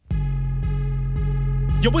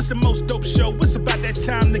Yo, it's the most dope show. It's about that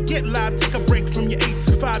time to get live. Take a break from your 8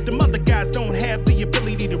 to 5. Them other guys don't have the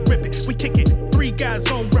ability to rip it. We kick it. 3 guys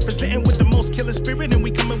on, representing with the most killer spirit. And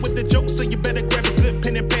we coming with the jokes, so you better grab a good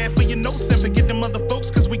pen and pad for your notes. And forget them other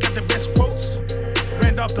folks, cause we got the best quotes.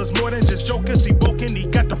 Randolph does more than just jokers. He woke and he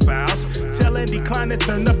got the files. Tell Andy Klein to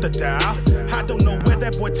turn up the dial. I don't know where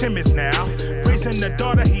that boy Tim is now. Raising the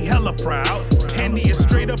daughter, he hella proud. Andy is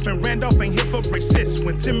straight up and Randolph ain't here for racist.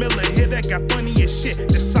 When Tim Miller hit, that got funny as shit.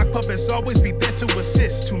 The sock puppets always be there to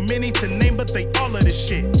assist. Too many to name, but they all of this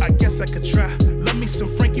shit. I guess I could try. Love me some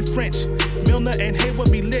Frankie French. Milner and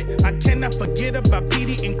Hayward be lit. I cannot forget about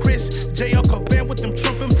Petey and Chris. JL Covan with them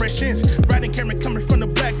Trump impressions. Riding Cameron coming from the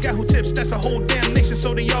black guy who tips. That's a whole damn nation,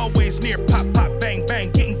 so they always near. Pop, pop, bang,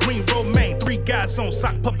 bang. Getting green, romaine. 3 guys on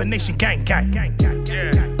Sock Puppet Nation, gang, gang.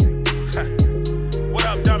 Yeah. What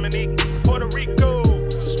up, Dominique? Puerto Rico,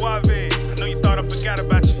 Suave. I know you thought I forgot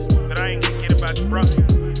about you, but I ain't gonna get about you, bro.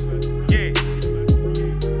 Yeah.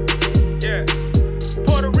 Yeah.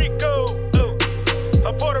 Puerto Rico,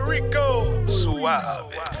 Puerto Rico,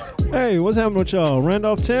 Suave. Hey, what's happening with y'all?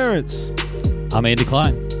 Randolph Terrence. I'm Andy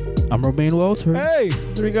Klein. I'm Romaine Walter. Hey,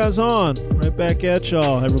 3 guys on. Right back at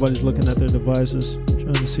y'all. Everybody's looking at their devices,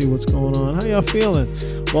 trying to see what's going on. How y'all feeling?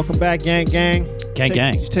 Welcome back, gang, gang.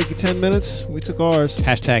 Gang. You take your 10 minutes. We took ours.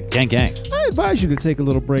 Hashtag gang gang. I advise you to take a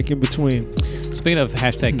little break in between. Speaking of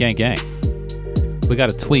hashtag gang gang, we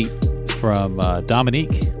got a tweet from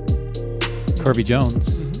Dominique Kirby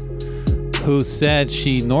Jones, who said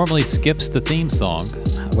she normally skips the theme song,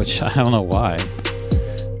 which I don't know why,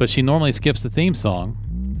 but she normally skips the theme song.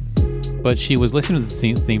 But she was listening to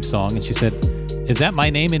the theme song and she said, "Is that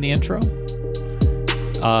my name in the intro?"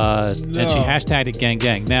 And she hashtagged it gang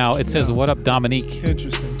gang. Now it says, "What up, Dominique?"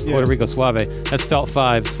 Interesting. Puerto Rico Suave. That's Felt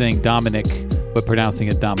 5 saying Dominic, but pronouncing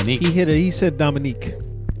it Dominique. He hit it. He said Dominique.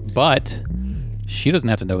 But she doesn't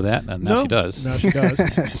have to know that, and now she does. Now she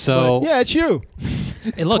does. So yeah, it's you.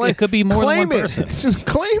 And look, it could be more than one person. Just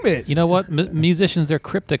claim it. You know what? Musicians, they're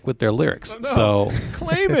cryptic with their lyrics. So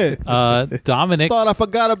claim it. Dominic. Thought I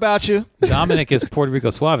forgot about you. Dominic is Puerto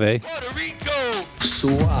Rico Suave. Puerto Rico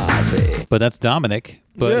Suave. But that's Dominic.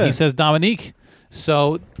 But Yeah. he says Dominique.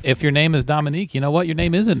 So if your name is Dominique, you know what? Your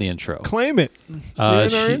name is in the intro. Claim it. You're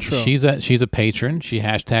in our intro. She's a patron. She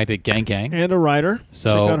hashtagged it gang gang. And a writer.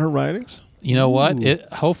 So check out her writings. You know what?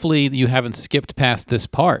 Hopefully you haven't skipped past this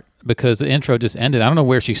part because the intro just ended. I don't know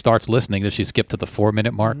where she starts listening. Does she skip to the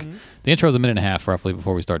 4-minute mark? Mm-hmm. The intro is a minute and a half roughly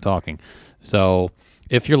before we start talking. So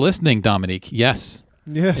if you're listening, Dominique, yes,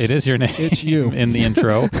 it is your name. It's you. In the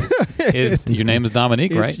intro. Your name is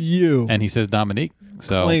Dominique, right? It's you. And he says Dominique.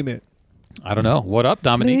 So claim it. I don't know. What up,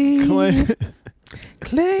 Dominique? Claim it.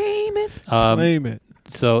 Claim it. Claim it.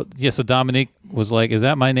 So, yeah, so Dominique was like, "Is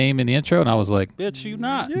that my name in the intro?" And I was like, "Bitch, you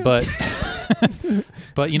not." Yeah.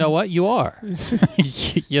 But you know what? You are.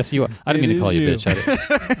 Yes, you are. I didn't mean to call you bitch. I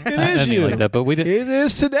didn't mean like that, but we didn't. It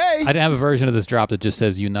is today. I didn't have a version of this drop that just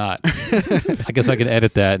says "you not." I guess I could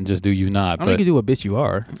edit that and just do "you not." I think you do a bitch you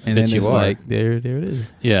are, and then it's like there it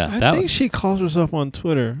is. Yeah, I think she calls herself on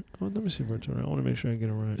Twitter. Oh, let me see her Twitter. I want to make sure I get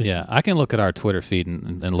it right. Yeah, I can look at our Twitter feed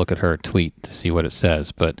and look at her tweet to see what it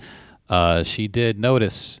says. But she did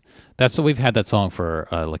notice. We've had that song for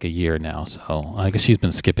like a year now, so I guess she's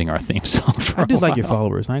been skipping our theme song for I do a like while. your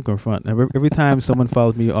followers. I ain't going front. Every time someone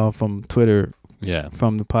follows me off from Twitter,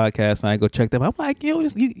 from the podcast, and I go check them, I'm like,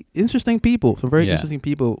 interesting people. Some very interesting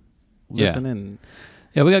people listening.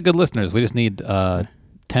 Yeah, we got good listeners. We just need 10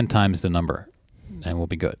 times the number, and we'll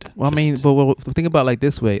be good. Well, I mean, but think about it like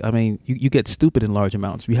this way. I mean, you get stupid in large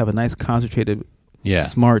amounts. We have a nice, concentrated,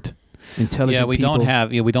 smart, intelligent we people.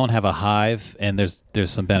 we don't have a hive, and there's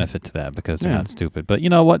some benefit to that because they're not stupid. But you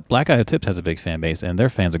know what? Black Eye Tips has a big fan base, and their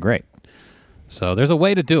fans are great. So there's a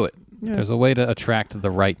way to do it. Yeah. There's a way to attract the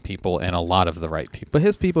right people and a lot of the right people. But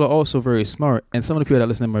his people are also very smart, and some of the people that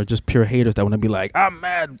listen to him are just pure haters that want to be like, "I'm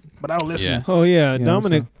mad, but I'll listen." Yeah. Oh yeah,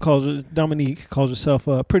 Dominique calls herself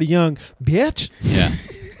a pretty young bitch. Yeah,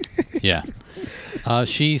 yeah.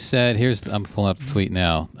 She said, I'm pulling up the tweet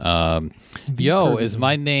now. Yo, is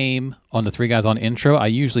my name on the 3 guys on intro? I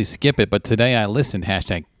usually skip it, but today I listened.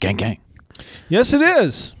 Hashtag gang gang. Yes, it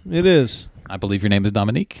is. It is. I believe your name is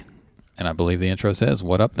Dominique, and I believe the intro says,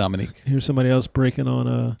 "What up, Dominique?" Here's somebody else breaking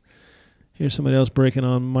on. Here's somebody else breaking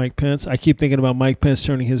on Mike Pence. I keep thinking about Mike Pence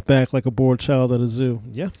turning his back like a bored child at a zoo.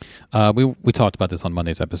 Yeah. We talked about this on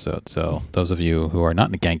Monday's episode. So those of you who are not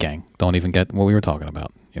in the gang gang don't even get what we were talking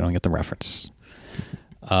about. You don't get the reference.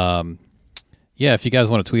 Yeah, if you guys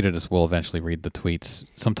want to tweet at us, we'll eventually read the tweets,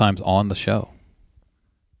 sometimes on the show.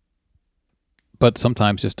 But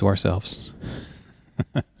sometimes just to ourselves.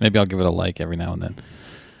 Maybe I'll give it a like every now and then.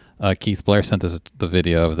 Keith Blair sent us the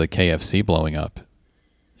video of the KFC blowing up.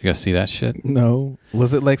 You guys see that shit? No.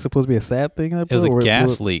 Was it like supposed to be a sad thing? It was a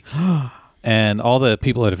gas leak, and all the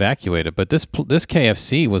people had evacuated. But this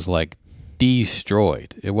KFC was like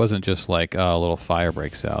destroyed. It wasn't just like a little fire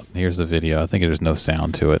breaks out. Here's the video. I think there's no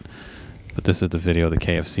sound to it, but this is the video of the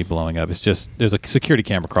KFC blowing up. It's just there's a security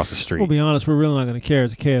camera across the street. We'll be honest, we're really not going to care.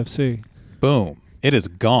 It's a KFC. Boom! It is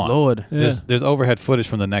gone. Lord, there's overhead footage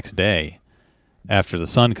from the next day after the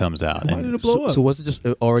sun comes out. Why did it blow up? So was it just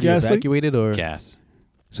already Gas leak? evacuated or Gas.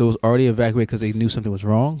 So it was already evacuated because they knew something was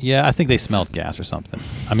wrong? Yeah, I think they smelled gas or something.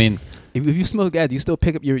 I mean, if you smell gas, do you still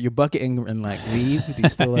pick up your bucket and like leave? Do you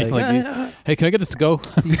still like, hey, can I get this to go?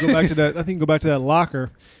 You go back to that. I think you go back to that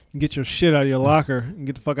locker and get your shit out of your locker and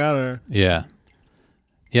get the fuck out of there. Yeah.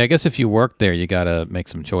 Yeah, I guess if you work there, you got to make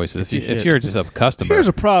some choices. If you're just a customer. Here's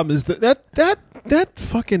a problem is that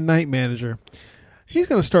fucking night manager, he's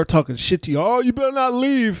going to start talking shit to you. Oh, you better not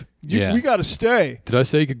leave. We got to stay. Did I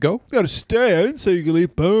say you could go? You got to stay. I didn't say you could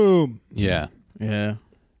leave. Boom. Yeah. Yeah.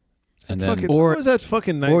 And then, or is that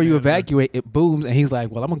fucking night or you manager? evacuate, it booms, and he's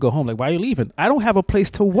like, well, I'm going to go home. Like, why are you leaving? I don't have a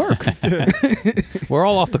place to work. we're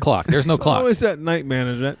all off the clock. There's no clock. Always that night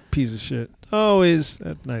manager, that piece of shit. Always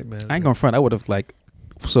that night manager. I ain't going to front. I would have like,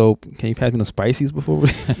 so can you pass me no spices before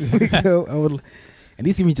we go? I would at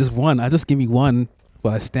least give me just one. Just give me one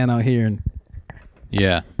while I stand out here and.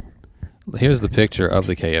 Yeah. Here's the picture of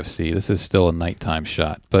the KFC. This is still a nighttime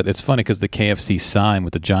shot, but it's funny because the KFC sign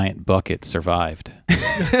with the giant bucket survived.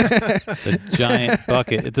 The giant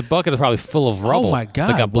bucket. The bucket is probably full of rubble. Oh my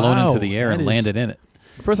God! That got blown wow. into the air and landed in it.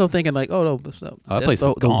 First, I was thinking like, oh no, that place is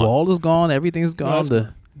the gone. wall is gone. Everything's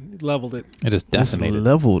gone. Leveled it. It is decimated.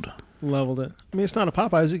 Leveled. Leveled it. I mean, it's not a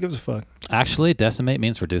Popeyes. Who gives a fuck? Actually, decimate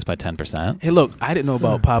means reduced by 10%. Hey, look, I didn't know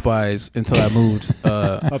about Popeyes until I moved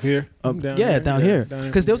up here. Down here.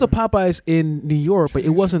 Because there was a Popeyes in New York, but it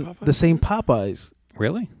wasn't the same Popeyes.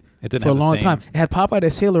 Really? It didn't for have a long the same... time. It had Popeye the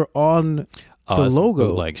Sailor on the logo.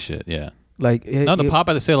 Bootleg shit. Yeah. Like the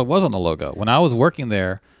Popeye the Sailor was on the logo. When I was working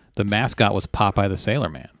there, the mascot was Popeye the Sailor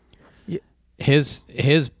Man. Yeah. His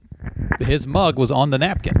mug was on the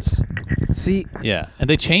napkins. See, yeah, and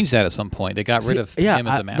they changed that at some point. They got rid of him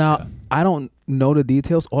as a mascot. Now, I don't know the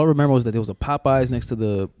details. All I remember was that there was a Popeyes next to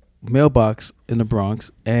the mailbox in the Bronx,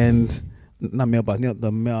 and not mailbox,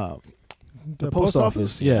 the post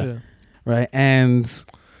office. Yeah, right. And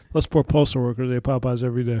let's poor postal workers. They Popeyes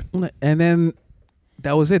every day. And then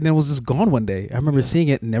that was it. And it was just gone one day. I remember seeing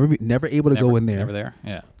it, never able to go in there. Never there.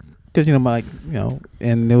 Yeah. Because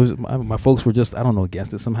and there was my folks were just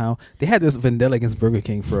against it somehow. They had this vendetta against Burger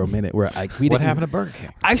King for a minute where what happened to Burger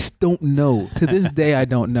King? I don't know. To this day, I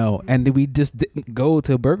don't know. And we just didn't go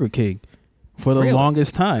to Burger King for the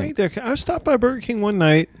longest time. I stopped by Burger King one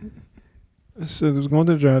night. I said I was going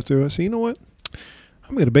to the drive-thru. I said, you know what?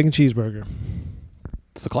 I'm gonna get a bacon cheeseburger.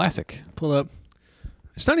 It's a classic. Pull up.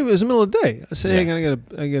 It's not even. It was the middle of the day. I said, "Hey,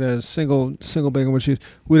 I get a single bacon with cheese.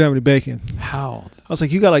 We don't have any bacon." How? I was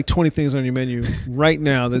like, "You got like 20 things on your menu right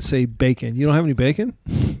now that say bacon. You don't have any bacon?"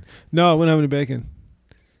 No, we don't have any bacon.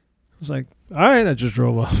 I was like, "All right." I just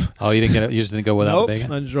drove off. Oh, you didn't get it? You just didn't go without the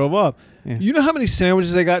bacon? I just drove off. Yeah. You know how many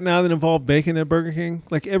sandwiches they got now that involve bacon at Burger King?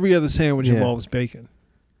 Like every other sandwich involves bacon.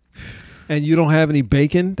 And you don't have any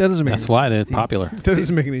bacon? That doesn't make That's why they're popular. That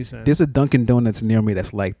doesn't make any sense. There's a Dunkin' Donuts near me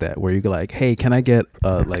that's like that, where you go like, hey, can I get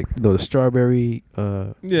the strawberry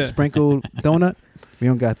sprinkled donut? We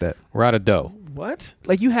don't got that. We're out of dough. What?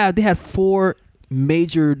 Like they had 4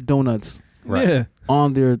 major donuts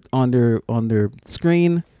on their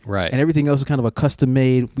screen. Right. And everything else is kind of a custom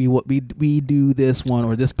made. We do this one,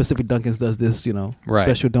 or this specific Dunkin's does this,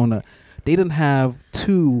 special donut. They didn't have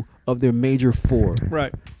 2 of their major 4.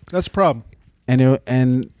 Right. That's a problem. That's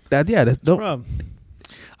the problem.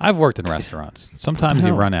 I've worked in restaurants. Sometimes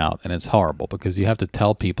you run out, and it's horrible because you have to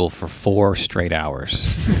tell people for 4 straight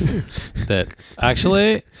hours that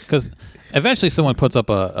actually, because eventually someone puts up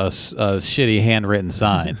a shitty handwritten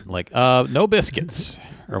sign like no biscuits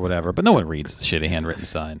or whatever, but no one reads the shitty handwritten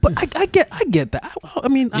sign. But I get that. I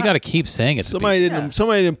mean, you got to keep saying it. Somebody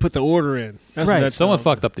didn't put the order in. That's Someone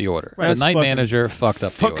fucked up the order. Right. The night manager fucked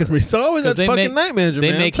up the order. It's always that fucking night manager.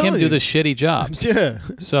 They make him do the shitty jobs. Yeah.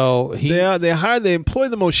 So they employ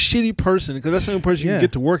the most shitty person because that's the only person you can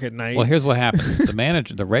get to work at night. Well, here's what happens: the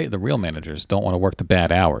manager, the real managers don't want to work the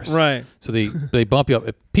bad hours. Right. So they bump you up.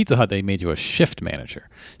 At Pizza Hut, they made you a shift manager.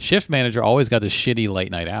 Shift manager always got the shitty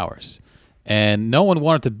late night hours. And no one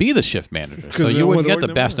wanted to be the shift manager. So you wouldn't get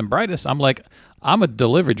the best and brightest. I'm like, I'm a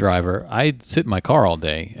delivery driver. I sit in my car all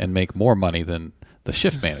day and make more money than the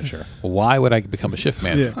shift manager. Why would I become a shift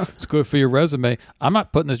manager? Yeah. It's good for your resume. I'm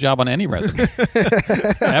not putting this job on any resume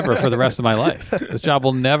ever for the rest of my life. This job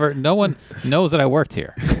will never. No one knows that I worked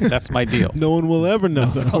here. That's my deal. No one will ever know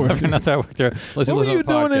that I I'll worked never know that I worked there. Listen What to were you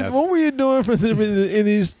the doing? podcast. What were you doing in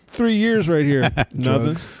these 3 years right here?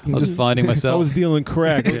 Nothing. I was finding I myself. was dealing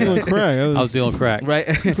crack. I was dealing crack. Right.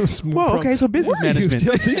 Well, okay, so business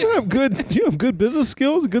management. So you have good business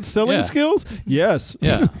skills, good selling Yeah. skills. Yes.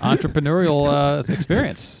 Yeah, entrepreneurial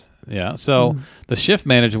experience. Yeah, so the shift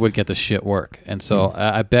manager would get the shit work, and so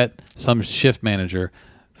I bet some shift manager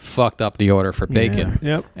fucked up the order for bacon.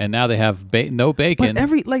 Yep. And now they have no bacon. But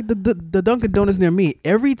every like the Dunkin' Donuts near me,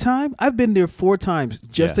 every time I've been there 4 times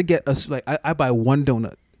just Yeah. to get us like I buy one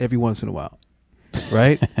donut every once in a while,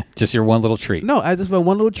 right? Just your one little treat. No, I just buy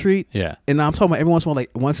one little treat. Yeah. And I'm talking about every once in a while, like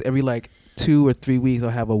once every like 2 or 3 weeks, I'll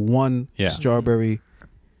have a one Yeah. strawberry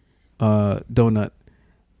donut.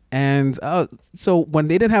 And so when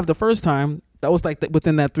they didn't have the first time, that was like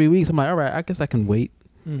within that 3 weeks. I'm like, all right, I guess I can wait.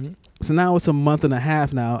 Mm-hmm. So now it's a month and a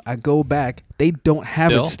half. Now I go back, they don't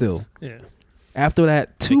have it still. Yeah. After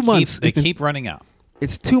that, 2 months. They keep running out.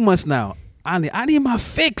 It's 2 months now. I need my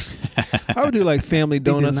fix. I would do like family did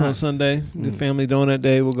donuts not. on Sunday. The family donut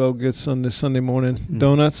day. We'll go get Sunday morning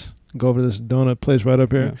donuts. Go over to this donut place right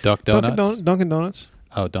up here. Duck Donuts. Dunkin' Donuts.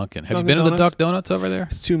 Oh, Dunkin'. Have Dunkin' you been to the Donuts? Duck Donuts over there?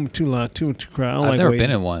 It's too crowded. I don't I've like never waiting.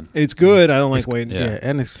 been in one. It's good. I don't like waiting. Yeah.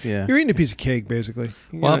 And it's You're eating a piece of cake, basically.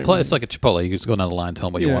 You Well, gotta- it's like a Chipotle. You just go down the line and tell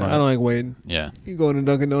them what you yeah, want. I don't like waiting. Yeah. You go to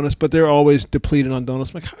Dunkin' Donuts, but they're always depleted on donuts.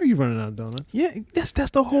 I'm like, how are you running out of donuts? yeah, that's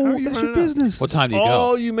the How whole are you that's your running out? business. What time do you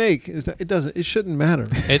All go? you make is that it shouldn't matter.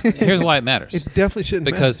 Here's why it matters. It definitely shouldn't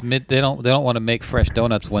Because they don't want to make fresh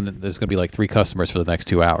donuts when there's going to be like 3 customers for the next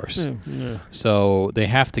 2 hours. matter. Yeah. So they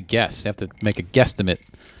have to guess. They have to make a guesstimate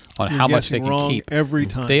on You're how much they guessing can wrong keep. every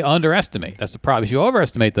time. They underestimate. That's the problem. If you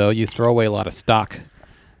overestimate, though, you throw away a lot of stock,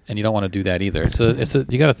 and you don't want to do that either.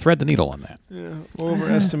 You got to thread the needle on that. Yeah,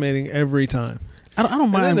 overestimating every time. I don't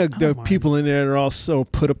And mind. then I the don't mind. people in there are all so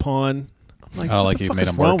put upon. I'm like, Oh, what like the you fuck made is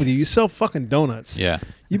them wrong work. with you? You sell fucking donuts. Yeah,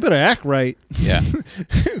 You better act right. yeah.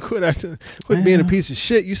 Quit being a piece of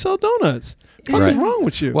shit. You sell donuts. What is Right. wrong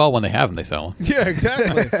with you? Well, when they have them, they sell them. yeah,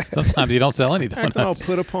 exactly. Sometimes you don't sell any Acting all donuts.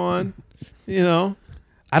 put upon. You know,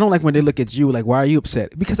 I don't like when they look at you like, why are you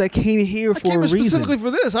upset? Because I came here I for came a here specifically reason.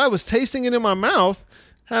 for this. I was tasting it in my mouth.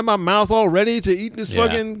 Had my mouth all ready to eat this Yeah.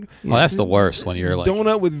 fucking Well, that's the worst when you're like,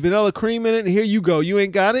 donut with vanilla cream in it. And here you go. You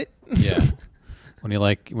ain't got it. yeah. When you're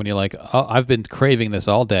like, oh, I've been craving this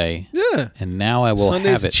all day, Yeah. and now I will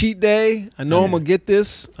Sunday's have a it. cheat day. I know I'm gonna get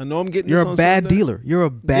this. I know I'm getting You're this a on bad Sunday. dealer. You're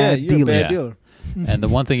a bad yeah, you're dealer. a bad Yeah. dealer. And the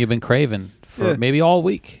one thing you've been craving for Yeah. maybe all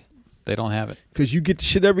week, they don't have it. Because you get the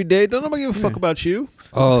shit every day. Don't nobody give a fuck about you.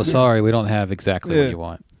 Oh, sorry, we don't have exactly Yeah. what you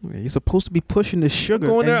want. Yeah, you're supposed to be pushing the sugar,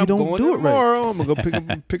 Going and there. you I'm don't going do there it right. tomorrow. I'm gonna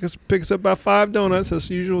go pick us up about 5 donuts. That's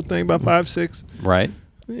the usual thing. About 5, 6. Right?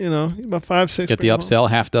 You know, about 5, 6. Get the bring 'em upsell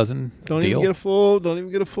half dozen home. Don't deal. even get a full. Don't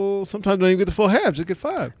even get a full. Sometimes don't even get the full half. Just get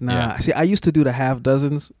 5. Nah, Yeah. see, I used to do the half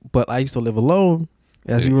dozens, but I used to live alone,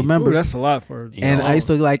 as you Ooh, remember. Ooh, that's a lot for. Yeah. And I used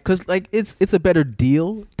to like, cause like it's a better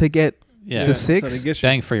deal to get Yeah. the so they 6. get you.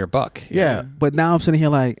 Bang for your buck. Yeah, but now I'm sitting here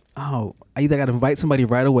like, oh, I either got to invite somebody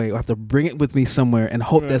right away or have to bring it with me somewhere and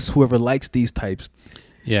hope Right. that's whoever likes these types,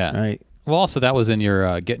 Yeah. right? Well, also that was in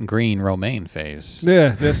your getting green romaine phase. Yeah,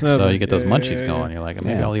 that's not. So you get those yeah, munchies yeah, going. yeah. You're like,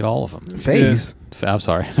 maybe Yeah. I'll eat all of them. Phase, I'm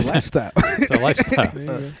sorry. it's a lifestyle. It's a lifestyle. There you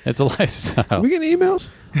go. It's a lifestyle. We getting emails?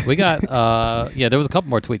 We got, there was a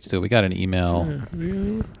couple more tweets too. We got an email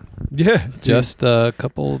Yeah. just a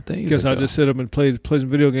couple days Guess ago. I'll just sit up and play some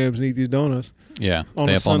video games and eat these donuts. Yeah, on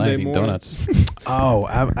stay a up all night Sunday eating morning. donuts. Oh,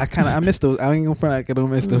 I miss those. I ain't gonna front. I don't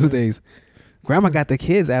miss those days. Grandma got the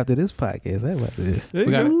kids after this podcast. That was it. There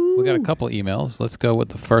We you got go. we got a couple emails. Let's go with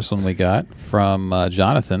the first one we got from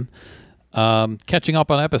Jonathan. Catching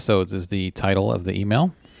up on episodes is the title of the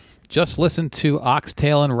email. Just listen to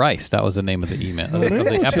Oxtail and Rice. That was the name of the email of the Share, I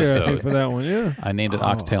think, episode. for that one. Yeah. I named it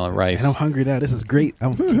Oxtail and Rice. And I'm hungry now. This is great. I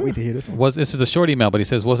can't wait to hear this one. This is a short email, but he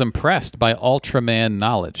says, was impressed by Ultraman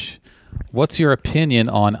knowledge. What's your opinion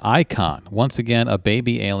on Icon? Once again, a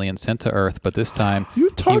baby alien sent to Earth, but this time You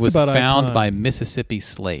he talked was about found Icon by Mississippi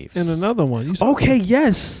slaves. in another one. You Okay,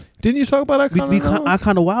 yes. Didn't you talk about Icon? We in another one?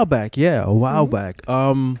 Icon a while back. Yeah, a while back.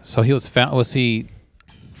 So he was found. Was he?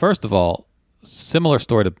 First of all, similar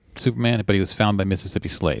story to Superman, but he was found by Mississippi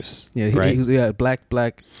slaves. Yeah, right. he was black.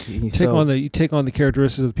 You take on the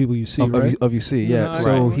characteristics of the people you see, right? of you see, yeah. Yeah,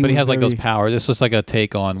 So right. But he was has like those very- powers. It's just like a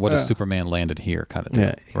take on what Yeah. if Superman landed here, kind of thing.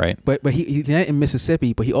 Yeah. Right. But he landed in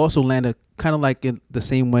Mississippi, but he also landed kind of like in the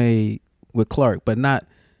same way with Clark, but not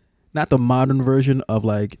the modern version of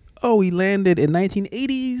like oh, he landed in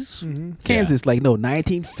 1980s Kansas. Like, no,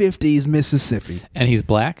 1950s Mississippi. And he's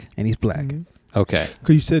black? And he's black. Okay.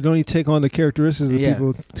 Because you said don't you take on the characteristics of the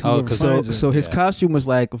people. So his costume was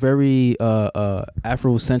like very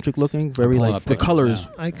Afrocentric looking, very like the colors.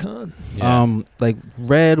 Icon. Yeah. Like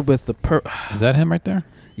red with the Is that him right there?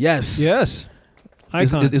 Yes. Yes.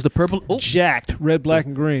 Icon. Is the purple jacked red, black,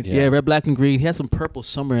 and green? Yeah, red, black, and green. He had some purple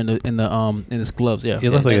somewhere in his gloves. Yeah.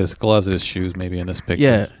 It looks like his gloves and his shoes maybe in this picture.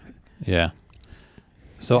 Yeah. Yeah.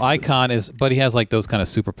 So Icon but he has like those kind of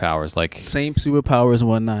superpowers, like same superpowers and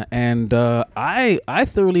whatnot. And I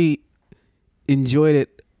thoroughly enjoyed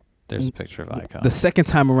it. There's a picture of Icon. The second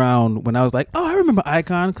time around when I was like, oh, I remember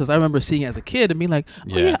Icon, because I remember seeing it as a kid and being like,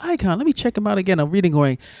 oh yeah, Icon, let me check him out again. I'm reading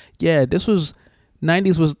going, yeah, this was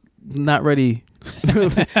 90s was not ready.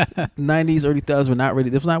 90s, early 2000s were not ready.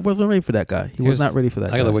 Wasn't ready for that guy. He was not ready for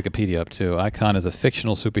that. I got the Wikipedia up too. Icon is a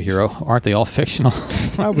fictional superhero. Aren't they all fictional?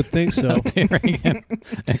 I would think so. Appearing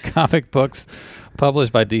in comic books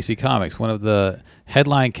published by DC Comics. One of the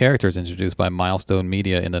headline characters introduced by Milestone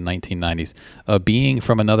Media in the 1990s. A being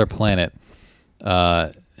from another planet.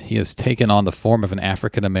 He has taken on the form of an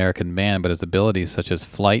African-American man, but his abilities such as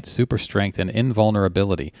flight, super strength, and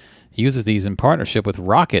invulnerability. He uses these in partnership with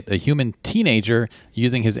Rocket, a human teenager,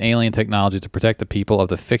 using his alien technology to protect the people of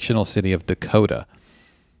the fictional city of Dakota.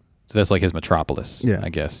 So that's like his metropolis, I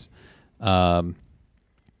guess.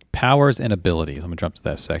 Powers and abilities. Let me jump to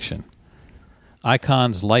that section.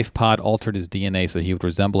 Icon's life pod altered his DNA so he would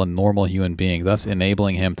resemble a normal human being, thus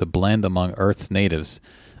enabling him to blend among Earth's natives.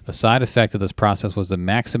 A side effect of this process was the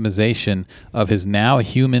maximization of his now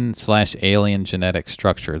human/alien genetic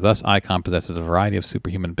structure. Thus, Icon possesses a variety of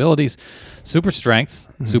superhuman abilities: super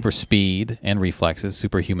strength, super speed and reflexes,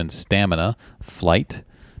 superhuman stamina, flight,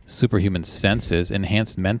 superhuman senses,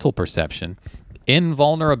 enhanced mental perception,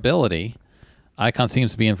 invulnerability. Icon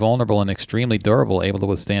seems to be invulnerable and extremely durable, able to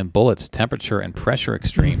withstand bullets, temperature, and pressure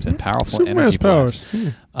extremes, and powerful energy blasts.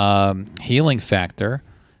 Healing factor.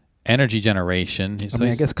 Energy generation.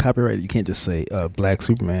 I guess copyright. You can't just say Black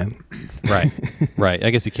Superman. Right.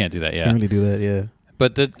 I guess you can't do that. Yeah. Can't really do that. Yeah.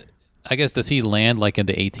 But I guess does he land like in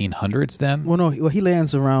the 1800s then? Well, no. Well, he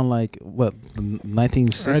lands around like what, the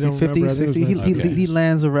 1960s, 50s, 60s. He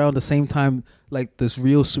lands around the same time like this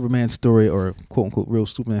real Superman story or quote unquote real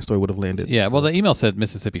Superman story would have landed. Yeah. So. Well, the email said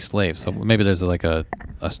Mississippi slave, so maybe there's like a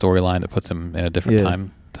storyline that puts him in a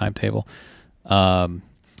different timetable.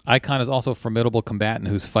 Icon is also a formidable combatant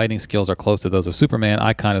whose fighting skills are close to those of Superman.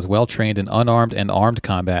 Icon is well trained in unarmed and armed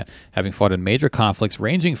combat, having fought in major conflicts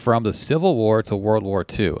ranging from the Civil War to World War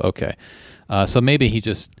II. Okay. So maybe he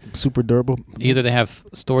just... super durable. Either they have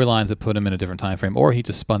storylines that put him in a different time frame, or he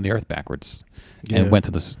just spun the Earth backwards and went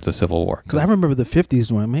to the Civil War. Because I remember the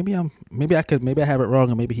 50s one. Maybe I have it wrong,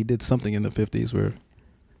 and maybe he did something in the 50s where...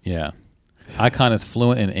 Yeah. Icon is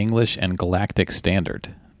fluent in English and Galactic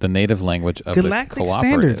Standard, the native language of Galactic the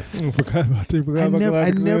Cooperative. Standard. Forgot about that. I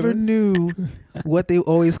never knew what they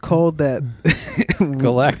always called that.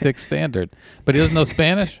 Galactic Standard. But he doesn't know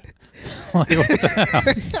Spanish? Like, what the hell?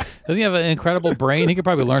 Doesn't he have an incredible brain? He could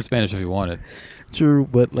probably learn Spanish if he wanted. True,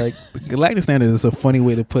 but like Galactic Standard is a funny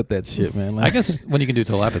way to put that shit, man. Like, I guess when you can do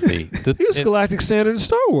telepathy. He's Galactic Standard in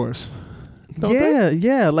Star Wars.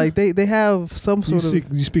 Yeah. Like they have some sort of.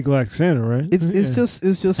 You speak Galactic Standard, right?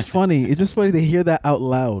 It's just funny. It's just funny to hear that out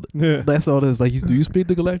loud. Yeah. That's all it is. Like, do you speak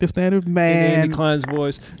the Galactic Standard, man? In Andy Klein's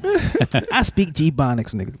voice. I speak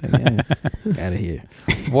G-Bonics, nigga. Out of here.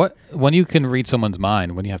 What when you can read someone's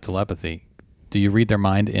mind when you have telepathy? Do you read their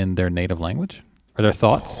mind in their native language or their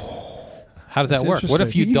thoughts? How does that work? What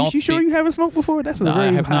if you don't? You sure you haven't smoked before? That's a very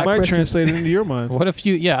I have not. Might translate it into your mind. What if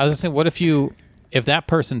you? Yeah, I was saying. What if you? If that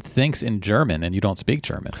person thinks in German and you don't speak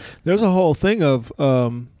German, there's a whole thing of.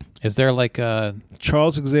 Is there like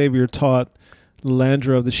Charles Xavier taught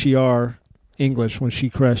Landra of the Shi'ar English when she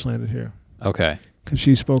crash landed here? Okay, because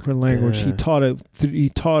she spoke her language. Yeah. He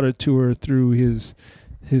taught it to her through his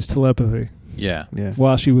telepathy. Yeah.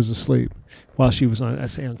 While she was asleep, while she was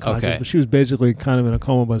unconscious, but she was basically kind of in a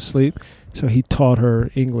coma but asleep. So he taught her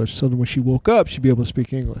English, so that when she woke up, she'd be able to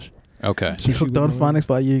speak English. Okay. She hooked on phonics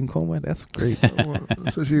while you're in coma. That's great.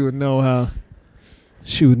 So she would know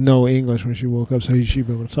she would know English when she woke up, so she'd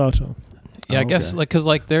be able to talk to him. Yeah, I guess because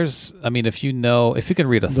there's, I mean, if you can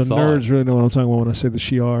read a thought. The nerds really know what I'm talking about when I say the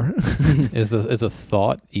Shi'ar. Is a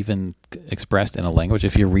thought even expressed in a language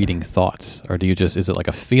if you're reading thoughts, or is it like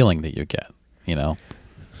a feeling that you get? You know.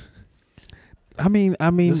 I mean,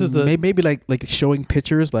 this is maybe like showing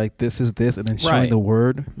pictures, like this is this, and then showing the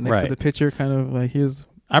word next to the picture, kind of like here's.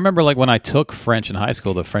 I remember like when I took French in high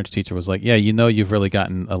school, the French teacher was like, yeah, you've really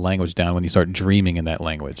gotten a language down when you start dreaming in that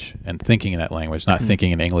language and thinking in that language, not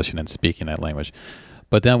thinking in English and then speaking that language.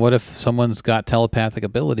 But then what if someone's got telepathic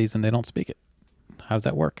abilities and they don't speak it? How does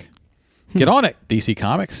that work? Get on it, DC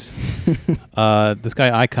Comics. This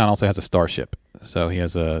guy Icon also has a starship. So he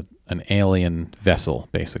has an alien vessel,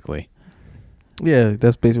 basically. Yeah,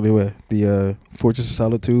 that's basically where the Fortress of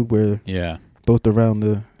Solitude, where both around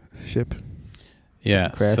the ship.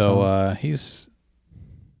 Yeah, so he's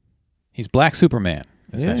Black Superman,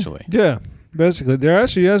 essentially. Yeah, basically. There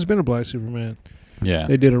actually has been a Black Superman. Yeah.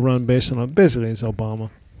 They did a run based on basically it's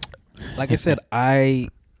Obama. Like I said, I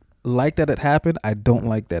like that it happened. I don't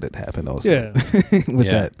like that it happened also. Yeah. With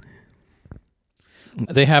that.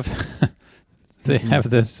 They have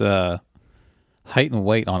this height and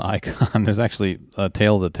weight on Icon. There's actually a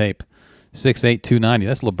tail of the tape. 6'8", 290.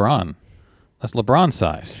 That's LeBron. That's LeBron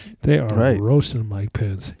size. They are roasting Mike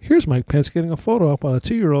Pence. Here's Mike Pence getting a photo op while a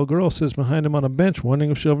 2-year-old girl sits behind him on a bench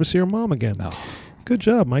wondering if she'll ever see her mom again. Oh. Good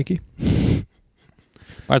job, Mikey.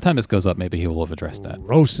 By the time this goes up, maybe he will have addressed that.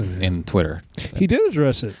 Roasting in Twitter. He did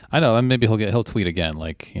address it. I know, and maybe he'll tweet again,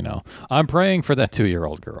 like, I'm praying for that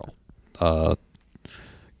 2-year-old girl.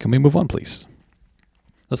 Can we move on, please?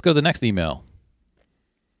 Let's go to the next email.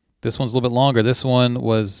 This one's a little bit longer. This one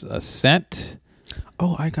was sent.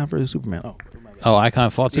 Oh, Icon versus Superman. Oh, Icon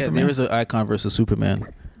fought Superman? Yeah, there is an Icon versus Superman.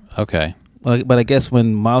 Okay. But I guess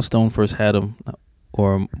when Milestone first had him,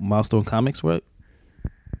 or Milestone Comics, right?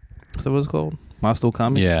 Is that what it's called? Milestone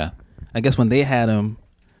Comics? Yeah. I guess when they had him,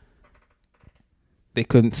 they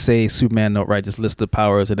couldn't say Superman outright, just list the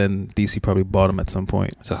powers, and then DC probably bought him at some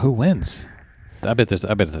point. So who wins? I bet it's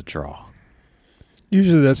a draw.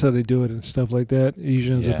 Usually that's how they do it and stuff like that. It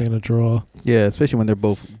usually ends up being a draw. Yeah, especially when they're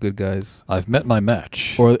both good guys. I've met my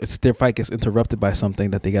match. Or their fight gets interrupted by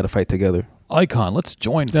something that they got to fight together. Icon, let's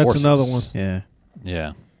join forces. That's another one. Yeah.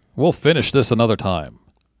 Yeah. We'll finish this another time.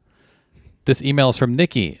 This email is from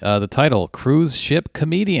Nikki. The title, Cruise Ship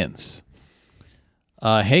Comedians.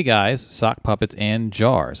 Hey guys, sock puppets and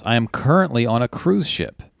jars. I am currently on a cruise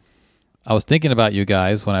ship. I was thinking about you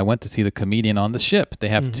guys when I went to see the comedian on the ship. They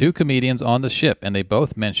have 2 comedians on the ship, and they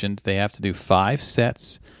both mentioned they have to do 5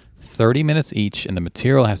 sets, 30 minutes each, and the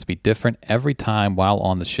material has to be different every time while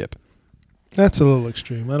on the ship. That's a little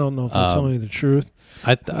extreme. I don't know if they're telling you the truth.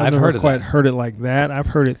 I've never quite heard it like that. I've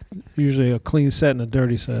heard it usually a clean set and a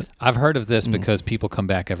dirty set. I've heard of this because people come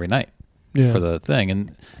back every night for the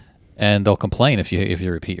thing, and they'll complain if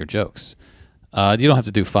you repeat your jokes. You don't have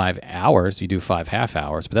to do 5 hours. You do 5 half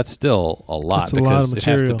hours, but that's still a lot because it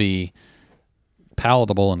has to be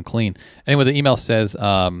palatable and clean. Anyway, the email says,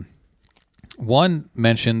 one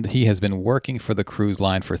mentioned he has been working for the cruise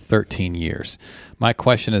line for 13 years. My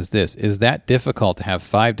question is this. Is that difficult to have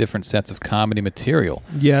 5 different sets of comedy material?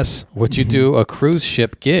 Yes. Would you do a cruise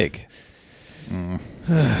ship gig?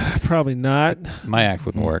 Probably not. My act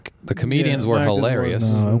wouldn't work. The comedians were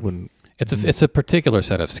hilarious. No, I wouldn't. It's a particular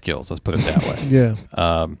set of skills. Let's put it that way.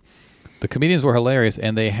 Yeah. The comedians were hilarious,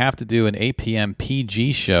 and they have to do an 8 p.m.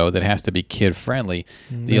 PG show that has to be kid friendly.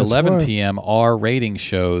 The 11 p.m. R rating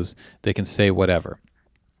shows they can say whatever.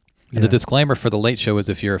 Yeah. And the disclaimer for the late show is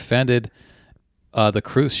if you're offended, the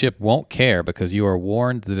cruise ship won't care because you are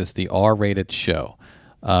warned that it's the R rated show.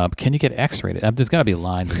 Can you get X rated? There's got to be a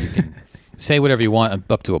line where you can say whatever you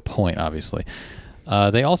want up to a point, obviously.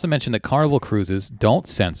 They also mentioned that Carnival cruises don't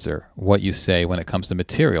censor what you say when it comes to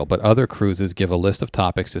material, but other cruises give a list of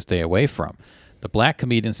topics to stay away from. The black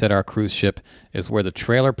comedian said our cruise ship is where the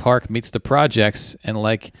trailer park meets the projects and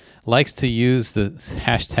likes to use the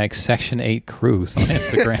hashtag Section 8 cruise on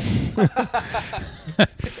Instagram.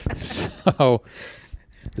 So,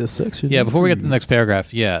 the section. Yeah, before we get to the next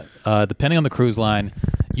paragraph, depending on the cruise line,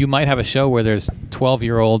 you might have a show where there's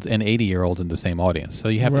 12-year-olds and 80-year-olds in the same audience. So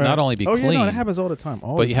you have to not only be clean. Yeah, that happens all the time.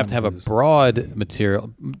 But you have to have a broad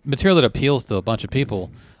material that appeals to a bunch of people.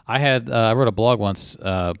 I wrote a blog once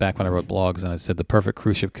back when I wrote blogs, and I said the perfect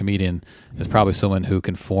cruise ship comedian is probably someone who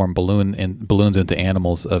can form balloons into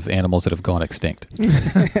animals that have gone extinct.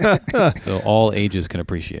 So all ages can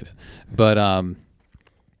appreciate it. But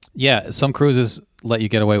some cruises let you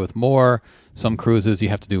get away with more. Some cruises you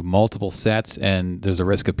have to do multiple sets, and there's a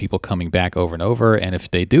risk of people coming back over and over. And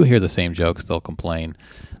if they do hear the same jokes, they'll complain.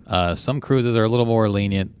 Some cruises are a little more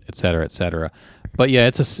lenient, et cetera, et cetera. But yeah,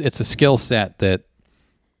 it's a skill set that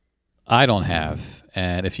I don't have,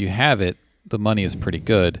 and if you have it, the money is pretty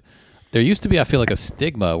good. There used to be, I feel like, a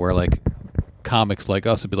stigma where like comics like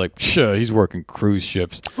us would be like, sure, he's working cruise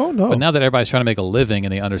ships. Oh no! But now that everybody's trying to make a living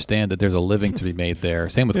and they understand that there's a living to be made there,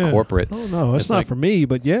 same with corporate. Oh no, it's not like, for me.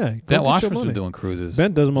 But yeah, Ben Washburn's been doing cruises.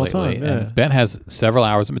 Ben does them all the lately, time. Yeah. And Ben has several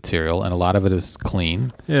hours of material, and a lot of it is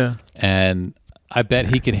clean. Yeah. And I bet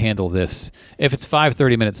he could handle this. If it's 5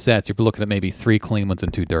 30-minute sets, you're looking at maybe 3 clean ones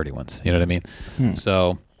and 2 dirty ones. You know what I mean?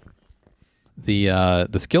 So the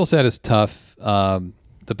skill set is tough.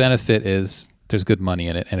 The benefit is there's good money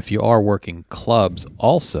in it, and if you are working clubs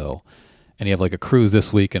also, and you have like a cruise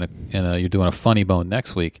this week and you're doing a Funny Bone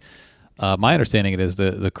next week, my understanding it is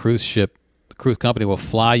the cruise company will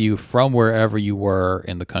fly you from wherever you were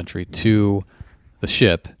in the country to the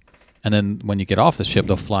ship, and then when you get off the ship,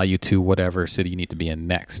 they'll fly you to whatever city you need to be in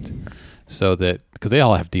next, so that because they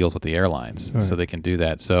all have deals with the airlines, so they can do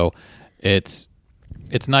that. So it's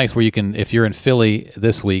nice where you can, if you're in Philly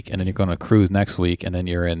this week and then you're going to cruise next week, and then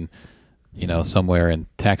you're in, somewhere in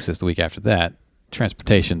Texas the week after that,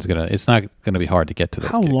 transportation's it's not gonna be hard to get to those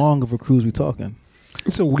How gigs. long of a cruise we talking?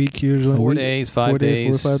 It's a week usually. 4 days, 5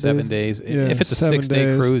 days, 4 or 5 7 days. Yeah, If it's a 7 6-day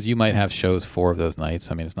days. cruise, you might have shows 4 of those nights.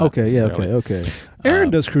 I mean, it's not Okay. Aaron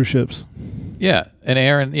does cruise ships. Yeah, and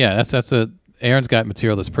Aaron, Aaron's got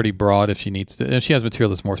material that's pretty broad. If she needs to, if she has material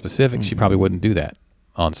that's more specific, she probably wouldn't do that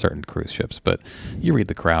on certain cruise ships. But you read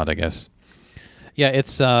the crowd, I guess. Yeah,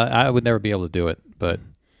 it's I would never be able to do it, but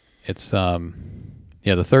it's the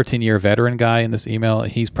 13-year veteran guy in this email,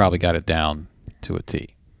 he's probably got it down to a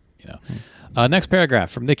T. Next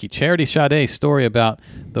paragraph from Nikki. Charity Sade's story about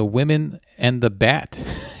the women and the bat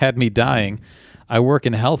had me dying. I work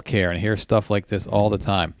in healthcare and hear stuff like this all the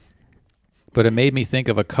time. But it made me think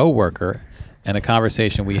of a coworker and a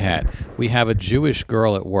conversation we had. We have a Jewish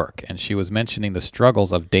girl at work, and she was mentioning the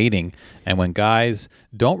struggles of dating and when guys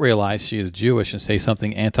don't realize she is Jewish and say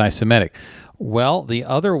something anti-Semitic. Well, the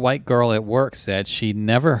other white girl at work said she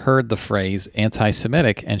never heard the phrase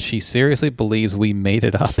anti-Semitic, and she seriously believes we made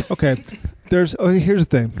it up. Okay. Here's the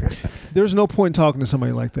thing. There's no point in talking to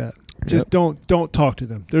somebody like that. Just don't talk to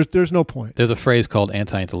them. There's no point. There's a phrase called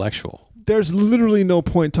anti-intellectual. There's literally no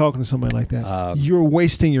point in talking to somebody like that. You're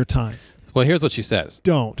wasting your time. Well, here's what she says.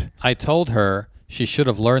 Don't. I told her she should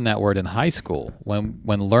have learned that word in high school when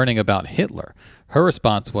learning about Hitler. Her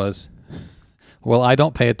response was, well, I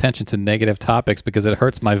don't pay attention to negative topics because it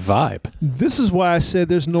hurts my vibe. This is why I said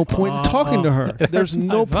there's no point in talking to her. There's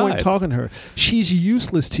no point in talking to her. She's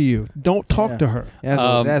useless to you. Don't talk to her.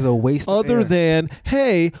 That's a waste of Other air. than,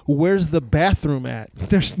 hey, where's the bathroom at?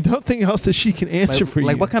 There's nothing else that she can answer for you.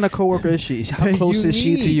 Like, what kind of coworker is she? How close is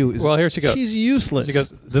she to you? Well, here she goes. She's useless. She goes,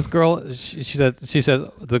 this girl, she says,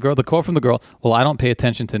 the quote from the girl, well, I don't pay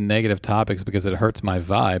attention to negative topics because it hurts my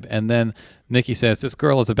vibe. And then Nikki says, this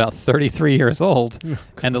girl is about 33 years old.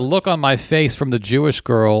 And the look on my face from the Jewish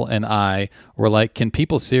girl and I were like, can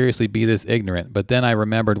people seriously be this ignorant? But then I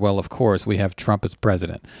remembered, well, of course, we have Trump as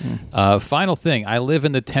president. Final thing, I live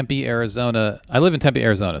in Tempe, Arizona.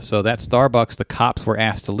 So that Starbucks the cops were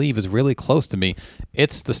asked to leave is really close to me.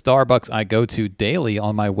 It's the Starbucks I go to daily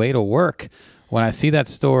on my way to work. When I seen that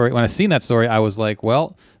story, I was like,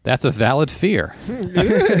 well, that's a valid fear.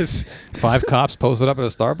 It is. 5 cops posted up at a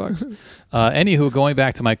Starbucks. Anywho, going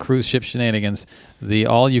back to my cruise ship shenanigans, the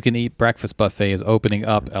all-you-can-eat breakfast buffet is opening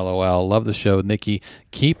up. LOL. Love the show, Nikki.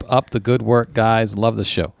 Keep up the good work, guys. Love the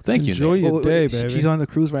show. Thank you, Enjoy Nikki. your day, baby. She's on the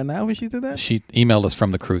cruise right now when she did that? She emailed us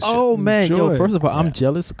from the cruise ship. Oh, man. Enjoy. Yo, first of all, I'm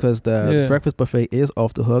jealous because the breakfast buffet is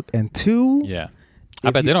off the hook. And 2, Yeah. I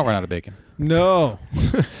bet they don't run out of bacon. No.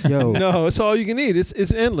 yo, No, it's all you can eat.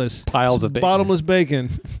 It's endless. Piles of bacon. Bottomless bacon.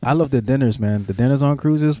 I love the dinners, man. The dinners on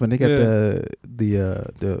cruises when they get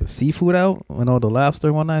the seafood out and all the lobster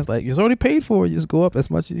and whatnot. It's like, it's already paid for. You just go up as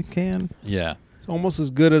much as you can. Yeah. It's almost as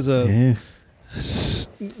good as a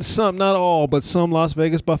some, not all, but some Las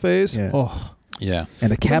Vegas buffets. Yeah. Oh, Yeah.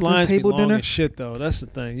 And the captain's table dinner. as shit though. That's the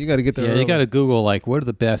thing. You got to get there. Yeah, early. you got to Google, like, what are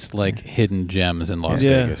the best, like, hidden gems in Las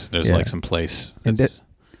Vegas? There's, like, some place And that's...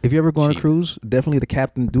 If you ever go on a cheap. cruise, definitely the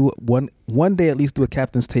captain one day at least do a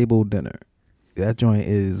captain's table dinner. That joint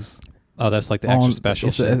is Oh, that's like the extra special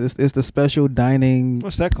it's, shit. it's the special dining.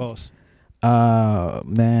 What's that cost?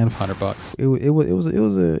 Man, $100.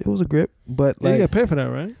 It was a grip, but Yeah, like you got to pay for that,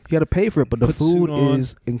 right? you got to pay for it. But the Put the suit food on.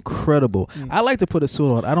 is incredible. I like to put a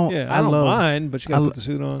suit on. I don't. Yeah, I don't love. mind, but you got I to lo- put the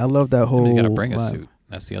suit on. I love that whole. You got to bring a vibe. suit.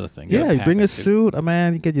 That's the other thing. Yeah, gotta you pack bring a suit,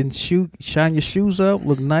 man. You get your shine your shoes up,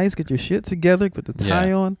 look nice, get your shit together, put the tie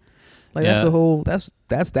Yeah. on. Like that's the whole.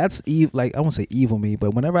 That's evil. Like I won't say evil me,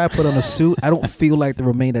 but whenever I put on a suit, I don't feel like the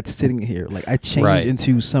Romaine that's sitting here. Like I change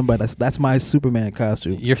into somebody. That's my Superman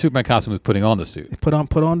costume. Your Superman costume is putting on the suit. Put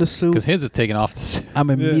on the suit. Because his is taking off the suit. I'm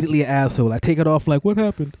immediately an asshole. I take it off. Like what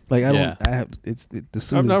happened? Like I don't. I have. The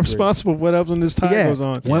suit. I'm not responsible for what happens when this tie goes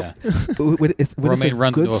on. Yeah. When Romaine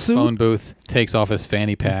runs into a phone booth, takes off his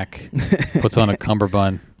fanny pack, puts on a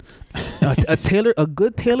cummerbund. A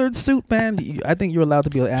good tailored suit, man. I think you're allowed to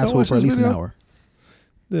be an asshole for at least an hour.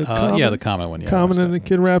 The Common one. Yeah, Common and the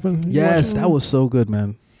kid rapping. Yes, that was so good,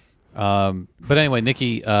 man. But anyway,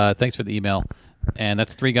 Nikki, thanks for the email. And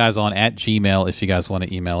that's 3guyson@gmail.com if you guys want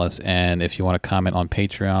to email us. And if you want to comment on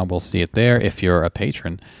Patreon, we'll see it there if you're a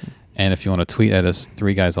patron. And if you want to tweet at us,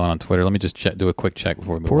 3guyson on Twitter. Let me just do a quick check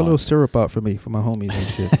before we move on. Pour a little syrup out for me, for my homies and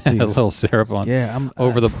shit. A little syrup on. Yeah, I'm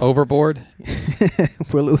overboard.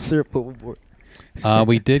 Pour a little syrup overboard.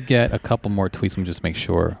 We did get a couple more tweets. Let me just make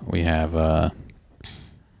sure we have.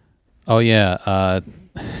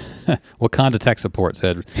 Wakanda Tech Support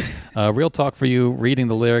said, "Real talk for you. Reading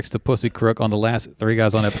the lyrics to Pussy Crook on the last 3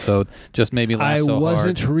 Guys On episode just made me laugh so hard. I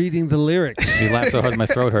wasn't reading the lyrics. He laughed so hard my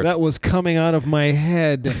throat hurts. That was coming out of my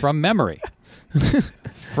head from memory.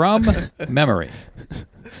 From memory.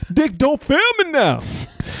 Dick, don't film it now.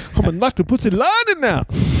 I'm gonna knock the pussy lining now.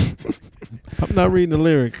 I'm not reading the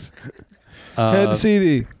lyrics. Head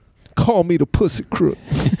CD. Call me the Pussy Crook.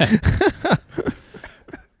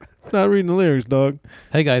 Not reading the lyrics, dog.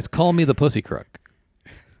 Hey guys, call me the Pussy Crook.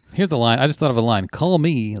 Here's the line. I just thought of a line. Call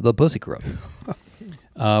me the Pussy Crook.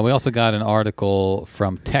 We also got an article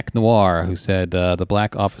from Tech Noir who said the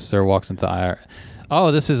black officer walks into IR.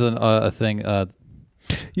 Oh, this is a thing.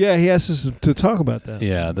 Yeah, he asked us to talk about that.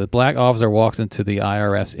 Yeah, the black officer walks into the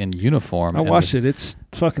IRS in uniform. I watched it. It's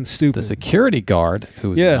fucking stupid. The security guard,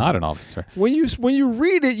 who is not an officer. When you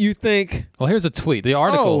read it, you think... Well, here's a tweet. The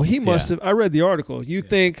article... Oh, he must have... I read the article. You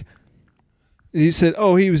think... He said,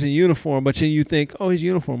 oh, he was in uniform, but then you think, oh, his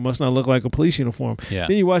uniform must not look like a police uniform. Yeah.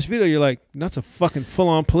 Then you watch the video, you're like, that's a fucking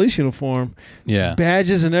full-on police uniform. Yeah.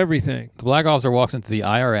 Badges and everything. The black officer walks into the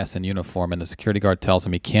IRS in uniform, and the security guard tells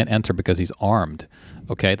him he can't enter because he's armed.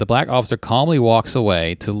 Okay, the black officer calmly walks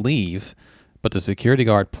away to leave, but the security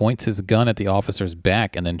guard points his gun at the officer's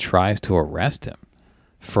back and then tries to arrest him.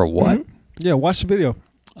 For what? Mm-hmm. Yeah, watch the video.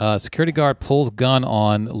 Security guard pulls gun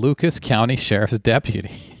on Lucas County Sheriff's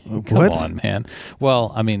deputy. Come on, man.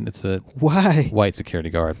 Well, I mean, it's a white security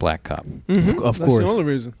guard, black cop. Mm-hmm. Of course. That's the only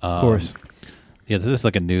reason. Of course. Yeah, this is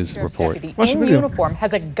like a news report. In uniform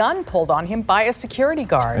has a gun pulled on him by a security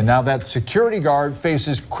guard. And now that security guard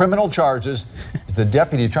faces criminal charges as the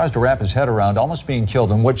deputy tries to wrap his head around almost being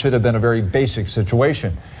killed in what should have been a very basic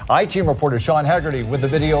situation. I-Team reporter Sean Haggerty with the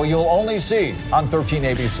video you'll only see on 13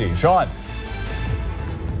 ABC. Sean.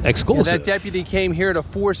 Exclusive. Yeah, that deputy came here to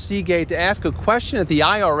 4 Seagate to ask a question at the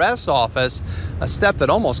IRS office, a step that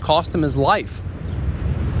almost cost him his life.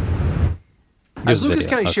 As Lucas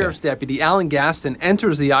County Sheriff's Deputy Alan Gaston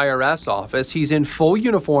enters the IRS office, he's in full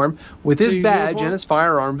uniform with his badge and his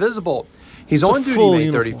firearm visible. He's on duty May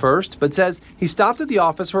 31st, but says he stopped at the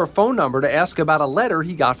office for a phone number to ask about a letter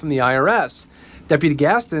he got from the IRS. Deputy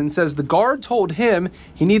Gaston says the guard told him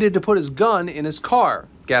he needed to put his gun in his car.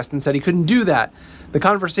 Gaston said he couldn't do that. The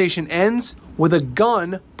conversation ends with a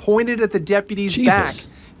gun pointed at the deputy's back.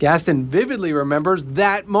 Gaston vividly remembers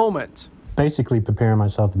that moment. Basically preparing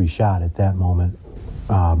myself to be shot at that moment,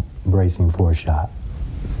 bracing for a shot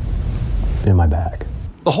in my back.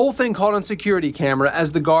 The whole thing caught on security camera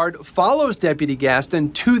as the guard follows Deputy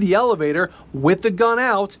Gaston to the elevator with the gun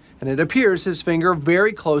out, and it appears his finger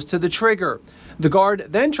very close to the trigger. The guard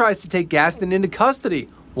then tries to take Gaston into custody,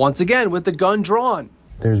 once again with the gun drawn.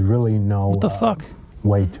 There's really no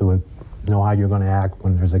way to know how you're going to act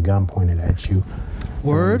when there's a gun pointed at you.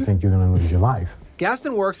 Word? You think you're going to lose your life.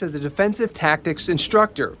 Gaston works as a defensive tactics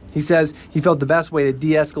instructor. He says he felt the best way to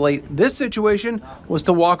de-escalate this situation was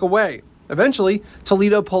to walk away. Eventually,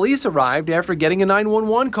 Toledo police arrived after getting a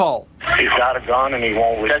 911 call. He's got a gun and he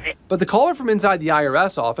won't leave. But the caller from inside the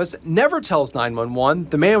IRS office never tells 911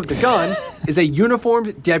 the man with the gun is a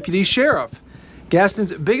uniformed deputy sheriff.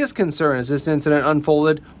 Gaston's biggest concern as this incident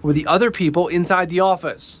unfolded were the other people inside the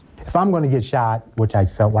office. If I'm going to get shot, which I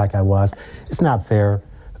felt like I was, it's not fair.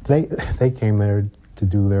 They came there to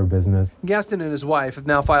do their business. Gaston and his wife have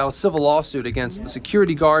now filed a civil lawsuit against the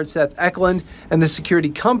security guard, Seth Eklund, and the security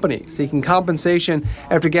company, seeking compensation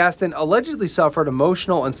after Gaston allegedly suffered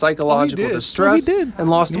emotional and psychological distress and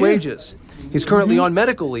lost wages. He's currently on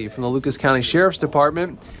medical leave from the Lucas County Sheriff's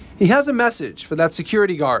Department. He has a message for that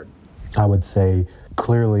security guard. I would say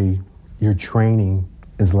clearly your training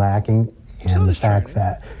is lacking, and the fact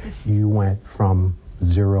that you went from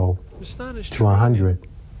 0 to 100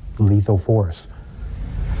 lethal force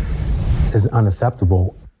is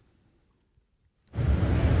unacceptable.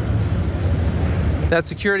 That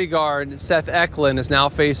security guard, Seth Eklund, is now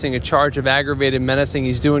facing a charge of aggravated menacing.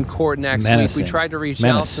 He's due in court next week. We tried to reach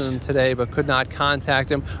out to him today, but could not contact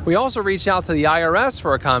him. We also reached out to the IRS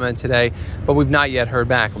for a comment today, but we've not yet heard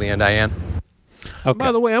back, Leah and Diane. Okay.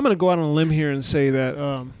 By the way, I'm going to go out on a limb here and say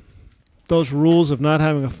that those rules of not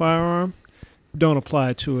having a firearm don't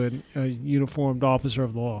apply to a uniformed officer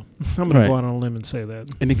of the law. I'm going to go out on a limb and say that.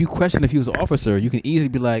 And if you question if he was an officer, you can easily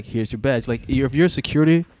be like, here's your badge. Like, if you're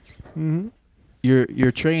security,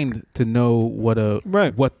 you're trained to know what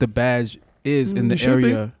the badge is in the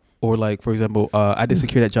area. Or like, for example, I did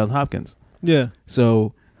security at Johns Hopkins. Yeah.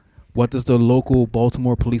 So what does the local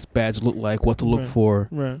Baltimore police badge look like? What to look for?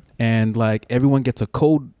 Right. And like everyone gets a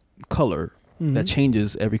code color that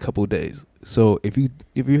changes every couple of days. So if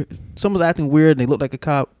someone's acting weird and they look like a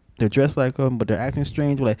cop, they're dressed like them, but they're acting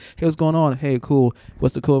strange. We're like, hey, what's going on? Hey, cool.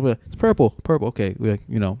 What's the code? It's purple. Okay. We're like,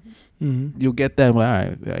 you'll get that. We're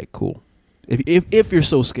like, all right, cool. If you're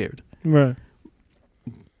so scared. Right.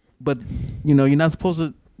 But you're not supposed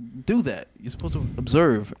to do that. You're supposed to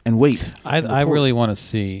observe and wait. I really want to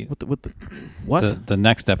see what the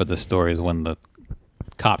next step of the story is when the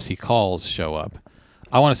cops he calls show up.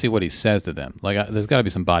 I want to see what he says to them. Like, there's got to be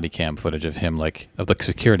some body cam footage of him, like of the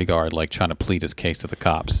security guard, like trying to plead his case to the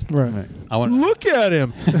cops. Right. I want look at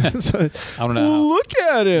him. I don't know. Look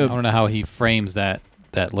at him. I don't know how he frames that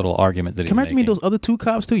argument that he's making. Can you imagine those other two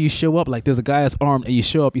cops too? You show up like there's a guy that's armed, and you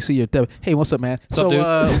show up, you see your deputy. Hey, what's up, man?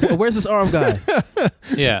 Where's this armed guy?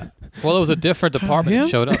 Yeah. Well, it was a different department that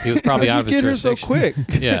showed up. He was probably out of his jurisdiction. Get here so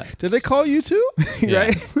quick. Yeah. Did they call you too?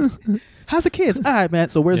 Right. How's the kids? All right, man.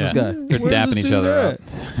 So where's this guy? They're dapping each other up.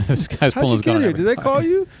 This guy's pulling his gun. Did they call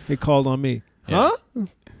you? They called on me. Yeah.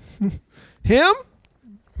 Huh? Him?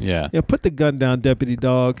 Yeah. Yeah. Put the gun down, deputy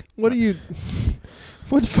dog. What the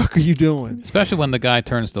fuck are you doing? Especially when the guy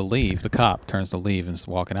turns to leave, the cop turns to leave and is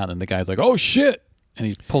walking out, and the guy's like, "Oh shit!" And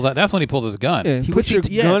he pulls out. That's when he pulls his gun. Yeah, put your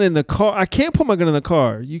gun in the car. I can't put my gun in the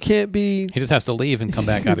car. You can't be. He just has to leave and come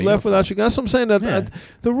back out of left without your gun. That's what I'm saying. That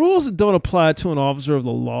the rules don't apply to an officer of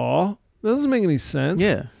the law. That doesn't make any sense.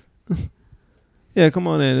 Yeah. Yeah, come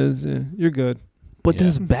on in. You're good. But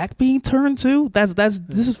his back being turned too?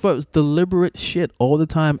 This is for deliberate shit all the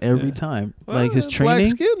time, every time. Well, like his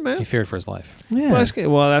training. Black skin, man. He feared for his life. Yeah. Black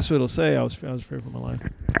skin. Well, that's what it'll say. I was afraid for my life.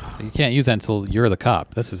 So you can't use that until you're the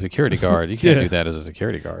cop. That's a security guard. You can't do that as a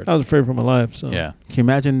security guard. I was afraid for my life. So yeah. Can you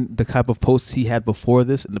imagine the type of posts he had before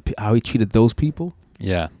this and how he treated those people?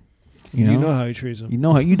 Yeah. You know how he treats them. You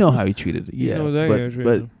know how he treated it. Yeah.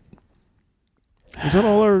 But is that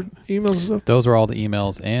all our emails and stuff? Those are all the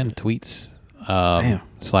emails and tweets,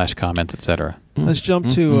 / comments, etc. Let's jump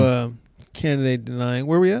to candidate denying.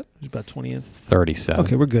 Where are we at? It's about 20 in. 37.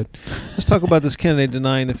 Okay, we're good. Let's talk about this candidate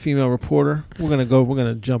denying the female reporter. We're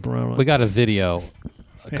gonna jump around. We got a video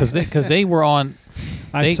because they were on.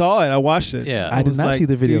 I saw it. I watched it. Yeah, I did not see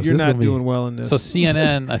the video. You're not doing well in this. So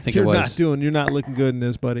CNN, I think it was. You're not looking good in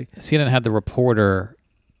this, buddy. CNN had the reporter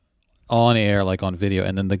on air, like on video,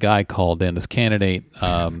 and then the guy called in. This candidate,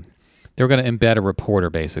 they were going to embed a reporter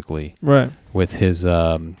basically, right, with his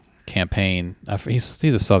campaign. He's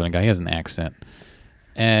a Southern guy. He has an accent,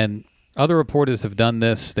 and other reporters have done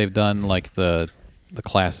this. They've done like the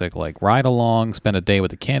classic like ride along, spend a day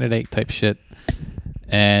with the candidate type shit.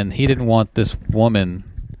 And he didn't want this woman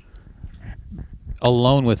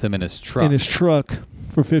alone with him in his truck. In his truck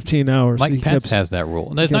for 15 hours. Mike Pence has that rule.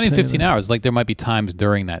 And it's not even 15 hours. Like there might be times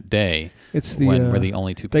during that day when we're the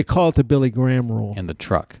only two people. They call it the Billy Graham rule. In the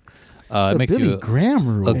truck. The it makes Billy you Graham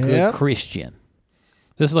rule. A good Christian.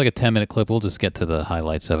 This is like a 10-minute clip. We'll just get to the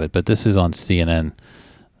highlights of it. But this is on CNN a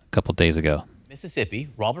couple days ago. Mississippi,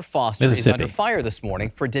 Robert Foster is under fire this morning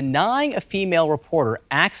for denying a female reporter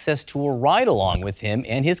access to a ride-along with him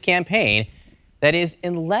and his campaign. That is,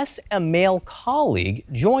 unless a male colleague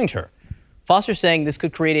joined her. Foster saying this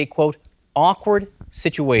could create a, quote, awkward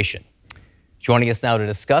situation. Joining us now to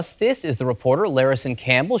discuss this is the reporter Larison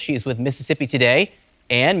Campbell. She's with Mississippi Today,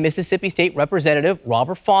 and Mississippi State Representative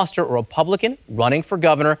Robert Foster, a Republican running for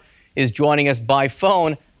governor, is joining us by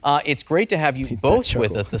phone. It's great to have you both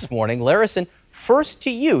with us this morning. Larison, first to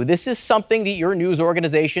you, this is something that your news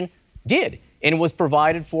organization did and was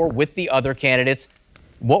provided for with the other candidates.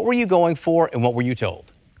 What were you going for and what were you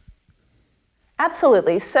told?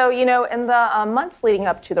 Absolutely. So, in the months leading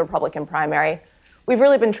up to the Republican primary, we've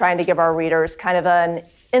really been trying to give our readers kind of an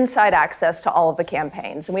inside access to all of the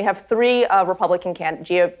campaigns. And we have three Republican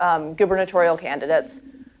gubernatorial candidates.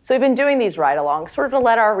 So we've been doing these ride-alongs sort of to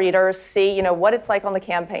let our readers see, what it's like on the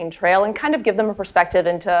campaign trail and kind of give them a perspective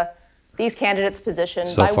into these candidates'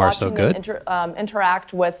 positions So by far, so watching good. them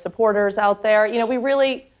interact with supporters out there. You know, we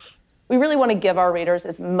really want to give our readers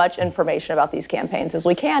as much information about these campaigns as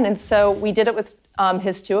we can. And so we did it with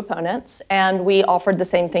his two opponents, and we offered the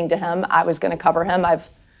same thing to him. I was going to cover him. I've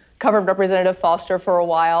covered Representative Foster for a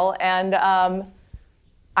while, and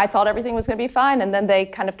I thought everything was going to be fine. And then they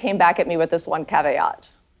kind of came back at me with this one caveat.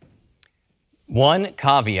 One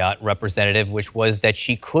caveat, Representative, which was that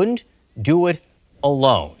she couldn't do it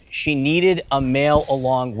alone. She needed a male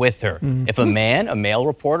along with her. Mm-hmm. If a male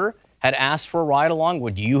reporter, had asked for a ride along,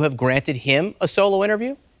 would you have granted him a solo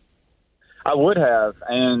interview? I would have,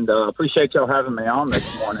 and appreciate y'all having me on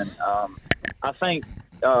this morning. I think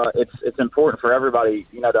it's important for everybody,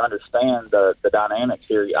 to understand the dynamics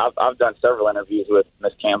here. I've done several interviews with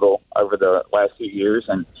Ms. Campbell over the last few years,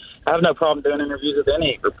 and I have no problem doing interviews with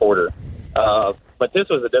any reporter. But this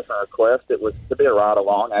was a different request. It was to be a ride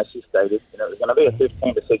along, as she stated. It was going to be a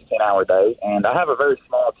 15 to 16-hour day, and I have a very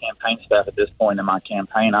small campaign staff at this point in my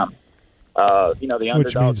campaign. I'm the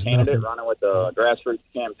underdog candidate running with the grassroots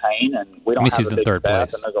campaign, and we don't have a big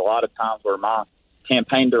staff. And there's a lot of times where my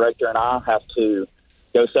campaign director and I have to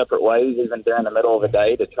go separate ways, even during the middle of the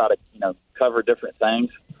day, to try to cover different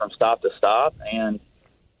things from stop to stop. And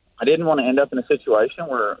I didn't want to end up in a situation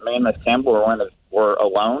where me and Ms. Campbell were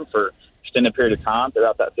alone for an extended period of time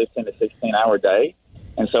throughout that 15 to 16-hour day.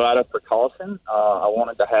 And so, out of precaution, I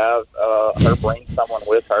wanted to have her bring someone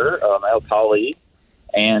with her, a male colleague.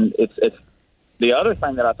 And it's the other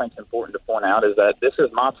thing that I think is important to point out is that this is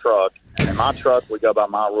my truck, and in my truck we go by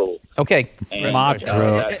my rules. Okay, and, my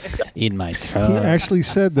truck, in my truck. He actually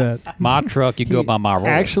said that. My truck, you go by my rules.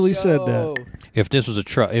 Actually said that. If this was a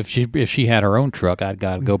truck, if she had her own truck, I'd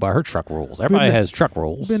gotta go by her truck rules. Everybody has truck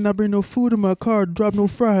rules. Better not bring no food in my car. Drop no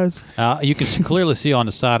fries. You can clearly see on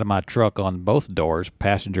the side of my truck on both doors,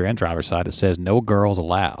 passenger and driver's side, it says "No girls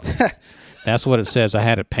allowed." That's what it says. I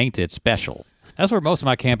had it painted special. That's where most of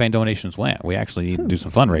my campaign donations went. We actually need to do some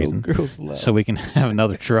fundraising so we can have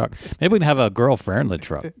another truck. Maybe we can have a girl-friendly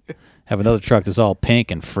truck. Have another truck that's all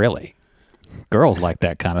pink and frilly. Girls like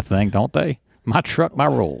that kind of thing, don't they? My truck, my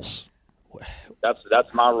rules.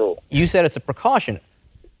 That's my rule. You said it's a precaution.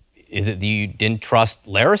 Is it that you didn't trust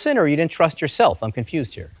Larison, or you didn't trust yourself? I'm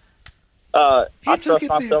confused here. I trust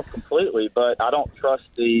myself completely, but I don't trust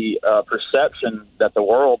the perception that the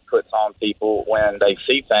world puts on people when they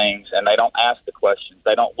see things and they don't ask the questions.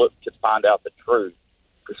 They don't look to find out the truth.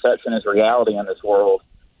 Perception is reality in this world,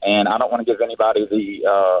 and I don't want to give anybody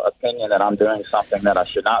the opinion that I'm doing something that I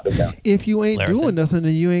should not be doing. If you ain't doing nothing,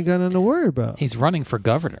 then you ain't got nothing to worry about. He's running for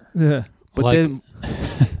governor. Yeah. But then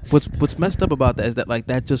what's messed up about that is that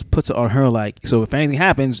that just puts it on her, so if anything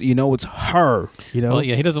happens, it's her. Well,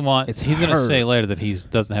 yeah, he doesn't want. He's going to say later that he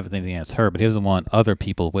doesn't have anything against her, but he doesn't want other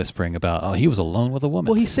people whispering about, oh, he was alone with a woman.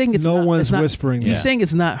 Well, he's saying it's no one's whispering. He's saying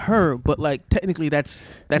it's not her, but technically that's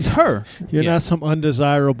her. You're not some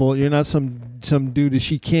undesirable. You're not some dude that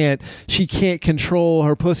she can't control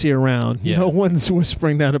her pussy around. Yeah. No one's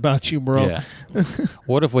whispering that about you, bro. Yeah.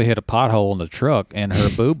 What if we hit a pothole in the truck and her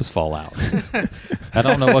boobs fall out? I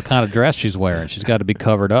don't know what kind of dress she's wearing. She's got to be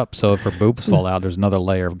covered up, so if her boobs fall out, there's another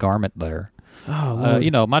layer of garment there.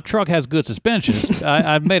 Oh, my truck has good suspension.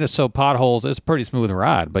 I've made it so potholes, it's a pretty smooth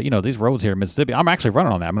ride. But, these roads here in Mississippi, I'm actually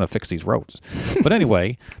running on that. I'm going to fix these roads. But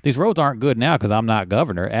anyway, these roads aren't good now because I'm not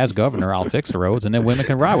governor. As governor, I'll fix the roads, and then women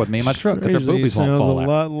can ride with me in my truck because their boobies won't fall out. Sounds a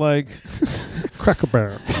lot like Cracker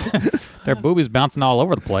Barrel. Their boobies bouncing all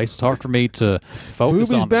over the place. It's hard for me to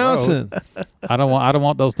focus on the road. I don't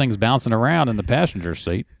want those things bouncing around in the passenger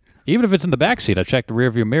seat. Even if it's in the back seat, I check the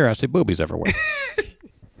rearview mirror. I see boobies everywhere.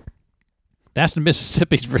 That's the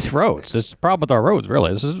Mississippi's roads. This is the problem with our roads,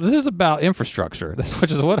 really. This is about infrastructure.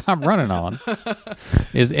 Which is what I'm running on,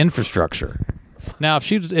 is infrastructure. Now, if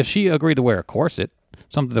she agreed to wear a corset,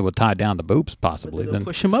 something that would tie down the boobs, possibly, then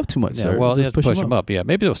push him up too much. Yeah, sir. well, just push him up. Yeah,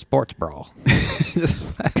 maybe a sports bra.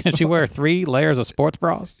 Can she wear 3 layers of sports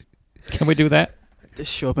bras? Can we do that?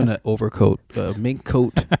 Just show up in an overcoat, mink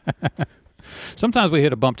coat. Sometimes we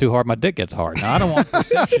hit a bump too hard, my dick gets hard. Now, I don't want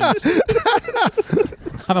perceptions.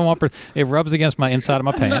 I don't want it rubs against my inside of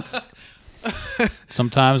my pants.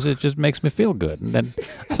 Sometimes it just makes me feel good. And then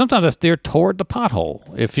sometimes I steer toward the pothole.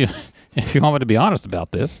 If you want me to be honest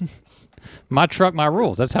about this. My truck, my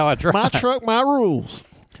rules. That's how I drive. My truck, my rules.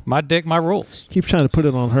 My dick, my rules. Keep trying to put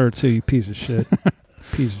it on her too, you piece of shit.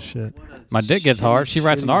 Piece of shit. My dick gets hard. She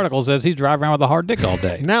writes an article that says he's driving around with a hard dick all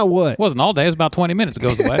day. Now what? It wasn't all day. It was about 20 minutes. It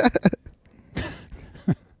goes away.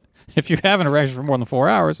 If you're having an erection for more than 4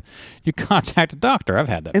 hours, you contact a doctor. I've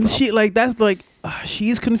had that And problem.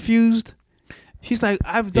 She's confused. She's like,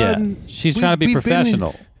 I've done. Yeah. She's trying to be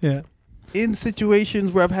professional. Yeah. in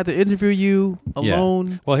situations where I've had to interview you alone.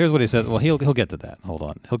 Yeah. Well, here's what he says. Well, he'll get to that. Hold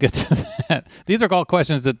on. He'll get to that. These are all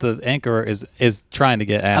questions that the anchor is trying to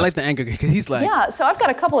get asked. I like the anchor because he's like... Yeah, so I've got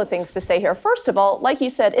a couple of things to say here. First of all, like you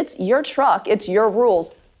said, it's your truck. It's your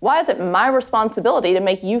rules. Why is it my responsibility to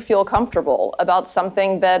make you feel comfortable about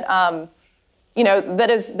something that,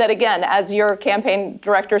 that again, as your campaign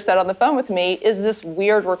director said on the phone with me, is this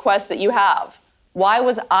weird request that you have? Why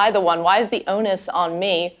was I the one? Why is the onus on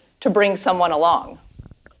me to bring someone along?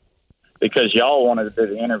 Because y'all wanted to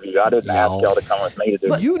do the interview. I didn't ask y'all to come with me to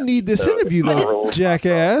do it. You need this interview, though,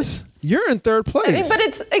 jackass. You're in third place. I mean, but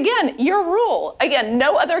it's, again, your rule. Again,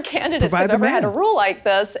 no other candidates have ever had a rule like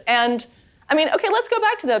this. And, I mean, okay, let's go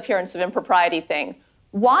back to the appearance of impropriety thing.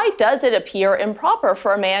 Why does it appear improper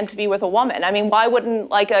for a man to be with a woman? I mean, why wouldn't,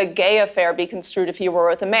 like, a gay affair be construed if you were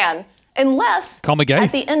with a man? Unless, call me gay.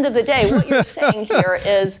 At the end of the day, what you're saying here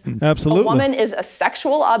is Absolutely. A woman is a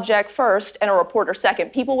sexual object first and a reporter second.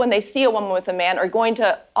 People, when they see a woman with a man, are going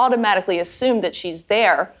to automatically assume that she's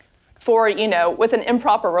there for, with an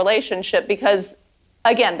improper relationship because,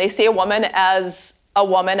 again, they see a woman, as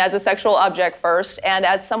a sexual object first and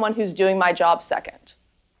as someone who's doing my job second.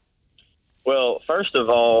 Well, first of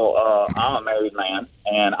all, I'm a married man,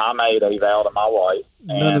 and I made a vow to my wife.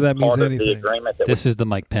 None of that means anything. The agreement that this is the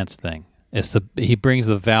Mike Pence thing. He brings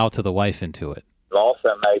the vow to the wife into it. we've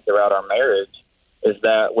also made throughout our marriage is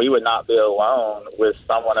that we would not be alone with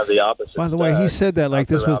someone of the opposite. By the way, he said that like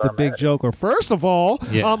this was the big joker. First of all,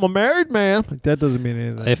 I'm a married man. Like, that doesn't mean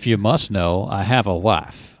anything. If you must know, I have a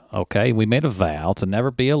wife. Okay, we made a vow to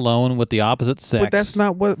never be alone with the opposite sex. But that's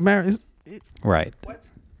not what marriage is. Right.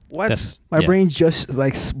 What? My brain just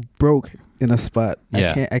like broke in a spot.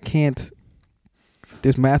 Yeah. I can't.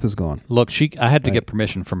 This math is gone. Look, I had to get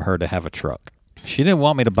permission from her to have a truck. She didn't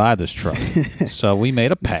want me to buy this truck, so we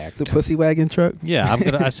made a pact. The pussy wagon truck. Yeah,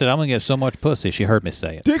 I said I'm gonna get so much pussy. She heard me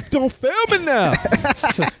say it. Dick, don't fail me now.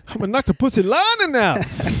 I'm gonna knock the pussy lining out.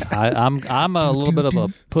 I'm a little bit of a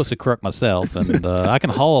pussy crook myself, and I can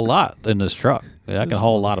haul a lot in this truck. I can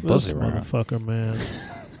haul a lot of pussy around. Motherfucker, man.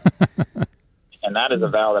 And that is a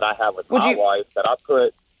vow that I have with my wife, that I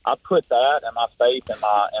put that and my faith and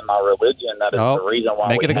my religion. That is the reason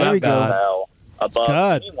why we have that vow above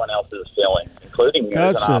anyone else's feelings, including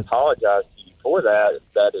yours. And I apologize to you for that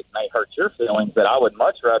it may hurt your feelings, but I would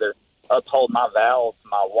much rather uphold my vow to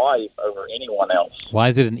my wife over anyone else. Why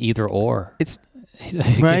is it an either or? It's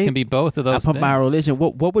right? It can be both of those things. My religion.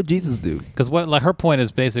 What would Jesus do? Because like her point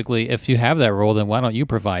is basically, if you have that rule, then why don't you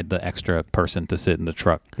provide the extra person to sit in the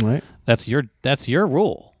truck? Right. That's your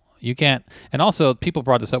rule. You can't. And also, people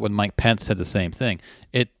brought this up when Mike Pence said the same thing.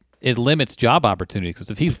 It limits job opportunities,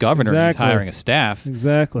 because if he's governor and he's hiring a staff,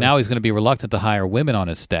 now he's going to be reluctant to hire women on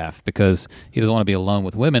his staff because he doesn't want to be alone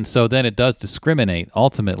with women. So then it does discriminate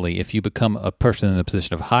ultimately if you become a person in a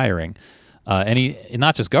position of hiring.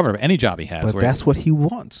 Not just governor, but any job he has. But that's what he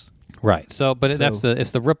wants. Right. So,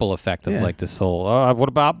 it's the ripple effect of like this whole. What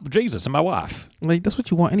about Jesus and my wife? Like that's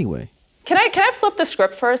what you want anyway. Can I flip the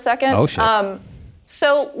script for a second? Oh shit.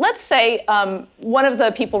 So let's say one of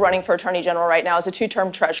the people running for Attorney General right now is a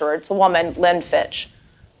two-term treasurer. It's a woman, Lynn Fitch.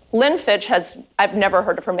 Lynn Fitch I've never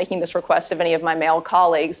heard of her making this request of any of my male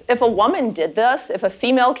colleagues. If a woman did this, if a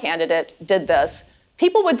female candidate did this,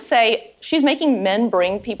 people would say she's making men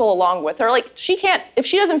bring people along with her. Like if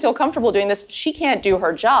she doesn't feel comfortable doing this, she can't do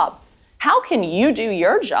her job. How can you do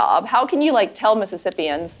your job? How can you tell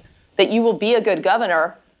Mississippians that you will be a good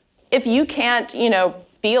governor if you can't,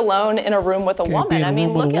 be alone in a room with a woman? I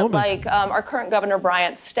mean, look at our current governor,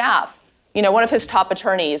 Bryant's staff. One of his top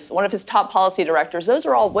attorneys, one of his top policy directors, those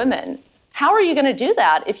are all women. How are you going to do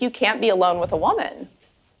that if you can't be alone with a woman?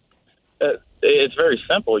 It's very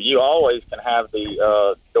simple. You always can have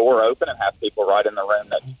the door open and have people right in the room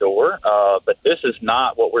next door. But this is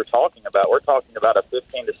not what we're talking about. We're talking about a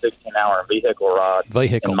 15 to 16-hour vehicle ride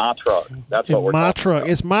in my truck. That's what we're talking about.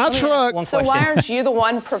 It's my truck. So why aren't you the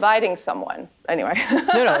one providing someone? Anyway.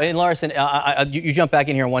 No. And Larson, you jump back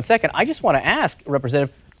in here in 1 second. I just want to ask,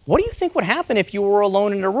 Representative, what do you think would happen if you were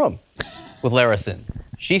alone in a room with Larison?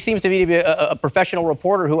 She seems to be a professional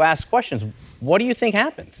reporter who asks questions. What do you think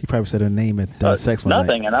happens? You probably said her name at sex one night.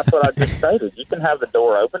 Nothing, and that's what I just stated. You can have the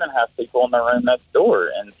door open and have people in the room next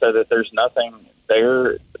door, and so that there's nothing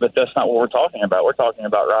there. But that's not what we're talking about. We're talking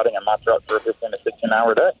about riding in my truck for a 15 to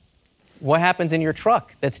 16-hour day. What happens in your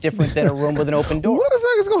truck that's different than a room with an open door? What the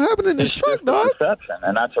heck is going to happen in this truck, dog? Perception,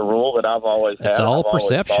 and that's a rule that I've always had. It's all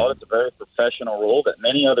perception. It's a very professional rule that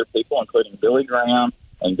many other people, including Billy Graham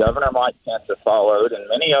And Governor Mike Pence has followed, and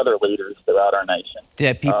many other leaders throughout our nation.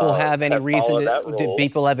 Did people have any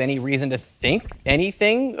reason to think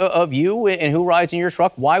anything of you and who rides in your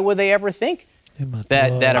truck? Why would they ever think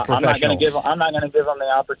that a professional? I'm not going to give them the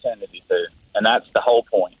opportunity to, and that's the whole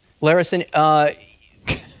point. Larison,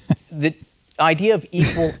 the idea of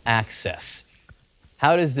equal access.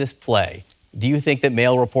 How does this play? Do you think that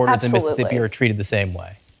male reporters in Mississippi are treated the same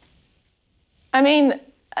way? I mean,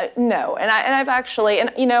 no. And I've actually,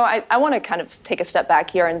 and you know, I want to kind of take a step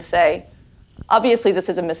back here and say, obviously this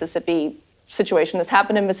is a Mississippi situation. This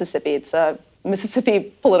happened in Mississippi. It's a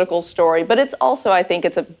Mississippi political story, but it's also, I think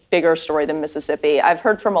it's a bigger story than Mississippi. I've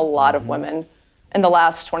heard from a lot of women in the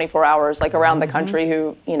last 24 hours, like around the country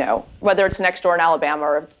who, you know, whether it's next door in Alabama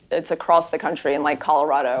or it's across the country in like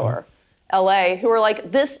Colorado or LA, who are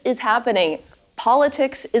like, this is happening.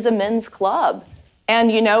 Politics is a men's club.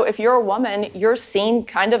 And, you know, if you're a woman, you're seen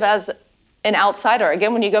kind of as an outsider.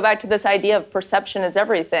 Again, when you go back to this idea of perception is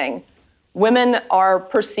everything, women are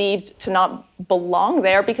perceived to not belong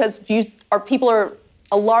there because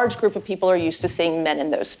a large group of people are used to seeing men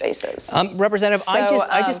in those spaces. Representative,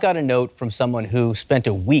 I just got a note from someone who spent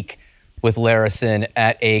a week with Larison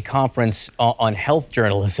at a conference on health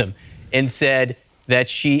journalism and said that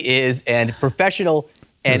she is a professional.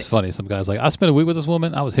 And it's funny. Some guy's like, I spent a week with this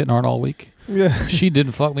woman. I was hitting her all week. Yeah, she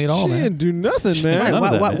didn't fuck me at all, man. She didn't do nothing, man.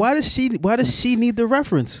 Why does she need the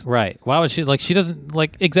reference? Right. Why would she she doesn't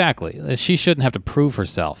exactly. She shouldn't have to prove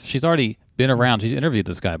herself. She's already been around. She's interviewed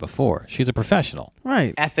this guy before. She's a professional.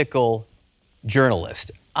 Right. Ethical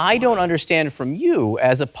journalist. I don't understand from you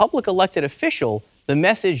as a public elected official the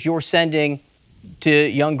message you're sending to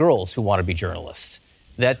young girls who want to be journalists.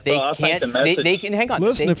 That they they can hang on.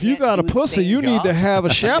 Listen, if you got a pussy, you need to have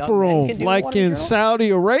a chaperone, like in Saudi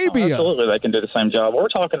Arabia. Absolutely, they can do the same job. We're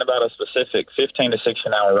talking about a specific 15 to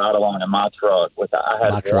 16 hour ride along in my truck. I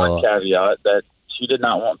had one caveat that she did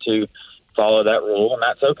not want to follow that rule, and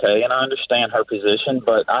that's okay. And I understand her position,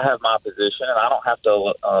 but I have my position, and I don't have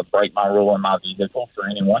to break my rule in my vehicle for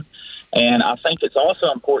anyone. And I think it's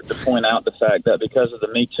also important to point out the fact that because of the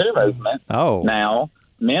Me Too movement, now.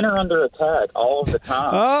 Men are under attack all of the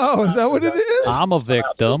time. Oh, is that what it is? I'm a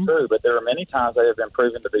victim. True, but there are many times they have been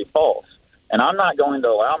proven to be false. And I'm not going to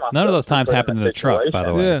allow myself. None of those times happened in the truck, by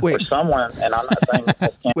the way. Yeah. Wait, someone, and I'm not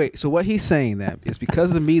saying. Wait, so what he's saying that is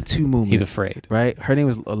because of the Me Too movement. He's afraid, right? Her name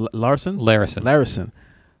is Larison.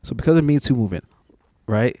 So because of the Me Too movement,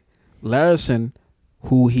 right? Larison,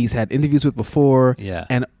 who he's had interviews with before,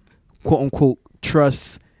 and quote unquote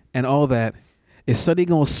trusts and all that, is suddenly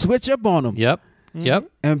going to switch up on him. Yep.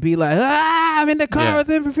 And be like, I'm in the car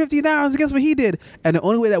with him for 15 hours. Guess what he did? And the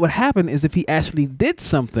only way that would happen is if he actually did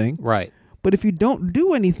something. Right. But if you don't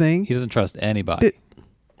do anything. He doesn't trust anybody.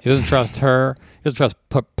 He doesn't trust her. He doesn't trust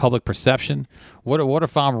public perception. What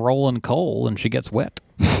if I'm rolling coal and she gets wet?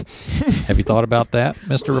 Have you thought about that,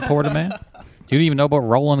 Mr. Reporter Man? You don't even know what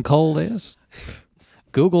rolling coal is?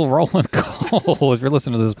 Google rolling coal if you're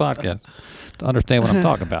listening to this podcast. To understand what I'm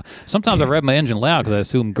talking about. Sometimes I rev my engine loud because I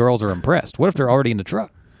assume girls are impressed. What if they're already in the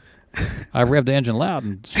truck? I rev the engine loud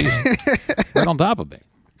and she's right on top of me.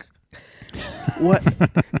 What?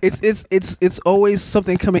 It's always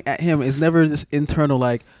something coming at him. It's never this internal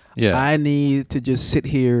like, I need to just sit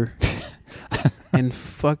here and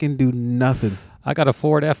fucking do nothing. I got a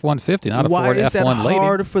Ford F-150, not a Ford F-1 lady. Why is that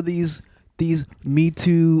hard for these Me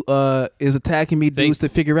Too is attacking me dudes to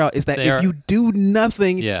figure out is that if you do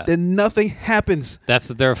nothing, then nothing happens.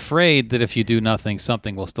 They're afraid that if you do nothing,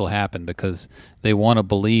 something will still happen because they want to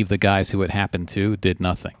believe the guys who it happened to did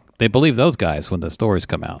nothing. They believe those guys when the stories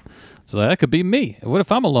come out. So that could be me. What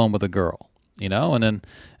if I'm alone with a girl, and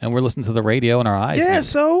we're listening to the radio and our eyes. Yeah,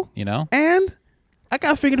 so and I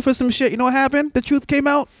got figured for some shit. You know what happened? The truth came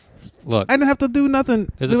out. Look, I didn't have to do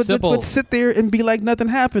nothing. But sit there and be like nothing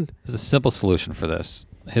happened. There's a simple solution for this.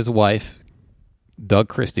 His wife, Doug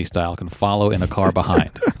Christie style, can follow in a car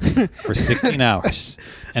behind for 16 hours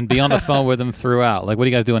and be on the phone with him throughout. Like, what are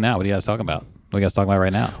you guys doing now? What are you guys talking about? What are you guys talking about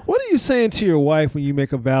right now? What are you saying to your wife when you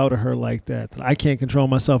make a vow to her like that? That I can't control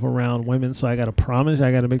myself around women, so I got to promise. I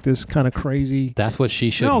got to make this kind of crazy. That's what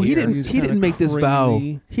she should. No, hear. He didn't make this vow.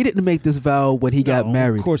 He didn't make this vow when he got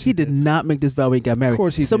married. Of course he did not make this vow when he got married. Of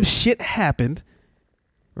course he Some did. shit happened,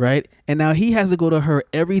 right? And now he has to go to her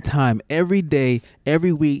every time, every day,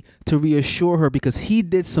 every week to reassure her because he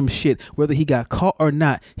did some shit, whether he got caught or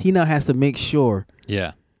not. He now has to make sure.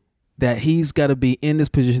 Yeah. That he's got to be in this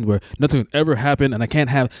position where nothing ever happened, and I can't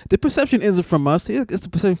have the perception isn't from us. It's the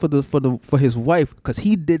perception for his wife because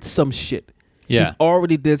he did some shit. Yeah, he's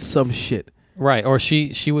already did some shit. Right, or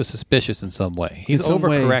she was suspicious in some way. He's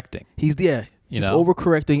overcorrecting. He's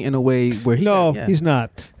overcorrecting in a way where he's not.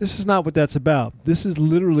 This is not what that's about. This is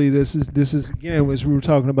literally this is again, as we were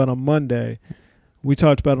talking about on Monday. We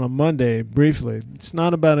talked about it on Monday briefly. It's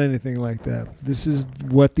not about anything like that. This is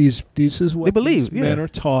what these men are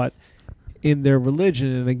taught in their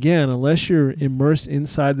religion. And again, unless you're immersed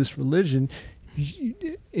inside this religion,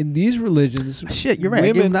 in these religions, you're right.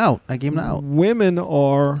 I gave them out. Women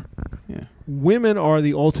are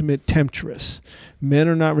the ultimate temptress. Men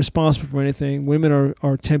are not responsible for anything. Women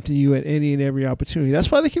are tempting you at any and every opportunity.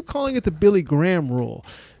 That's why they keep calling it the Billy Graham rule.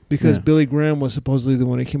 Because Billy Graham was supposedly the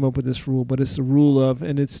one who came up with this rule, but it's the rule of,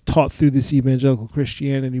 and it's taught through this evangelical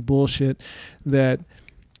Christianity bullshit, that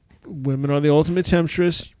women are the ultimate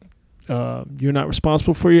temptress. You're not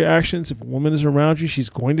responsible for your actions. If a woman is around you, she's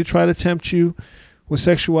going to try to tempt you with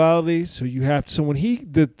sexuality. So you have to. So when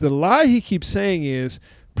the lie he keeps saying is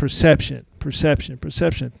perception.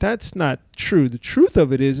 That's not true. The truth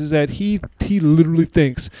of it is that he literally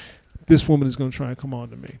thinks this woman is going to try and come on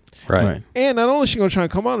to me. Right. And not only is she going to try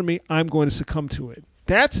and come on to me, I'm going to succumb to it.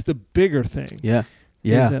 That's the bigger thing. Yeah.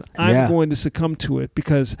 Is that I'm going to succumb to it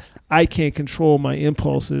because I can't control my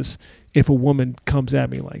impulses if a woman comes at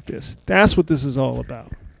me like this. That's what this is all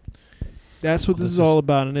about. That's what this is all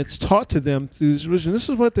about. And it's taught to them through this religion. This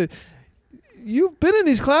is what you've been in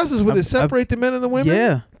these classes where they separate the men and the women.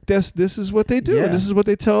 Yeah. This is what they do, and this is what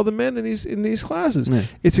they tell the men in these classes. Yeah.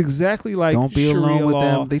 It's exactly like don't be Sharia alone with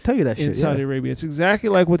law them. They tell you that in shit Saudi Arabia. It's exactly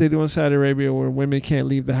like what they do in Saudi Arabia, where women can't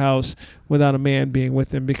leave the house without a man being with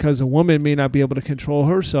them because a woman may not be able to control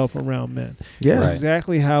herself around men. Yeah, it's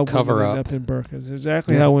exactly how women end up in burqas. It's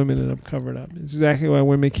exactly how women end up covered up. It's exactly why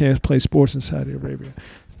women can't play sports in Saudi Arabia.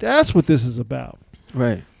 That's what this is about.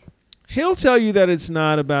 Right. He'll tell you that it's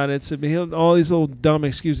not about it. All these little dumb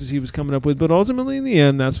excuses he was coming up with, but ultimately in the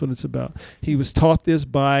end, that's what it's about. He was taught this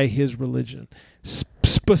by his religion.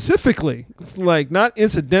 Specifically, like not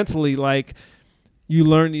incidentally, like you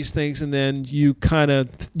learn these things and then you kind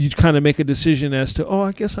of make a decision as to,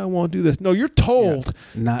 I guess I won't do this. No, you're told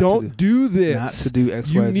don't do this. Not to do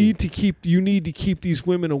X, you Y, need Z. You need to keep these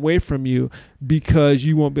women away from you because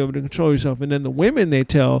you won't be able to control yourself. And then the women, they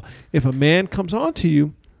tell, if a man comes on to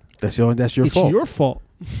you, that's your fault. It's your fault.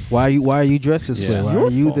 Why are you dressed this way? Why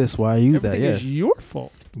are you fault. This? Why are you Everything that? Yeah. It's your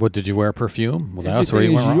fault. What, did you wear perfume? Well, that's where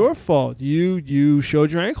you went wrong. It's your fault. You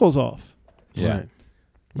showed your ankles off. Yeah.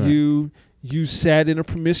 Right. You sat in a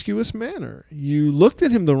promiscuous manner. You looked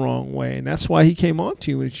at him the wrong way, and that's why he came on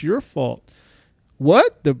to you. And it's your fault.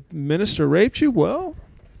 What? The minister raped you? Well,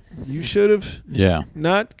 you should have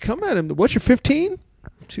not come at him. What? You're 15?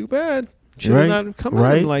 Too bad. Should have not come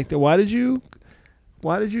at him like that. Why did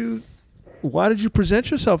you present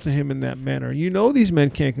yourself to him in that manner? You know these men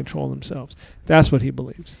can't control themselves. That's what he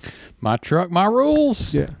believes. My truck, my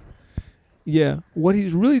rules. Yeah. What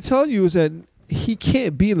he's really telling you is that he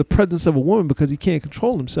can't be in the presence of a woman because he can't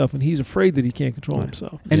control himself, and he's afraid that he can't control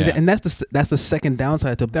himself. And that's the second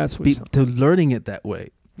downside to learning it that way.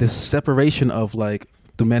 This separation of like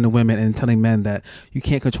the men and women, and telling men that you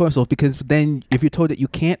can't control yourself, because then if you're told that you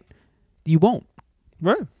can't, you won't.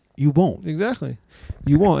 Right. You won't. Exactly.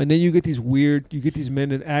 You won't. And then you get these men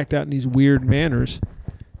that act out in these weird manners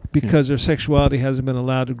because their sexuality hasn't been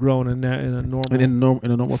allowed to grow in a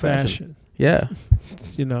normal fashion. Yeah.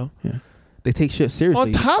 You know. Yeah. They take shit seriously.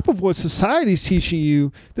 On top of what society's teaching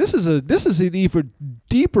you, this is an even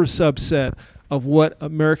deeper subset of what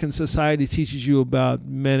American society teaches you about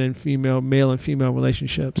male and female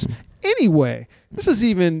relationships. Mm. Anyway, this is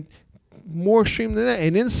even more extreme than that.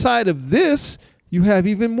 And inside of this, you have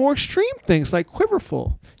even more extreme things like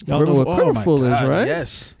quiverful. Y'all know what quiverful is, right?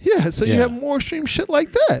 Yes. Yeah, so you have more extreme shit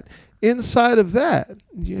like that. Inside of that,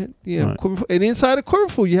 and inside of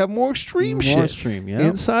quiverful, you have more extreme shit. More extreme, yeah.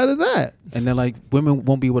 Inside of that. And then like women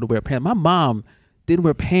won't be able to wear pants. My mom didn't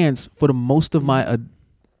wear pants for the most of my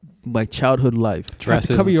childhood life.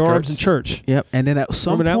 Dresses, cover your arms in church. Yep. And then at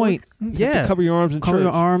some point, cover your arms in church. Cover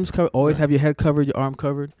your arms. Always have your head covered, your arm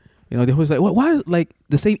covered. You know, they always like, why is like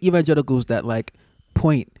the same evangelicals that like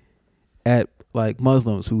point at like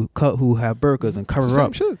Muslims who have burqas and cover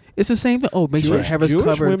up. Shit. It's the same thing. Oh, make sure your hair is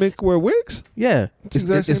covered. Women wear wigs. Yeah,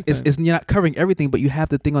 it's you're not covering everything, but you have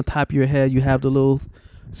the thing on top of your head. You have the little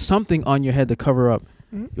something on your head to cover up.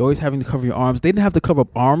 Mm-hmm. You're always having to cover your arms. They didn't have to cover up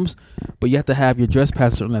arms, but you have to have your dress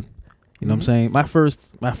past certain length. You know what I'm saying? My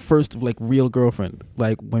first like real girlfriend,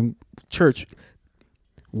 like when church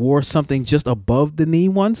wore something just above the knee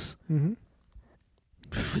once,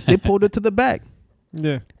 they pulled it to the back.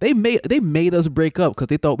 Yeah, they made us break up because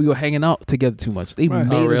they thought we were hanging out together too much. They made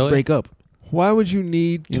us break up. Why would you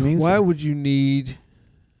need?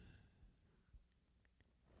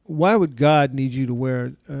 why would God need you to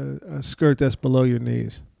wear a skirt that's below your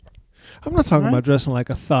knees? I'm not talking about dressing like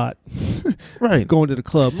a thought, right? Going to the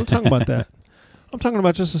club. I'm not talking about that. I'm talking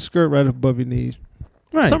about just a skirt right above your knees.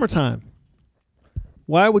 Right. Summertime.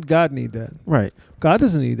 Why would God need that? Right. God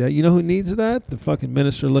doesn't need that. You know who needs that? The fucking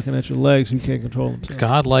minister looking at your legs who can't control himself.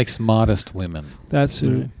 God likes modest women. That's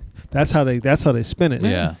who. That's how they spin it.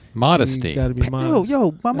 Yeah. Modesty. You got to be modest.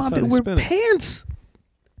 Yo, my mom didn't wear pants.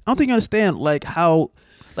 I don't think you understand how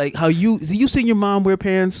you seeing your mom wear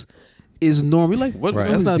pants is normal. Like what? Right.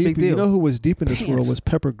 That's not a big deal. You know who was deep in this world was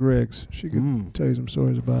Pepper Griggs. She could tell you some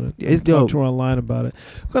stories about it. It's Talk dope. to her online about it.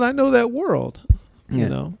 But I know that world. Yeah. You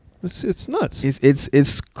know, it's nuts.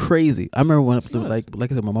 It's crazy. I remember when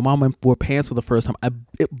like I said, my mom wore pants for the first time.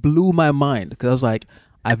 It blew my mind because I was like,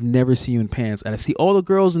 I've never seen you in pants, and I see all the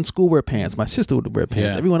girls in school wear pants. My sister would wear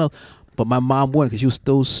pants. Yeah. Everyone else, but my mom wouldn't because she was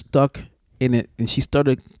still stuck in it, and she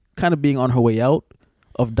started kind of being on her way out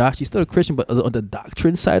of doc. She's still a Christian, but on the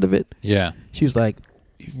doctrine side of it, Yeah. she was like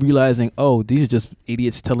realizing, oh, these are just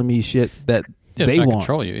idiots telling me shit that they trying to want.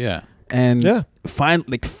 control you. Yeah. And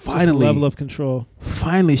finally, level of control.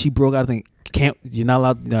 Finally, she broke out. I think you're not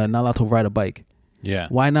allowed to ride a bike. Yeah.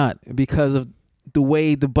 Why not? Because of the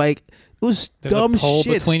way the bike. It was There's dumb a pole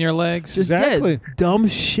shit between your legs. Exactly. Dumb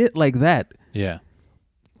shit like that. Yeah.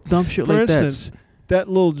 Dumb shit For like instance, that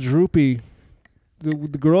little droopy, the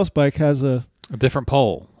girl's bike has a different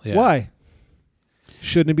pole. Yeah. Why?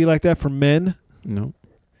 Shouldn't it be like that for men? No.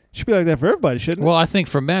 It should be like that for everybody, shouldn't Well, I think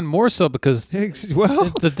for men more so because well,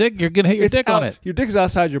 it's the dick. You're gonna hit your dick on it. Your dick is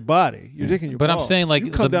outside your body. Your dick in your But balls. I'm saying like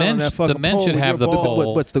You come the down on men, that fucking the men pole should with have your the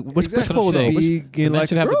balls. pole. Which pole though? The men like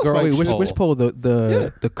should have the girls' Wait, pole. which pole?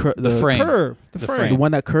 The frame. Curve. The frame. The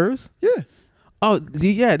one that curves? Yeah. Oh,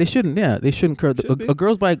 yeah. They shouldn't. Yeah, they shouldn't curve. A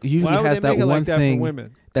girl's bike usually Why would has they make that it one like that for thing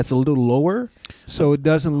women? that's a little lower. So it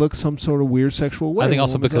doesn't look some sort of weird sexual way. I think when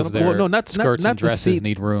also women's because on a their bike. skirts and the dresses seat.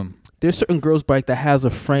 need room. There's certain girls' bike that has a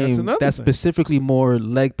frame another that's thing. specifically more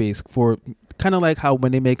leg based for kind of like how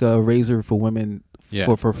when they make a razor for women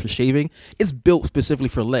Yeah. for shaving, it's built specifically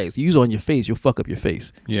for legs. You use it on your face, you'll fuck up your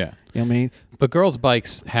face. Yeah. You know what I mean? But girls'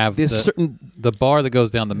 bikes have There's the bar that goes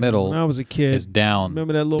down the middle. When I was a kid, is down.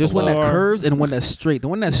 remember that little There's one that bar? curves and one that's straight. The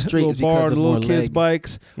one that's straight little is because bar, of the more little kids' leg.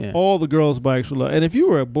 bikes. Yeah. All the girls' bikes were low. And if you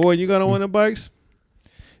were a boy and you got on one of the bikes,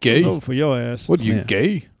 Gay? it was over for your ass. What, you Yeah.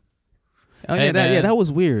 gay? Oh Hey, yeah, man. that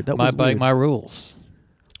was weird. That My was bike, weird. my rules.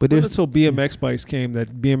 But But there's until BMX bikes came, that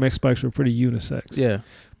BMX bikes were pretty unisex. yeah.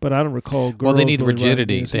 But I don't recall girls Well, they need really riding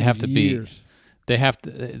rigidity. BMX They have in to be. years. They have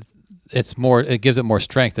to. It's more. It gives it more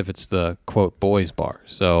strength if it's the quote boys bar.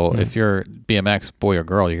 So if you're BMX boy or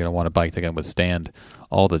girl, you're gonna want a bike that can withstand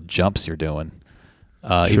all the jumps you're doing.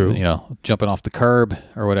 True. Even, jumping off the curb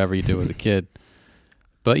or whatever you do as a kid.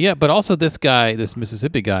 But yeah, but also this guy, this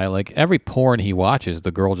Mississippi guy, like every porn he watches,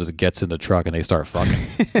 the girl just gets in the truck and they start fucking.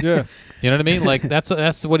 Yeah. You know what I mean? Like that's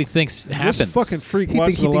what he thinks happens. This fucking freak He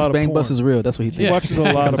watches a thinks lot of Bang porn. Bus is real. That's what he thinks. He watches a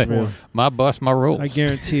lot of porn. My bus, my rules. I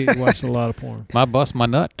guarantee it, he watches a lot of porn. My bus, my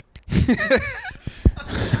nut.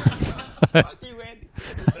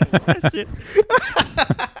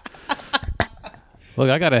 Look,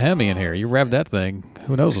 I got a Hemi in here. You rev that thing.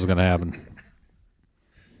 Who knows what's going to happen?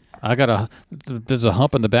 There's a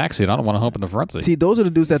hump in the back seat. I don't want a hump in the front seat. See, those are the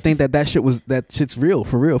dudes that think that shit's real,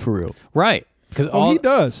 for real. Right. Because he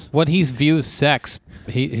does. When he views sex,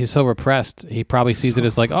 he's so repressed. He probably sees it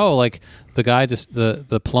as like, oh, like the guy just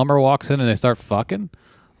the plumber walks in and they start fucking.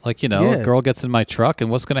 Like, a girl gets in my truck and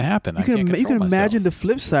what's going to happen? You can imagine the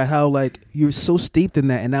flip side, how like you're so steeped in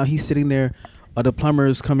that, and now he's sitting there, or the plumber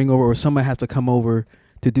is coming over, or someone has to come over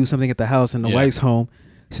to do something at the house, and the wife's home.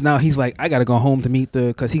 So now he's like, I got to go home to meet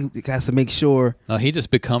because he has to make sure. No, he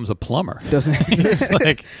just becomes a plumber. Doesn't He's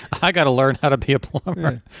like, I got to learn how to be a plumber.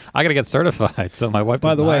 Yeah. I got to get certified. So my wife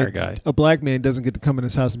By the doesn't hire way, a guy. a black man doesn't get to come in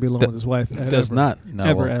his house and be alone with his wife. Does not. No,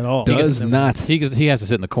 ever well, at all. Does not. He has to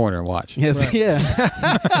sit in the corner and watch. Yes, Right.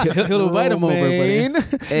 yeah. he'll invite him over, Romaine.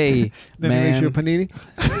 but hey, Let me make sure man,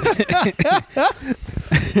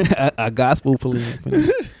 panini. a gospel police.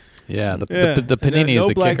 Yeah, the And panini then is no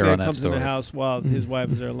the black kicker man on that comes story. in the house while his wife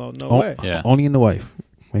is there alone. No Oh, way. Yeah. Only in the wife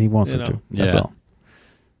when he wants You her know. to. That's Yeah. all.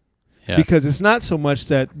 Yeah. Because it's not so much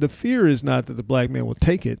that the fear is not that the black man will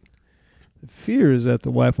take it. The fear is that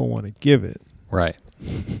the wife will want to give it. Right.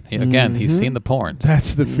 Again, he's Mm-hmm. seen the porns.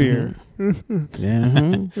 That's the fear.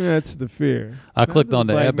 Yeah. That's the fear. I clicked Not on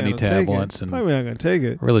that the black Ebony man will tab take it. once and Probably not going to take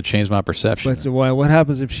it. really changed my perception. But what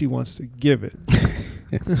happens if she wants to give it?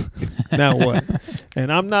 Now what?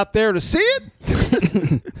 And I'm not there to see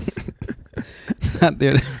it? Not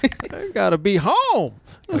there. I got to be home.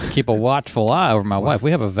 Keep a watchful eye over my wife.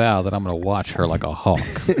 We have a vow that I'm going to watch her like a hawk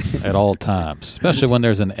at all times, especially when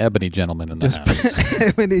there's an ebony gentleman in the house.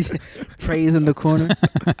 Ebony praise in the corner.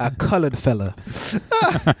 A colored fella.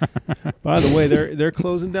 By the way, they're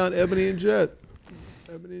closing down Ebony and Jet.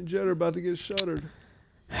 Ebony and Jet are about to get shuttered.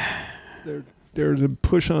 There's a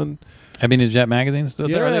push on Ebony and Jet magazines. Why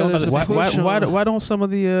don't some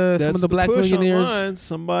of the black millionaires? Online,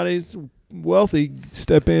 somebody's wealthy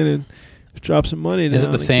step in and drop some money. Is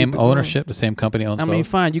it the same ownership? The same company owns both? I mean,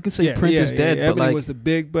 fine. You can say Print is dead, but Ebony was the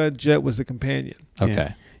big bud. Jet was the companion.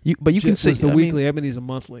 Okay. But you Jet can say was the weekly. Ebony's a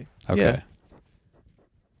monthly. Okay. Yeah.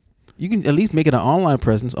 You can at least make it an online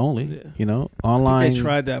presence only. Yeah. You know, online. I think they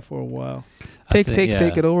tried that for a while. Take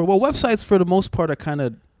it over. Well, websites for the most part are kind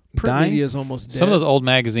of Print dying. media is almost dead. Some of those old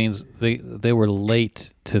magazines, they were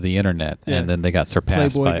late to the internet, and then they got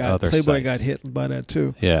surpassed by other sites. Playboy got hit by that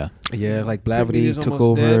too. Yeah. Yeah, like Blavity took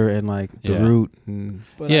over, and like The Root. And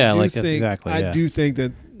I do think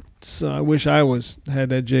that. So I wish I had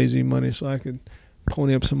that Jay-Z money so I could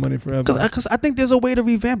pony up some money forever. Because I think there's a way to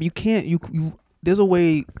revamp. You can't. There's a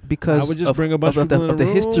way because I would just bring a bunch of people in the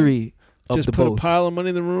room, history. Just put a pile of money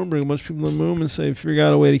in the room, bring a bunch of people in the room, and say, figure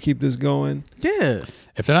out a way to keep this going. Yeah.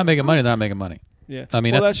 If they're not making money, they're not making money. Yeah. I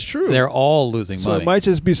mean, that's true. They're all losing money. So it might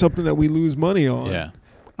just be something that we lose money on. Yeah.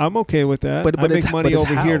 I'm okay with that. But I make money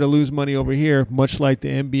over here to lose money over here, much like the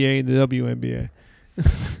NBA and the WNBA.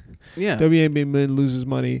 Yeah. WNBA loses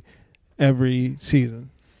money every season.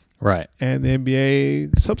 Right. And the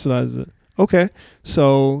NBA subsidizes it. Okay.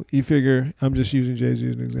 So you figure, I'm just using Jay-Z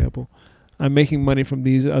as an example. I'm making money from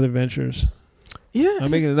these other ventures. Yeah. I'm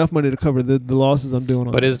making enough money to cover the losses I'm doing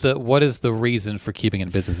on But this. what is the reason for keeping it in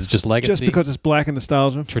business? It's just legacy? Just because it's black and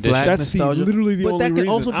nostalgia. Tradition. That's literally the only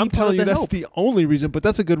reason. I'm telling you that's the only reason, but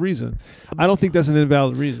that's a good reason. I don't think that's an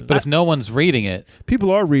invalid reason. But if no one's reading it, people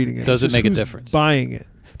are reading it. Does it make a who's difference? Buying it.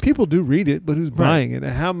 People do read it, but who's buying it?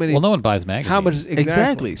 And how many? Well, no one buys magazines. How much?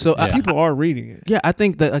 Exactly. So people are reading it. Yeah, I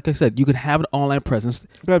think that, like I said, you can have an online presence.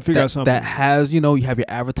 You got to figure out something that has, you have your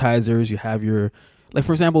advertisers, you have your, like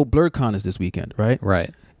for example, BlurredCon is this weekend, right?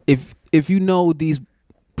 Right. If these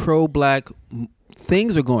pro-black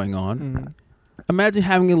things are going on, imagine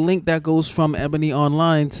having a link that goes from Ebony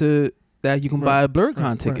Online to that you can buy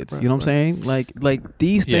BlurredCon tickets. You know what I'm saying? Like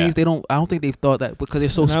these things, I don't think they've thought that because they're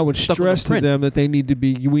so. And I would stuck stress to them that we need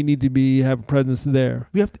to have a presence there.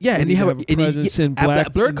 We have and you have a presence in black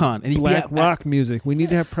BlurredCon and black rock music. We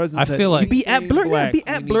need to have presence. I feel like you be at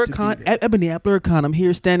BlurredCon at Ebony at BlurredCon. I'm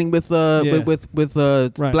here standing with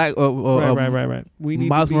black right. We need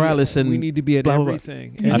Miles Morales and we need to be at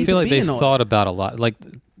everything. I feel like they've thought about a lot. Like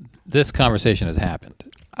this conversation has happened.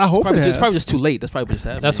 I hope it's probably just too late. That's probably just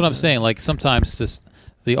happening. That's what I'm saying. Like sometimes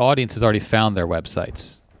the audience has already found their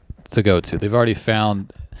websites to go to. They've already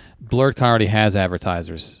found BlurredCon already has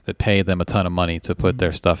advertisers that pay them a ton of money to put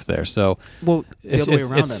their stuff there. So the other way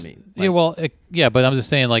around. But I'm just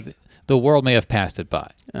saying like the world may have passed it by.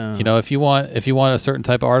 If you want a certain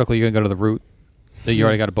type of article, you're gonna go to The Root. That you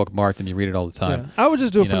already got a bookmarked and you read it all the time. Yeah. I would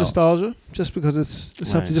just do it for nostalgia, just because it's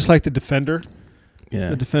something just like the Defender. Yeah,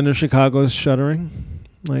 the Defender Chicago is shuttering.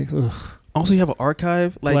 Like, ugh. Also, you have an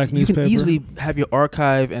archive. Like Black you newspaper. can easily have your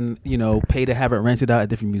archive and pay to have it rented out at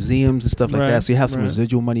different museums and stuff like that. So you have some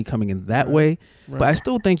residual money coming in that way. Right. But I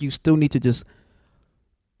still think you still need to just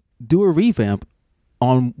do a revamp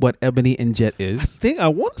on what Ebony and Jet is. I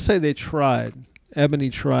want to say they tried.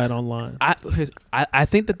 Ebony tried online. I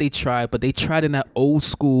think that they tried, but they tried in that old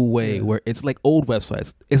school way where it's like old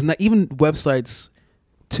websites. It's not even websites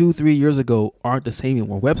 2-3 years ago aren't the same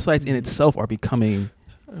anymore. Websites in itself are becoming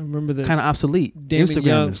kind of obsolete. Damon Instagram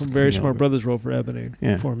Young from Very Smart Brothers wrote for Ebony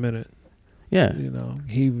for a minute. Yeah,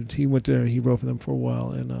 he went there. He wrote for them for a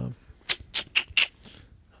while, and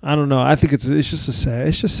I don't know. I think it's just sad.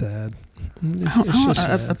 It's just sad.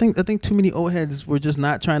 I think too many old heads were just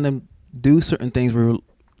not trying to do certain things. We're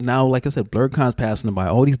now, like I said, BlurredCon's passing them by.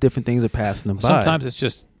 All these different things are passing them by. Sometimes it's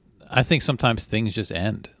just. I think sometimes things just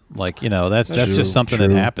end. Like that's just something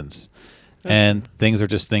that happens, and things are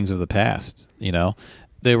just things of the past.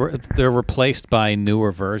 They're replaced by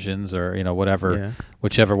newer versions or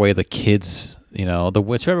whichever way the kids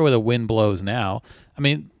whichever way the wind blows now. I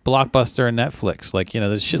mean, Blockbuster and Netflix,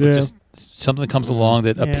 there's shit that just something comes along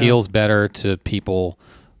that appeals better to people.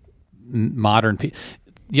 Modern people,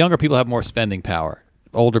 younger people have more spending power.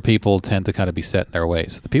 Older people tend to kind of be set in their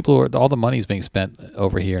ways. The people all the money is being spent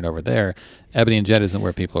over here and over there. Ebony and Jet isn't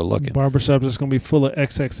where people are looking. Barbershop's just going to be full of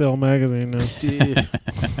XXL magazine now.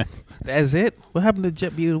 That's it. What happened to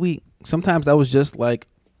Jet Beauty of the Week? Sometimes that was just like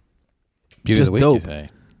Beauty just of the Week. dope. You say?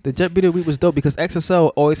 The Jet Beater week was dope because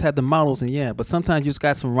XSL always had the models, and but sometimes you just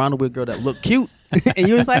got some roundabout girl that looked cute, and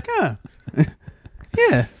you're just like,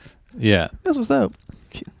 yeah, that's what's up.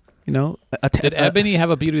 You know, did Ebony have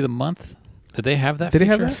a Beauty of the Month? Did they have that? Did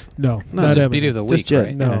feature? they have that? No, not just Beauty of the Week,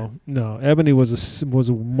 right? No. Ebony was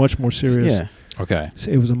a much more serious. Yeah. Okay.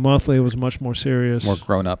 It was a monthly. It was much more serious. More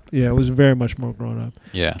grown up. Yeah, it was very much more grown up.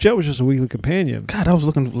 Yeah. Jet was just a weekly companion. God, I was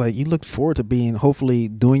looking like you looked forward to hopefully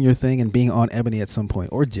doing your thing and being on Ebony at some point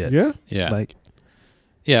or Jet. Yeah. Yeah.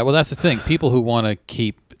 Yeah. Well, that's the thing. People who want to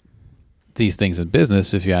keep these things in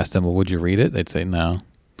business, if you ask them, well, would you read it? They'd say no.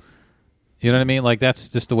 You know what I mean? Like that's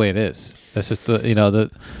just the way it is. That's just the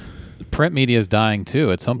print media is dying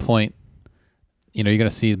too. At some point, you're going to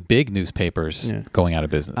see big newspapers going out of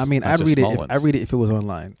business. I mean, I'd read it. I'd read it if it was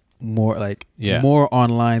online, more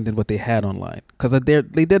online than what they had online. Because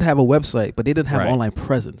they did have a website, but they didn't have online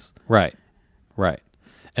presence. Right.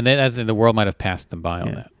 And then I think the world might have passed them by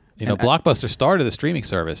on that. Blockbuster started a streaming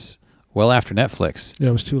service well after Netflix. Yeah,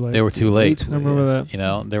 it was too late. They were too late. I remember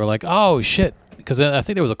that. They were like, oh shit. Because I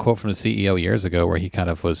think there was a quote from the CEO years ago where he kind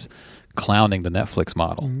of was clowning the Netflix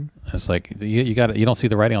model. Mm-hmm. It's like you don't see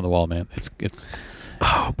the writing on the wall, man. It's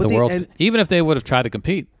the world. Even if they would have tried to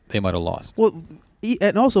compete, they might have lost. Well,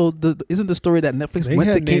 and also isn't the story that Netflix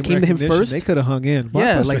came to him first? They could have hung in.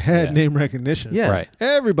 Blockbuster had name recognition. Yeah, right.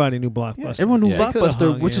 Everybody knew Blockbuster. Everyone knew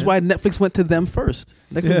Blockbuster, which is why Netflix went to them first.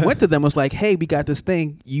 Netflix went to them, was like, "Hey, we got this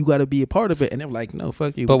thing. You got to be a part of it." And they were like, "No,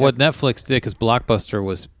 fuck you." But what Netflix did, because Blockbuster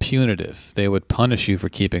was punitive, they would punish you for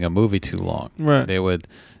keeping a movie too long. Right.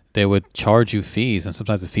 They would charge you fees, and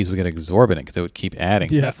sometimes the fees would get exorbitant because they would keep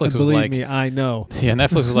adding. Yeah, Netflix was believe like, me, I know. Yeah,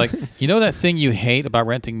 Netflix was like, that thing you hate about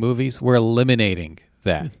renting movies? We're eliminating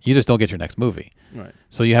that. You just don't get your next movie. Right.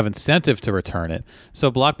 So you have incentive to return it.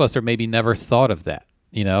 So Blockbuster maybe never thought of that.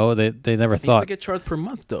 They never thought. You still get charged per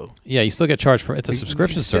month, though. Yeah, you still get charged for. It's a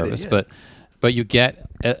subscription service, but you get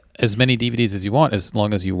as many DVDs as you want as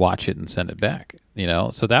long as you watch it and send it back.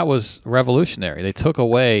 So that was revolutionary. They took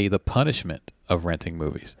away the punishment of renting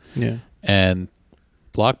movies. Yeah. And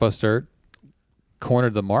Blockbuster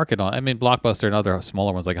cornered the market on. I mean, Blockbuster and other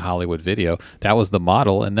smaller ones like Hollywood Video, that was the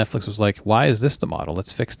model, and Netflix was like, "Why is this the model?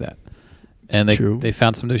 Let's fix that." And they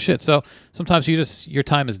found some new shit. So sometimes your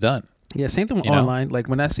time is done. Yeah, same thing online. Like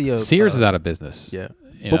when I see Sears is out of business. Yeah,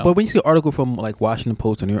 but when you see an article from like Washington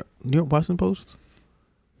Post or New York Washington Post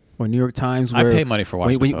or New York Times, where I pay money for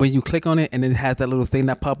Washington Post. When you click on it and it has that little thing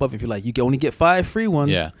that pop up, if you're like, you can only get 5 free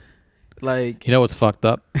ones. Yeah. Like, what's fucked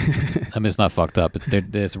up? I mean, it's not fucked up.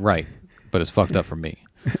 It's right, but it's fucked up for me.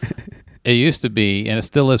 It used to be, and it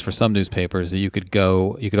still is for some newspapers, that you could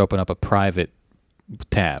open up a private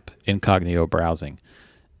tab, incognito browsing,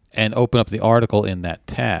 and open up the article in that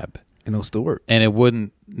tab. And it'll still work. And it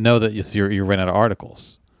wouldn't know that you're running out of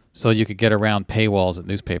articles. So you could get around paywalls at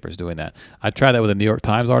newspapers doing that. I tried that with a New York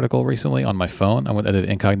Times article recently on my phone. I did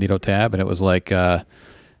an incognito tab, and it was like,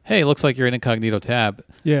 hey, it looks like you're in incognito tab.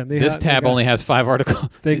 Yeah, this tab only has 5 articles.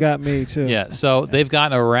 They got me too. Yeah, so they've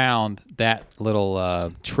gotten around that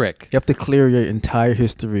little trick. You have to clear your entire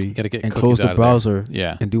history and close the browser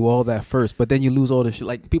and do all that first. But then you lose all the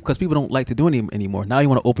shit, because people don't like to do it anymore. Now you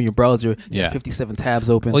want to open your browser, you have 57 tabs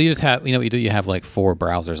open. Well, you just have, what you do, you have like 4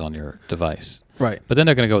 browsers on your device. Right. But then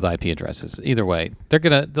they're going to go with IP addresses. Either way,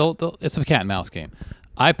 they'll it's a cat and mouse game.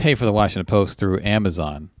 I pay for the Washington Post through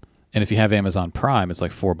Amazon. And if you have Amazon Prime, it's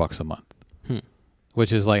like $4 a month,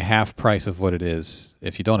 which is like half price of what it is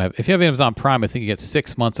if you don't have. If you have Amazon Prime, I think you get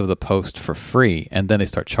 6 months of the Post for free, and then they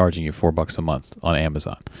start charging you $4 a month on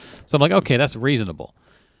Amazon. So I'm like, okay, that's reasonable.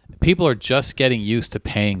 People are just getting used to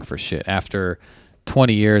paying for shit after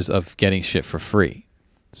 20 years of getting shit for free.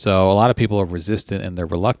 So a lot of people are resistant and they're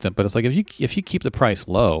reluctant. But it's like if you keep the price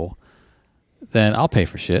low, then I'll pay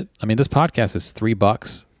for shit. I mean, this podcast is $3.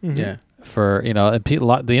 Mm-hmm. Yeah. For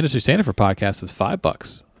the industry standard for podcasts is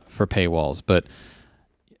 $5 for paywalls, but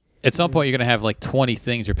at some point you're going to have like 20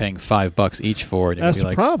 things you're paying $5 each for, and you're going to be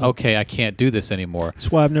like, problem. Okay, I can't do this anymore.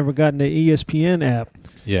 That's why I've never gotten the ESPN app.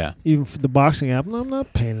 Yeah, even for the boxing app, I'm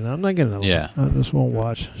not paying it. I'm not getting it. Yeah, I just won't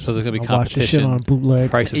watch. So there's going to be I'll competition. Watch shit on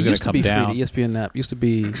bootleg. Price is going to come down. Free. The ESPN app used to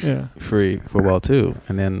be free for a while too,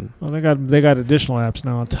 and then they got additional apps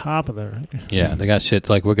now on top of there. Yeah, they got shit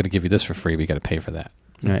like, we're going to give you this for free, but you got to pay for that.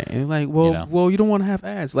 Right, and like, well, you don't want to have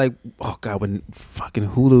ads. Like, oh god, when fucking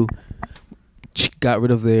Hulu got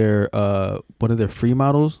rid of their one of their free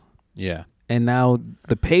models, and now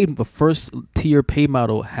the first tier paid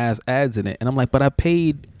model has ads in it, and I'm like, but I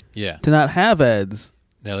paid to not have ads.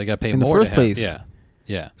 Yeah, they got paid in more the first place.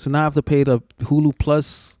 Yeah. So now I have to pay the Hulu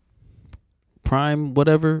Plus, Prime,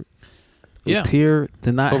 whatever. Tier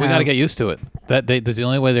to not. But we got to get used to it. That's the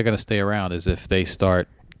only way they're going to stay around is if they start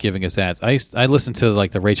giving us ads. I listened to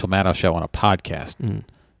like the Rachel Maddow show on a podcast.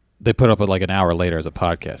 They put up it like an hour later as a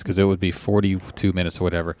podcast because it would be 42 minutes or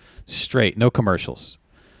whatever straight, no commercials.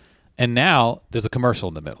 And now there's a commercial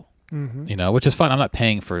in the middle, which is fine. I'm not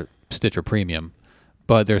paying for Stitcher Premium,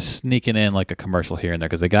 but they're sneaking in like a commercial here and there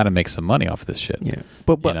because they got to make some money off this shit. Yeah,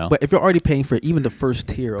 but if you're already paying for even the first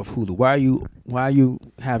tier of Hulu, why are you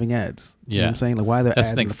having ads? You know what I'm saying? Like, why are there That's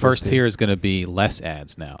ads? the thing. First tier is going to be less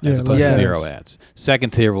ads now, as opposed to zero ads.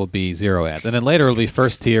 Second tier will be zero ads, and then later it'll be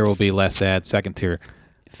first tier will be less ads. Second tier,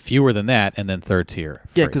 fewer than that, and then third tier.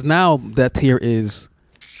 Yeah, because now that tier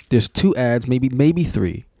there's 2 ads, maybe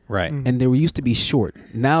 3. Right. And there used to be short.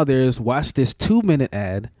 Now there's watch this 2-minute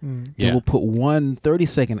ad. Then we'll put 1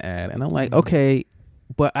 30-second ad. And I'm like, okay,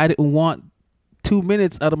 but I didn't want 2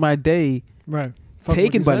 minutes out of my day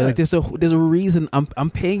taken by that. Like there's a reason. I'm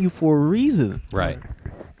paying you for a reason. Right.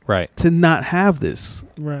 Right. To not have this.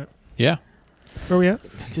 Right. Yeah. Where we at?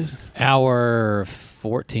 Just hour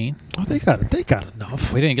 14. Oh, they got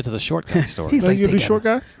enough. We didn't get to the short guy story. He's like, you do short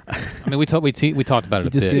guy? I mean, we talked about it a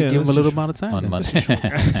just bit. Give him a little amount of time on Monday.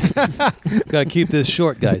 Got to keep this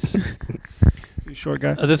short, guys. Short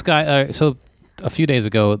guy. This guy. So a few days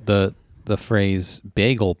ago, the phrase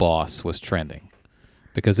 "bagel boss" was trending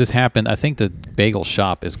because this happened. I think the bagel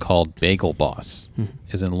shop is called Bagel Boss,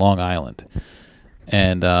 is in Long Island,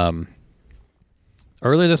 and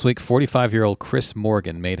earlier this week, 45-year-old Chris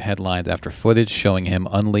Morgan made headlines after footage showing him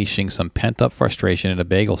unleashing some pent-up frustration in a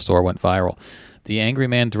bagel store went viral. The angry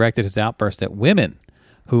man directed his outburst at women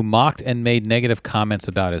who mocked and made negative comments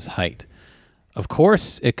about his height. Of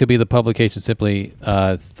course, it could be the publication simply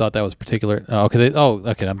thought that was particular.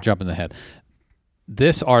 Okay, I'm jumping ahead.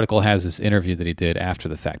 This article has this interview that he did after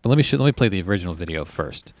the fact. But let me play the original video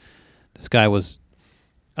first. This guy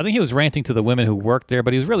I think he was ranting to the women who worked there,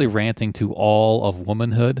 but he was really ranting to all of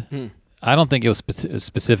womanhood. I don't think it was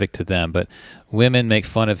specific to them, but women make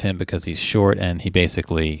fun of him because he's short and he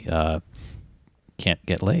basically can't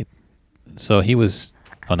get laid. So he was...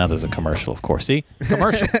 Oh, now there's a commercial, of course. See?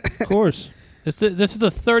 Commercial. Of course. This is the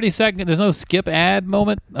 30-second... There's no skip ad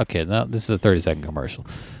moment? Okay, now this is a 30-second commercial.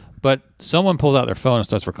 But someone pulls out their phone and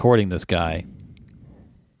starts recording this guy,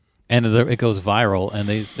 and it goes viral, and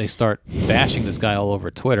they start bashing this guy all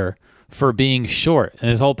over Twitter for being short.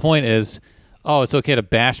 And his whole point is, oh, it's okay to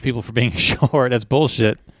bash people for being short. That's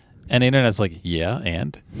bullshit. And the internet's like, yeah,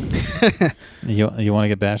 and? you want to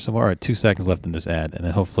get bashed some more? All right, 2 seconds left in this ad, and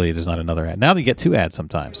then hopefully there's not another ad. Now they get 2 ads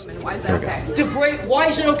sometimes. Why is that okay? Why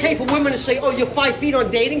is it okay for women to say, oh, you're 5 feet on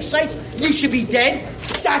dating sites? You should be dead?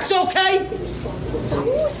 That's okay?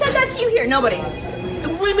 Who said that to you here? Nobody.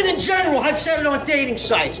 Women in general have said it on dating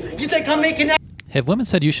sites. You think I'm making that? Have women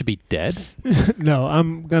said you should be dead? No,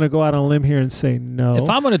 I'm going to go out on a limb here and say no. If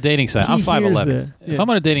I'm on a dating site, I'm 5'11". If I'm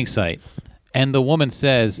on a dating site, and the woman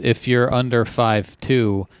says, if you're under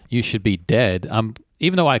 5'2", you should be dead.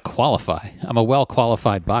 Even though I qualify, I'm a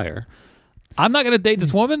well-qualified buyer. I'm not going to date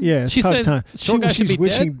this woman. Yeah, it's tough time. She's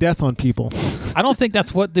wishing death on people. I don't think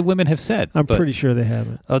that's what the women have said. I'm pretty sure they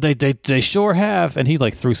haven't. Oh, they sure have. And he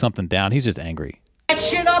like threw something down. He's just angry. That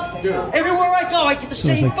shit up. Everywhere I go, I get the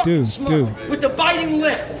same fucking smirk with the biting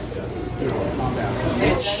lip.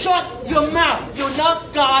 Shut your mouth. You're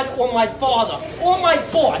not God or my father or my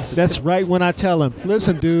boss. That's right when I tell him,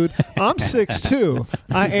 listen, dude, I'm 6'2".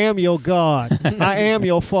 I am your God. I am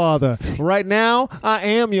your father. Right now, I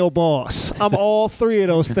am your boss. I'm all 3 of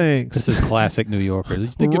those things. This is classic New Yorker. You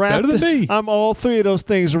think you're better than me? I'm all 3 of those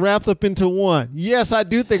things wrapped up into one. Yes, I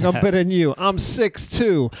do think I'm better than you. I'm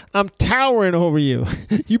 6'2". I'm towering over you.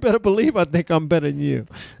 You better believe I think I'm better than you.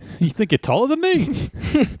 You think you're taller than me?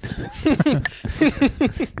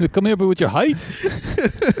 You come here with your height?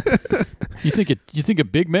 You think a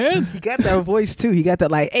big man? He got that voice too. He got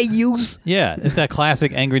that like, hey, yous. Yeah, it's that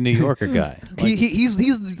classic angry New Yorker guy. Like, he's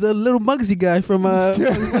the little Muggsy guy from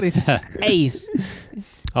Ace.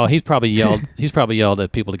 Oh, he's probably yelled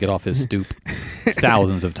at people to get off his stoop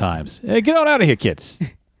thousands of times. Hey, get on out of here, kids.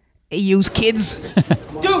 Hey, yous kids.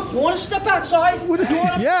 Dude, you want to step outside?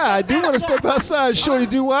 Yeah, I do want to step outside, Shorty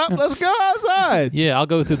Doo-Wop. Let's go outside. Yeah, I'll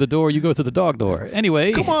go through the door. You go through the dog door.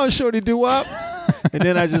 Anyway. Come on, Shorty Doo-Wop. And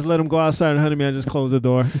then I just let him go outside, and honey, man, I just close the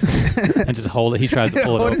door. And just hold it. He tries to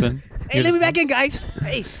pull it open. Hey, let me back in, guys.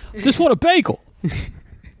 Hey. Just want a bagel.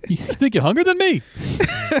 You think you're hungrier than me?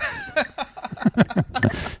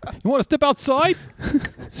 You want to step outside?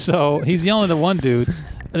 So he's yelling at one dude.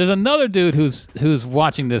 There's another dude who's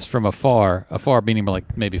watching this from afar meaning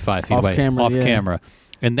like maybe 5 feet away, off camera.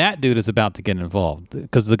 And that dude is about to get involved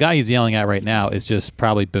because the guy he's yelling at right now is just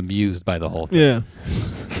probably bemused by the whole thing. Yeah.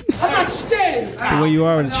 I'm not scared. The way you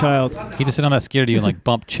are with a child. He just said, I'm not scared of you, and like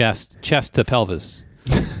bump chest to pelvis.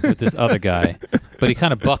 with this other guy, but he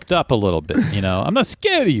kind of bucked up a little bit. You know, I'm not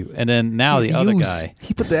scared of you. And then now the other guy,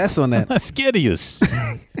 he put the S on that. I'm not scared of you.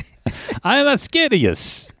 I'm not scared of you.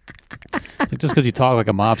 Just because you talk like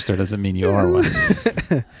a mobster doesn't mean you are one.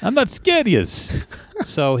 I'm not scared of you.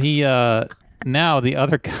 So he now the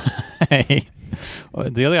other guy,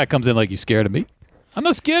 comes in like, you scared of me? I'm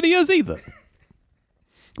not scared of you either.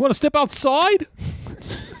 You want to step outside?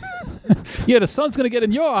 Yeah, the sun's going to get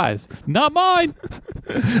in your eyes, not mine.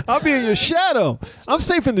 I'll be in your shadow. I'm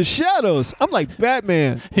safe in the shadows. I'm like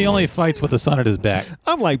Batman. He only fights with the sun at his back.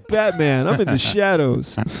 I'm like Batman. I'm in the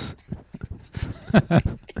shadows.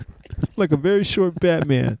 Like a very short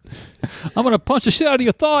Batman. I'm going to punch the shit out of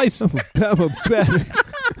your thighs. I'm a Batman.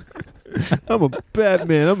 I'm a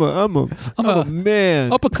Batman. I'm a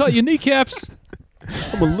man. Uppercut your kneecaps.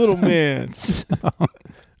 I'm a little man.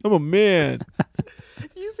 I'm a man.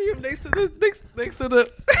 You see him next to the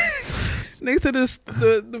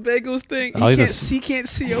bagels thing. He can't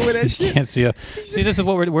see over that shit. Can't see. See, this is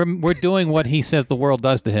what we're doing. What he says the world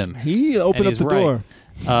does to him. He opened up the door.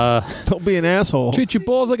 Don't be an asshole. Treat your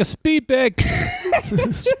balls like a speed bag.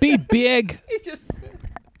 Speed bag.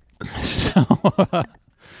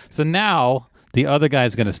 So now the other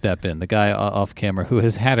guy's going to step in. The guy off camera who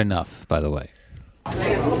has had enough, by the way.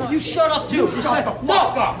 You shut up too. Just shut the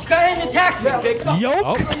fuck up. Go ahead and attack me, big Yoke.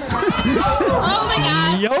 Oh my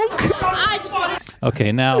god. Yoke. I just wanted.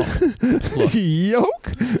 Okay, now look.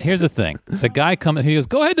 Yoke. Here's the thing. The guy he goes,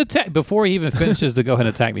 go ahead and attack. Before he even finishes the go ahead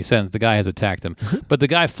and attack me sentence, the guy has attacked him. But the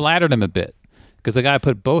guy flattered him a bit. Because the guy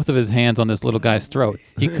put both of his hands on this little guy's throat.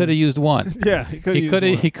 He could have used one. Yeah, he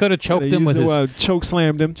could have choked him with his choke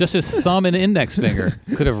slammed him. Just his thumb and index finger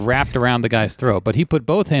could have wrapped around the guy's throat. But he put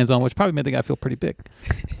both hands on, which probably made the guy feel pretty big.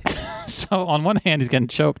 So on one hand he's getting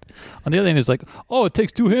choked. On the other hand he's like, oh, it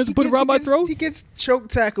takes two hands to put it around my throat. He gets choke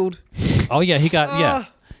tackled. Oh yeah, he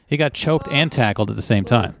got choked and tackled at the same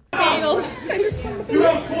time. Bagels.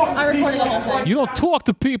 I recorded the whole thing. You don't talk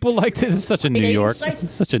to people like this. This is such a New York. It's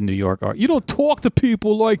such a New York art. You don't talk to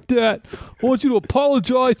people like that. I want you to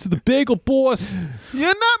apologize to the bagel boss. You're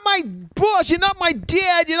not my boss. You're not my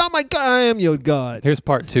dad. You're not my God. I am your God. Here's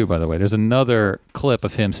part 2, by the way. There's another clip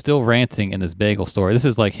of him still ranting in this bagel store. This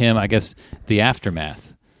is like him, I guess, the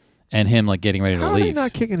aftermath, and him like getting ready to leave. How are they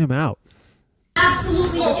not kicking him out?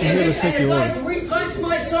 Absolutely. Such a hero to take your order. 3 times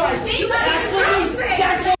my size.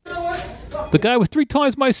 The guy was 3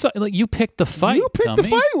 times my size. Like, you picked the fight. You picked the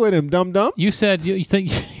fight with him, dum dum. You said you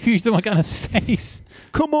think you're the one on his face.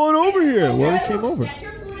 Come on over here. Well, he came over.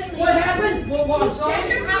 What happened? What I'm sorry?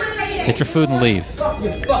 Get your food and leave.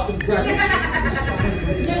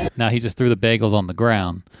 Now he just threw the bagels on the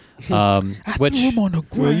ground. Which threw him on the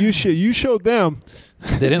ground. Well, you showed them.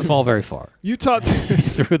 They didn't fall very far. You taught he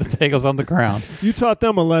threw the bagels on the ground. You taught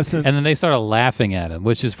them a lesson. And then they started laughing at him,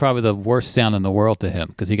 which is probably the worst sound in the world to him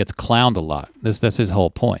because he gets clowned a lot. That's his whole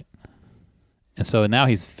point. And so now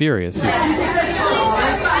he's furious.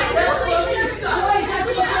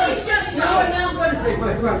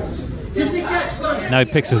 Now he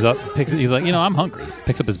picks he's like, I'm hungry.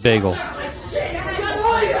 Picks up his bagel.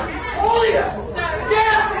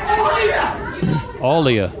 All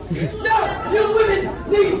of you. No, you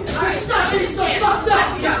women need to stop getting so fucked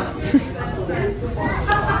up.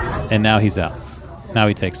 And now he's out. Now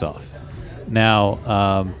he takes off.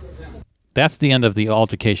 Now, that's the end of the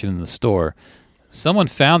altercation in the store. Someone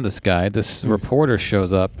found this guy. This reporter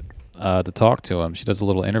shows up to talk to him. She does a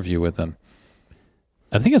little interview with him.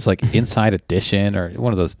 I think it's like Inside Edition or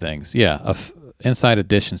one of those things. Yeah, Inside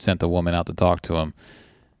Edition sent the woman out to talk to him.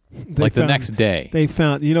 The next day. They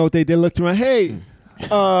found, you know what they did? Looked around. Hey,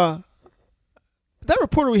 that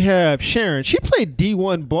reporter we have, Sharon, she played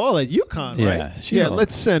D1 ball at UConn, right? Yeah,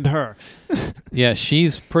 let's send her. Yeah,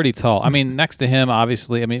 she's pretty tall. I mean, next to him,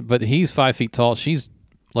 obviously. I mean, but he's 5 feet tall. She's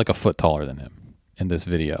like a foot taller than him in this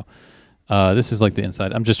video. This is like the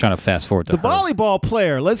inside. I'm just trying to fast forward to the volleyball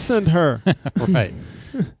player. Let's send her. Right.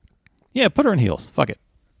 Yeah, put her in heels. Fuck it.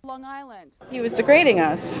 Long Island. He was degrading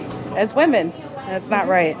us as women. That's not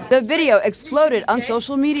right. The video exploded on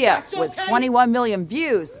social media with 21 million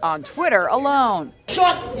views on Twitter alone.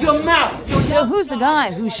 Shut your mouth! So who's the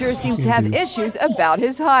guy who sure seems to have issues about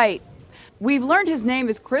his height? We've learned his name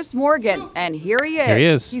is Chris Morgan, and here he is. Here he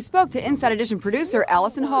is. He spoke to Inside Edition producer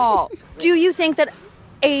Allison Hall. Do you think that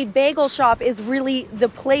a bagel shop is really the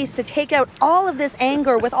place to take out all of this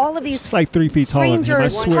anger with all of these it's like 3 feet taller than him, I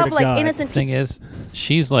swear public, to God. innocent The thing is,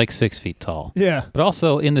 she's like 6 feet tall. Yeah. But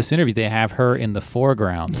also in this interview, they have her in the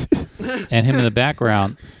foreground and him in the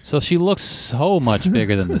background. So she looks so much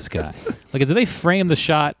bigger than this guy. Like, did they frame the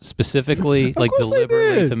shot specifically, like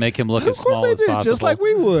deliberately, to make him look as small as possible? Just like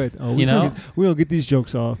we would. Oh, we'll get these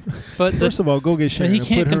jokes off. But first of all, go get Sharon. But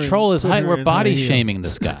he can't control his height. We're body shaming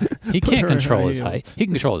this guy. He can't control his height. He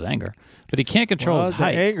can control his anger, but he can't control his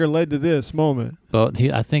height. The anger led to this moment. But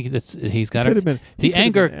I think he's got the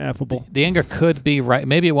anger. Affable. The anger could be right.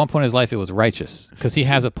 Maybe at one point in his life it was righteous because he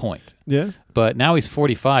has a point. Yeah. But now he's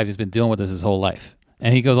 45. He's been dealing with this his whole life.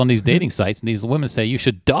 And he goes on these dating sites, and these women say, you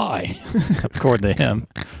should die, according to him.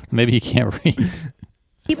 Maybe he can't read.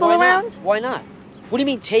 People around? Why not? What do you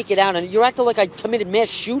mean take it out? And you're acting like I committed mass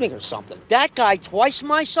shooting or something. That guy, twice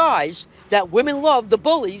my size, that women love, the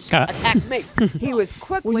bullies, attacked me. He was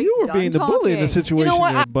quickly Well, you were being the bully in the situation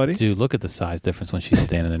there, buddy. Dude, look at the size difference when she's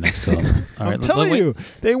standing there next to him. All right, I'm telling you,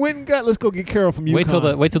 they went and got. Let's go get Carol from UConn.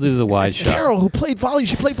 Wait till they do the wide shot. Carol, who played volleyball,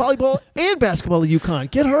 she played volleyball and basketball at UConn.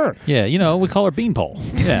 Get her. Yeah, we call her Beanpole.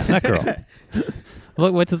 Yeah, that girl.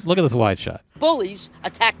 Look at this wide shot. Bullies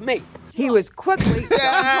attack me. He was quickly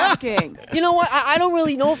done talking. You know what? I don't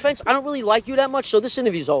really, no offense, I don't really like you that much, so this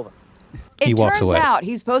interview's over. It turns out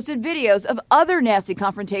he's posted videos of other nasty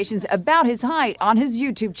confrontations about his height on his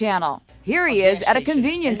YouTube channel. Here he is at a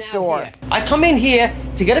convenience store. I come in here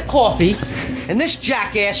to get a coffee, and this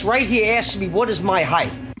jackass right here asks me what is my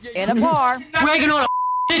height. In a bar. Bragging on a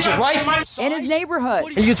midget, right? In his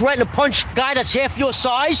neighborhood. And you threaten to punch a guy that's half your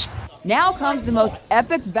size? Now comes the most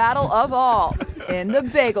epic battle of all, in the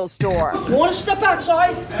bagel store. You want to step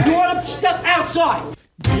outside? You want to step outside?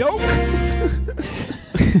 Yoke.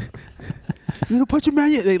 You don't punch a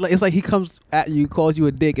man. It's like he comes at you, calls you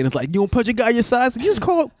a dick, and it's like, you don't punch a guy your size. You just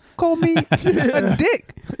call me a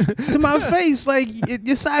dick to my face. Like,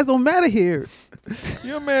 your size don't matter here.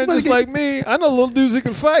 You're a man just like me. I know little dudes that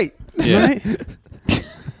can fight. Yeah. Right?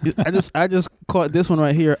 I just caught this one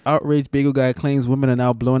right here. Outraged bagel guy claims women are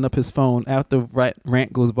now blowing up his phone after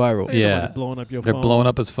rant goes viral. Yeah, blowing up your They're phone. blowing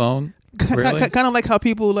up his phone. Really? Kind of like how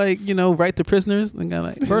people write to prisoners. And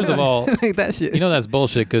like, first of all, like that shit. That's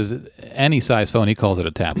bullshit because any size phone he calls it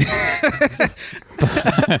a tablet.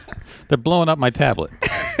 They're blowing up my tablet.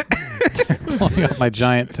 They're blowing up my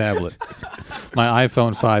giant tablet. My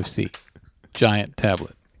iPhone 5C, giant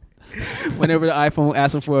tablet. Whenever the iPhone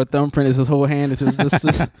asks him for a thumbprint, it's his whole hand. It's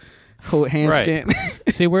just whole hand scan.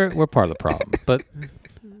 See, we're part of the problem. But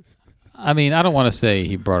I mean, I don't want to say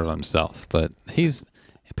he brought it on himself, but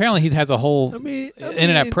apparently he has a whole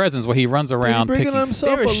internet presence where he runs around picking.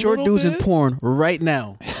 There are short dudes in porn right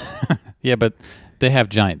now. Yeah, but they have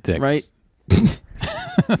giant dicks, right?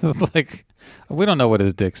 Like, we don't know what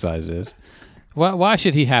his dick size is. Why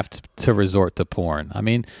should he have to resort to porn? I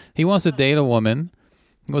mean, he wants to date a woman.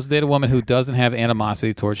 He wants to date a woman who doesn't have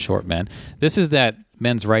animosity towards short men. This is that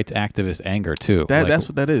men's rights activist anger too. That's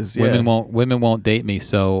what that is. Yeah. Women won't date me,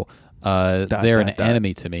 so they're an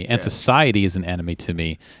enemy to me, and society is an enemy to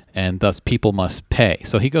me, and thus people must pay.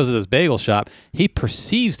 So he goes to this bagel shop. He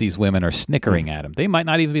perceives these women are snickering at him. They might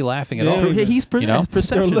not even be laughing at all. He's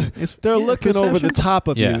perception. They're looking over the top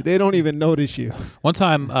of you. They don't even notice you. One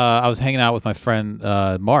time, I was hanging out with my friend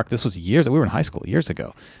Mark. This was we were in high school years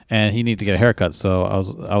ago, and he needed to get a haircut. So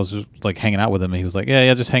I was like hanging out with him, and he was like,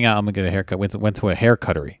 "Yeah, just hang out. I'm gonna get a haircut." Went to a hair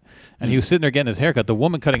cuttery, and he was sitting there getting his haircut. The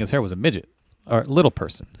woman cutting his hair was a midget or little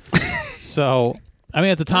person. So, I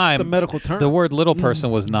mean, at the time, the medical term. The word "little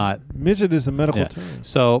person" was not midget is a medical term.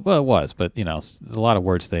 So, well, it was, but a lot of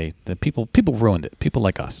words people ruined it. People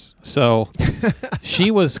like us. So,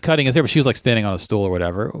 she was cutting his hair, but she was like standing on a stool or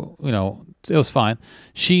whatever. It was fine.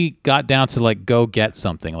 She got down to like go get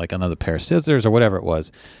something, like another pair of scissors or whatever it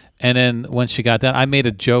was, and then when she got down, I made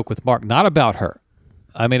a joke with Mark, not about her.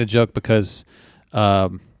 I made a joke because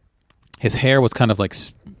his hair was kind of like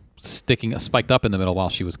spiked up in the middle while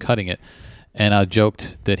she was cutting it, and I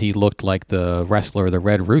joked that he looked like the wrestler, the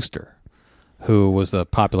Red Rooster, who was a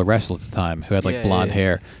popular wrestler at the time, who had like blonde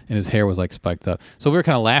hair, and his hair was like spiked up. So we were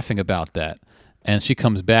kind of laughing about that, and she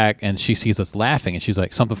comes back and she sees us laughing, and she's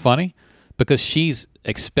like, "Something funny?" Because she's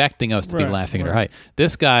expecting us to be laughing at her height.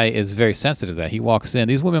 This guy is very sensitive to that. He walks in.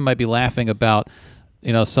 These women might be laughing about,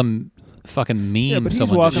 some fucking meme. But he's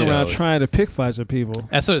someone walking just around showed. trying to pick fights with people.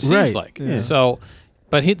 That's what it seems like. Yeah. So,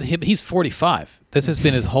 but he's 45. This has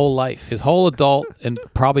been his whole life. His whole adult and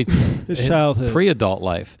probably his childhood, pre-adult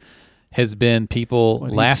life has been people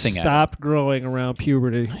laughing at him. Stopped growing around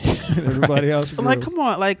puberty. And everybody else grew. Like, come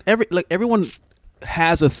on, everyone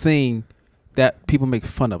has a thing that people make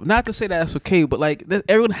fun of. Not to say that's okay, but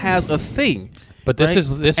everyone has a thing. But this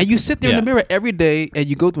is this, and you sit there in the mirror every day, and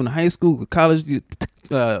you go through in high school, college,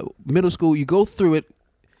 middle school. You go through it,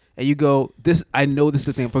 and you go, "This, I know this is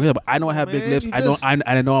the thing." For example, I know I have big lips. I know I'm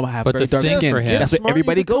gonna have very dark skin. That's what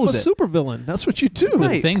everybody goes at. Super villain. That's what you do.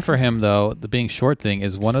 The thing for him, though, the being short thing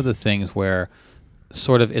is one of the things where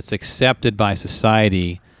sort of it's accepted by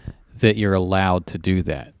society that you're allowed to do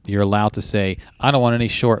that. You're allowed to say, I don't want any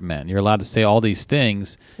short men. You're allowed to say all these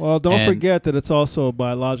things. Well, don't forget that it's also a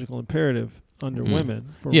biological imperative under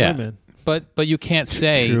women, for women. But you can't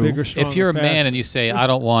say, bigger, if you're a man and you say, I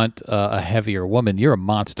don't want a heavier woman, you're a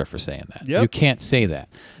monster for saying that. Yep. You can't say that.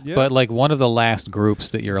 Yep. But like one of the last groups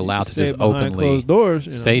that you're allowed to just openly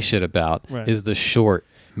say shit about is the short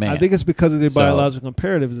man. I think it's because of the biological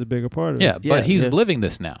imperative is a bigger part of it. Yeah, but he's living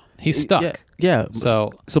this now. He's stuck. Yeah.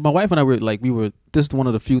 So my wife and I were this is one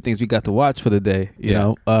of the few things we got to watch for the day, you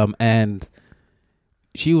know. And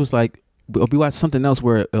she was like, we watched something else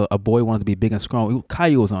where a boy wanted to be big and strong.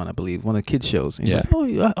 Caillou was on, I believe, one of the kids shows. And like,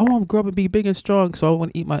 I want to grow up and be big and strong, so I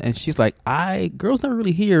want to eat my. And she's like, girls never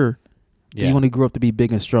really hear. Yeah. You want to grow up to be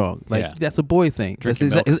big and strong. Like that's a boy thing.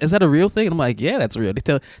 Is that a real thing? And I'm like, yeah, that's real. They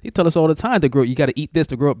tell us all the time to grow. You got to eat this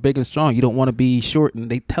to grow up big and strong. You don't want to be short, and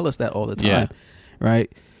they tell us that all the time, right?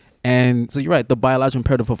 And so you're right. The biological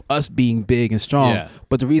imperative of us being big and strong. Yeah.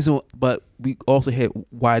 But we also hit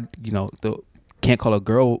why can't call a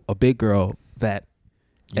girl a big girl that,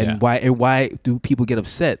 and why do people get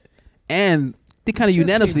upset? And they kind of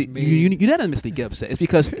unanimously get upset. It's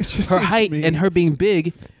because her height and her being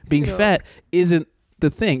big, being fat isn't the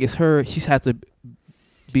thing. It's her. She has to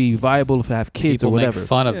be viable to have kids people or whatever. Make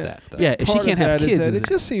fun of that. Though. Yeah, if she can't have kids, it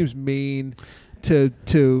just seems mean to.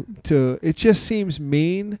 It just seems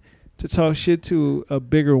mean to talk shit to a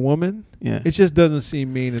bigger woman. Yeah, it just doesn't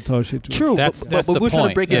seem mean to talk shit to. True, that's but we're trying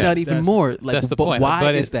to break it down even more. Like, that's the point.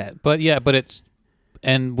 Why is that? But it's,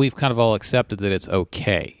 and we've kind of all accepted that it's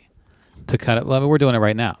okay to kind of. We're doing it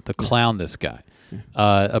right now to clown this guy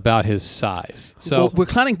about his size. So we're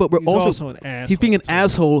clowning, but we're also an asshole. He's being an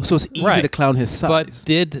asshole, so it's easy to clown his size. But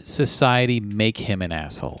did society make him an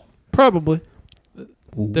asshole? Probably.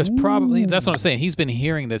 That's what I'm saying. He's been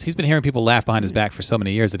hearing this. He's been hearing people laugh behind his back for so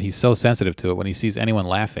many years that he's so sensitive to it. When he sees anyone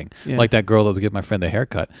laughing, like that girl that was giving my friend a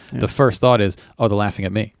haircut, the first thought is, "Oh, they're laughing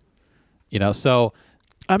at me." So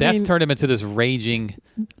that's turned him into this raging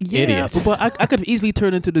idiot. But I could have easily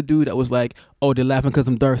turned into the dude that was like, "Oh, they're laughing because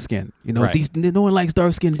I'm dark skinned." No one likes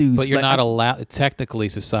dark skinned dudes. But you're not allowed. Technically,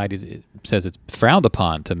 society says it's frowned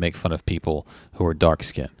upon to make fun of people who are dark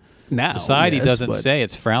skinned. Now, society doesn't say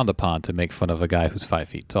it's frowned upon to make fun of a guy who's 5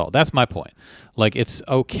 feet tall. That's my point. Like, it's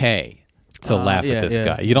okay to laugh at this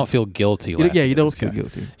guy. You don't feel guilty. You don't feel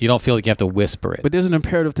guilty. You don't feel like you have to whisper it. But there's an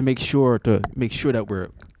imperative to make sure that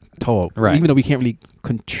we're tall, right? Even though we can't really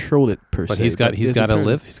control it per se. But he's got to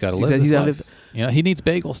live. He's got to live. He's got to live. He needs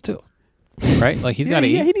bagels too, right? Like he's got to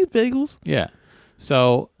eat. Yeah, he needs bagels. Yeah.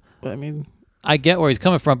 So I get where he's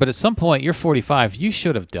coming from, but at some point, you're 45. You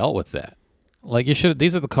should have dealt with that. Like you should.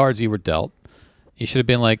 These are the cards you were dealt. You should have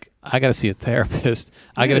been like, I got to see a therapist.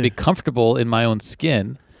 I got to be comfortable in my own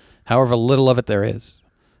skin, however little of it there is,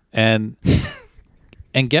 and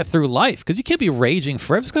get through life. Because you can't be raging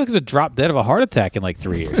forever. This guy's going to drop dead of a heart attack in like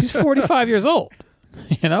 3 years. He's 45 years old.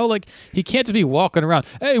 Like he can't just be walking around.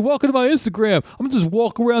 Hey, welcome to my Instagram. I'm gonna just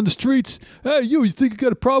walk around the streets. Hey, you think you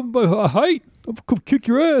got a problem by height? I'm gonna come kick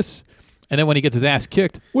your ass. And then when he gets his ass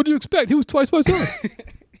kicked, what do you expect? He was twice my size.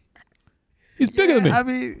 He's bigger than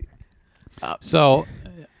me. So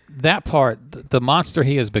that part, the monster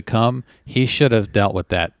he has become, he should have dealt with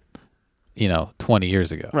that, 20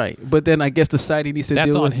 years ago. Right. But then I guess society needs to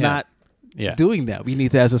deal with not doing that. We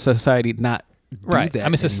need to, as a society, not do that. I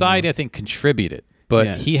mean, society, I think, contributed.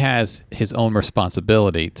 But he has his own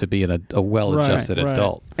responsibility to be a well-adjusted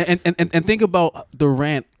adult. And think about the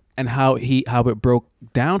rant and how it broke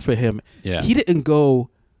down for him. Yeah. He didn't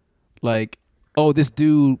go like, oh, this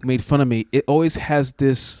dude made fun of me. It always has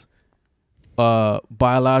this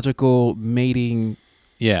biological mating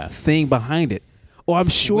thing behind it. Oh, I'm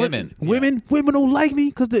sure women don't like me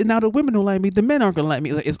because now the women don't like me. The men aren't gonna like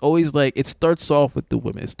me. It's always like it starts off with the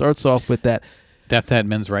women. It starts off with that. That's that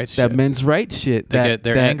men's rights. That men's rights shit.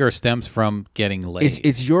 Their anger stems from getting laid.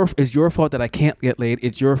 It's your fault that I can't get laid.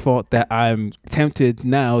 It's your fault that I'm tempted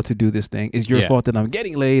now to do this thing. It's your fault that I'm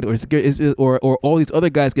getting laid, or all these other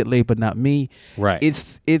guys get laid but not me. Right.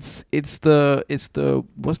 It's the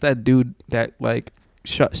what's that dude that like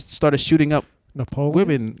started shooting up Napoleon?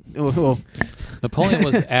 Women. Well, Napoleon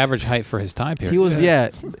was average height for his time period. He was,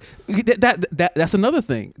 that's another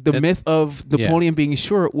thing. The myth of Napoleon being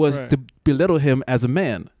short was to belittle him as a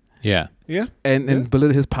man. Yeah. Yeah. And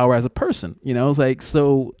belittle his power as a person. It's like,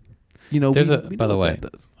 so, There's by the way,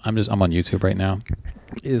 I'm on YouTube right now,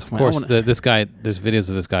 It is Of course, this guy. There's videos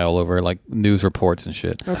of this guy all over, like news reports and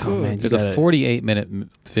shit. Oh, man, there's a 48-minute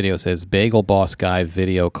video says Bagel Boss Guy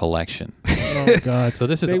video collection. Oh God! So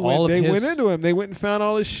this is all of his. They went into him. They went and found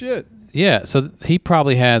all his shit. Yeah. So he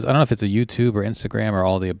probably has. I don't know if it's a YouTube or Instagram or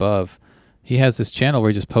all the above. He has this channel where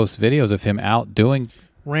he just posts videos of him out doing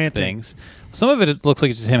ranting things. Some of it looks like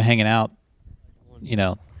it's just him hanging out. You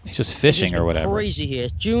know, he's just fishing or whatever. Crazy here.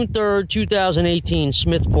 June 3rd, 2018,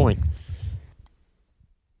 Smith Point.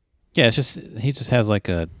 Yeah, it's just he just has like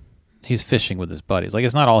he's fishing with his buddies. Like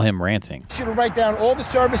it's not all him ranting. You should write down all the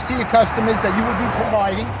service to your customers that you would be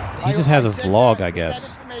providing. He just has a vlog, I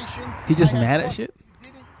guess. He just mad at shit.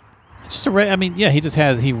 It's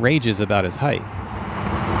just he rages about his height.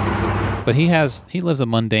 But he lives a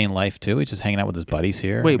mundane life too. He's just hanging out with his buddies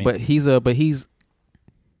here. Wait, but he's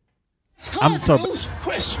I'm sorry.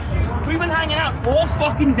 Chris, we've been hanging out all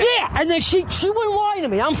fucking day. Yeah, and then she wouldn't lie to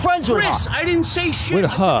me. I'm friends with her. Chris, I didn't say shit. With I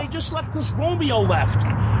said her. they just left because Romeo left.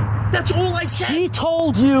 That's all I said. She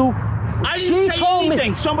told you. I didn't say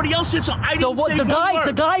anything. Somebody else said something. I didn't say one word.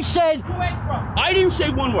 The guy said. I didn't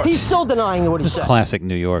say one word. He's still denying what he said. Classic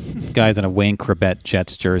New York. Guy's in a Wayne Corbett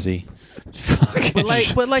Jets jersey. but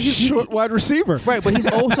like he's short wide receiver, right? But he's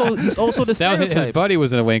also the stereotype. His buddy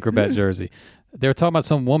was in a Wayne Corbett jersey. They were talking about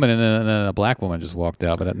some woman, and then a black woman just walked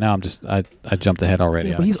out. But now I jumped ahead already.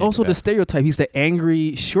 Yeah, but he's also the stereotype. He's the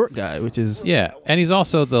angry short guy, which is and he's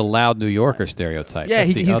also the loud New Yorker stereotype. Yeah,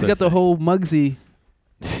 he's got the whole Muggsy.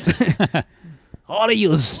 All of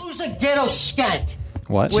yous. Who's a ghetto skank?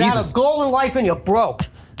 What? Without a goal in life and you're broke.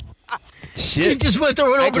 Shit. He just went to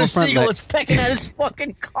run over to Seagull. It's pecking at his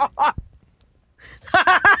fucking car.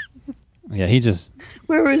 Yeah, he just.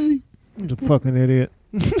 Where is he? He's a fucking idiot.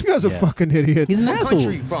 This guy's a fucking idiot. He's an What asshole.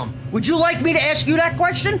 country are you from? Would you like me to ask you that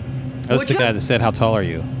question? That was the guy that said, "How tall are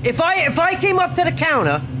you?" If I came up to the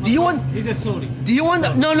counter, He's a Saudi. do you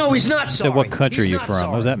want? No, he's not He sorry. said, "What country are He's you not from?" sorry.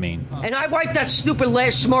 What does that mean? And I wiped that stupid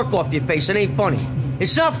last smirk off your face. It ain't funny.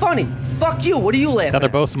 It's not funny. Fuck you. What are you laughing Now they're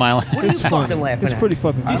at? both smiling. What are you fucking laughing It's at? pretty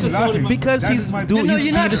fucking. Because he's doing No, he's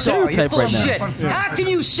you're not the sorry. You're stereotype full right of now. shit. How can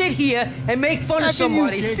you sit here and make fun of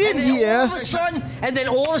somebody? sit and then here?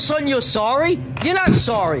 all of a sudden you're sorry? You're not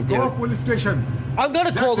sorry, dude. police station. I'm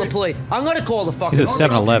gonna call the police. I'm gonna call the fucking. He's a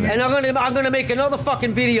 7-Eleven. And I'm gonna make another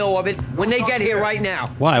fucking video of it when they get here right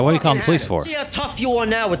now. Why? What are you calling the police for? See how tough you are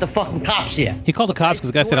now with the fucking cops here. He called the cops because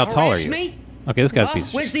the guy said, "How tall are Harass you?" me? Okay, this guy's a Huh? piece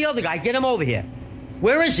of Where's shit. the other guy? Get him over here.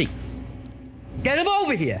 Where is he? Get him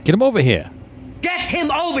over here. Get him over here. Get him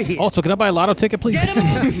over here. Also, can I buy a lotto ticket, please? Get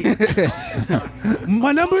him over here.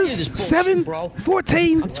 My number's Tired of this bullshit,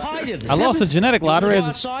 714. I'm tired of this. I lost a genetic lottery. You wanna go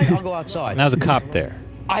outside? I'll go outside. And there's a cop there.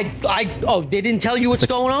 They didn't tell you what's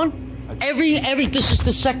going on? This is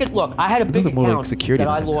the second look. I had a big Doesn't more like account security that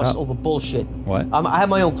I than a lost cop. over bullshit. What? I have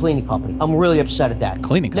my own cleaning company. I'm really upset at that.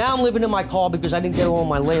 Cleaning Now I'm living in my car because I didn't get along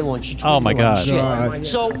with my landlord. She treated Oh, my me like God. shit. God.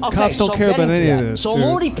 So okay, Cops don't so care about getting to any of that. this, So dude. I'm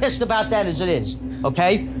already pissed about that as it is.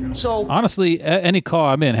 Okay, so Honestly, any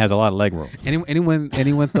car I'm in has a lot of leg room.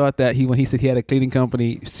 Anyone thought that when he said he had a cleaning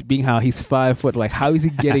company, being how he's 5 foot, like how is he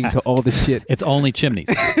getting to all the shit? It's only chimneys.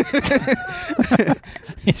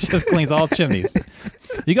 He just cleans all chimneys.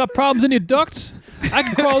 You got problems in your ducts? I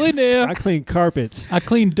can crawl in there. I clean carpets. I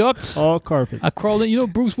clean ducts. All carpets. I crawl in. You know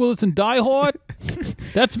Bruce Willis in Die Hard?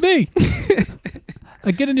 That's me.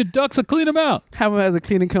 I get in your ducts. I clean them out. How has a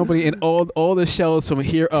cleaning company and all the shelves from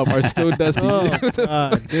here up are still dusty? Oh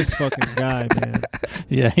God, this fucking guy, man.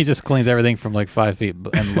 Yeah, he just cleans everything from like 5 feet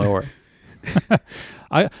and lower.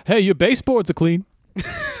 Hey, your baseboards are clean.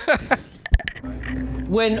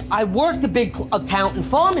 when I worked the big account in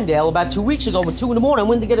Farmingdale about 2 weeks ago at 2 in the morning, I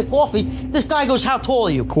went to get a coffee. This guy goes, "How tall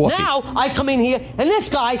are you?" Coffee. Now I come in here and this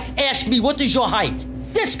guy asks me, "What is your height?"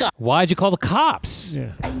 This guy. Why'd you call the cops? Yeah.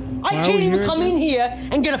 I can't even come in here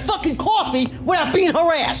and get a fucking coffee without being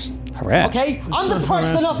harassed. Harassed? Okay? I'm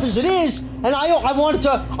depressed enough as it is, and I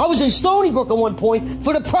was in Stony Brook at one point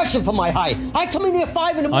for depression for my height. I come in here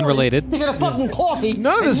 5 in the morning Unrelated. to get a fucking coffee.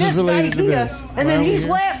 None of this and is related to guy this. here, and then Why are we he's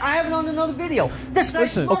here? laughing. I have it on another video. This guy's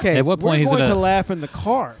Listen, smirking. Okay, At what point We're he's going in to a... laugh in the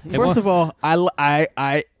car. First of all, I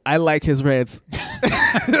like his rants.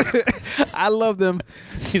 I love them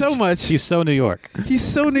so much. He's so New York. He's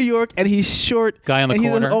so New York, and he's short. Guy on the and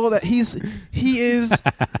corner. He does all that.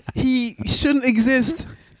 He shouldn't exist.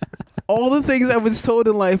 All the things I was told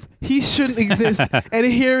in life, he shouldn't exist. And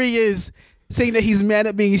here he is saying that he's mad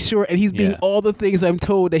at being short, and he's being all the things I'm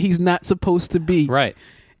told that he's not supposed to be. Right.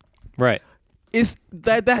 Right. It's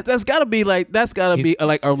that's gotta be like a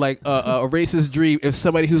racist dream if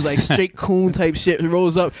somebody who's like straight coon type shit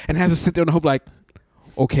rolls up and has to sit there and hope like,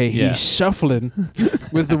 Okay, he's shuffling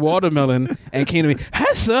with the watermelon and came to me.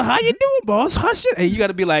 Hi, sir. How you doing, boss? Hush it. And you got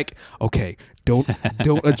to be like, okay, don't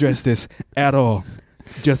address this at all.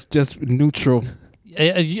 Just neutral.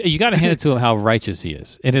 You got to hand it to him how righteous he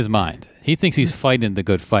is in his mind. He thinks he's fighting the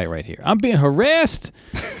good fight right here. I'm being harassed.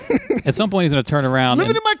 At some point, he's going to turn around.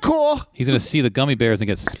 Living in my core. He's going to see the gummy bears and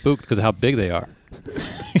get spooked because of how big they are.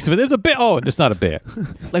 He said, but there's a bear. Oh, it's not a bear.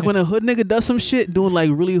 Like when a hood nigga does some shit, doing like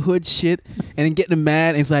really hood shit, and then getting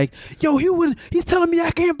mad, and it's like, yo, he's telling me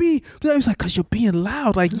I can't be. He's like, cause you're being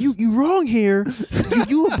loud. Like you wrong here.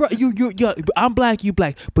 I'm black, you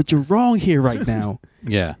black, but you're wrong here right now.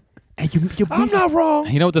 Yeah. And you're I'm not wrong.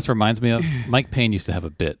 You know what this reminds me of? Mike Payne used to have a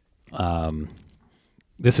bit.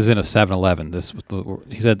 This is in a 7-Eleven.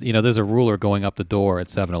 He said, there's a ruler going up the door at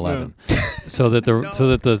 7-Eleven, so that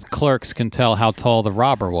the clerks can tell how tall the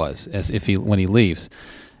robber was when he leaves.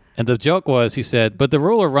 And the joke was, he said, but the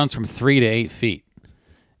ruler runs from 3 to 8 feet.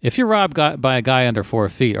 If you're robbed by a guy under 4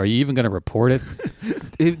 feet, are you even going to report it?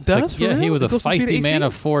 It does. Like, he was a feisty man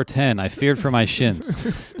of 4'10". I feared for my shins.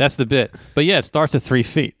 That's the bit. But yeah, it starts at 3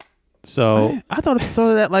 feet. So I thought it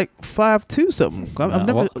started at like 5'2" something. I've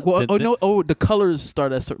never. The colors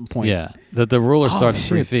start at a certain point. Yeah, the ruler starts at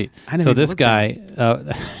 3 feet. So this guy.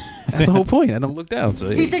 That's the whole point. I don't look down. So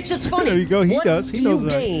he thinks it's funny. There you go. He does. He knows that.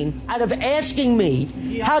 What do you gain out of asking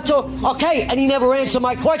me how to? Okay, and he never answered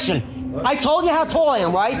my question. I told you how tall I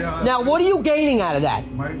am, right? Now, what are you gaining out of that?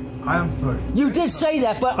 I am 30. You did say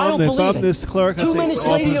that, but I don't believe it. This clerk, 2 minutes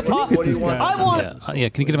later, you're talking. What do you want? I want. Can you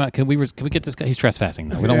get him out? Can we get this guy? He's trespassing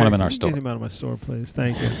now. We don't want him in our store. Get him out of my store, please.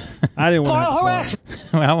 Thank you. I didn't want to File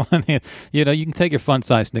harassment. I want him. You can take your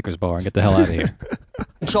fun-size Snickers bar and get the hell out of here.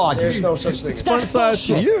 Charges. There's no such thing. That's fun-size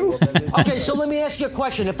to you. Okay, so let me ask you a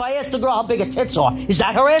question. If I ask the girl how big her tits are, is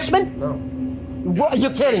that harassment? No. What,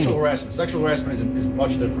 you're kidding me. Sexual harassment is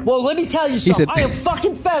much different. Well, let me tell you something. I am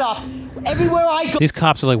fucking fed up. Everywhere I go. These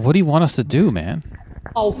cops are like, what do you want us to do, man?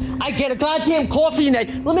 Oh, I get a goddamn coffee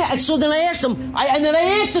and so then I asked them, and then I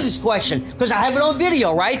answered this question because I have it on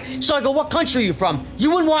video, right? So I go, what country are you from? You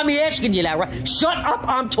wouldn't want me asking you that, right? Shut up,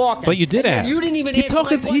 I'm talking. But you did ask. You didn't even answer my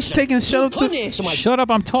question. He's taking a shut up. Shut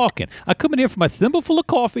up, I'm talking. I come in here for my thimble full of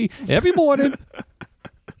coffee every morning.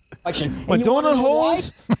 My donut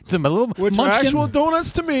holes, my little which munchkins, are actual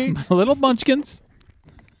donuts to me. My little munchkins.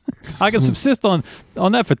 I can subsist on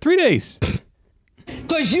that for 3 days.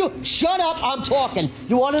 Because you shut up, I'm talking.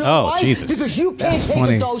 You want to know why? Jesus. Because you can't take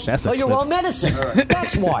a dose of your own medicine.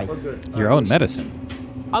 That's why. Your own medicine.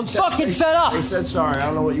 I'm fucking fed up. He said sorry. I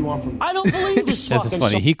don't know what you want from me. I don't believe this fucking This is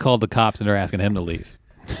funny. He called the cops and they're asking him to leave.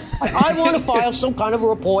 I want to file some kind of a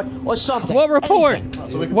report or something. What report?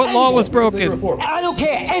 What law was broken? I don't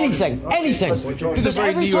care. Anything. It's a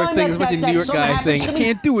very New York thing. It's a bunch of New York guys saying, I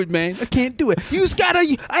can't do it, man. I can't do it.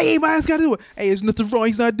 Hey, man's got to do it. Hey, there's nothing wrong.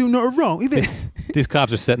 He's not doing nothing wrong. These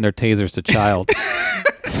cops are setting their tasers to child.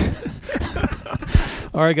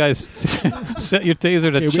 All right, guys, set your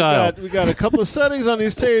taser to child. We got a couple of settings on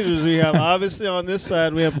these tasers. We have, obviously, on this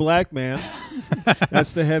side, we have black man.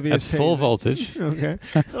 That's the heaviest. That's full voltage. Okay.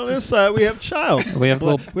 On this side, we have child. We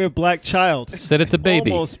have black child. Set it to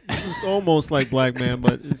baby. It's almost like black man,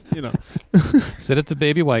 but Set it to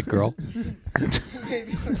baby white girl.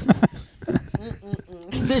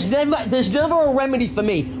 There's never a remedy for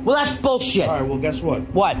me. Well, that's bullshit. All right, well, guess what?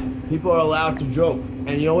 What? People are allowed to joke.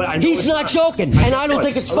 And you know what? He's not joking, and I don't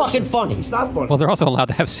think it's fucking funny. It's not funny. Well, they're also allowed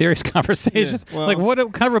to have serious conversations. Yeah, well, what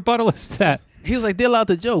kind of rebuttal is that? He was like, they're allowed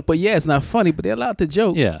to joke, but yeah, it's not funny, but they're allowed to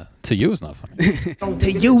joke. Yeah, to you it's not funny.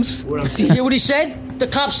 To use. Do you hear what he said? The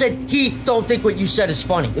cop said he don't think what you said is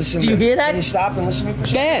funny. Listen, do you hear that? Can you stop and listen to me for a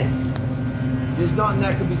second? There's nothing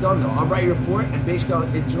that can be done, though. I'll write a report, and basically,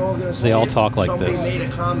 it's all going to say... They all talk like somebody this. Somebody made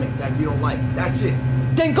a comment that you don't like. That's it.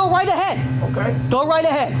 Then go right ahead. Okay. Go right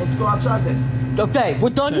ahead. Let's go outside then. Okay, we're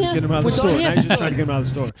done here? Get him out of the store. Now you're just trying to get him out of the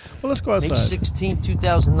store. Well, let's go outside. May 16,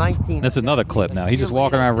 2019. That's another clip now. He's just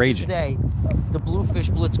walking around raging. Today, the Bluefish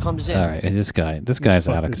Blitz comes in. All right, this guy's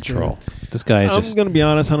out of control. This guy is I'm going to be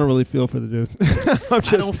honest, I don't really feel for the dude. I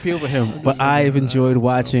don't feel for him, but I've enjoyed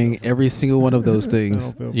watching every single one of those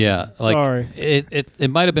things. Yeah, like sorry.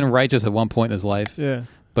 It might have been righteous at one point in his life. Yeah.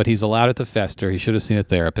 But he's allowed it to fester. He should have seen a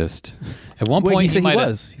therapist. At one point, he said he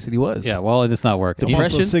was. He said he was. Yeah, well, it's not working.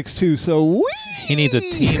 Depression. 6'2", so he needs a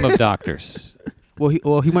team of doctors.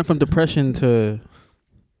 Well, he went from depression to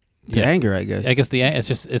anger, I guess. I guess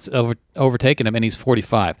it's overtaken him, and he's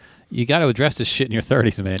 45. You got to address this shit in your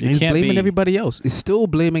 30s, man. He's blaming everybody else. He's still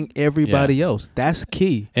blaming everybody else. That's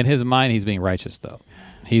key. In his mind, he's being righteous, though.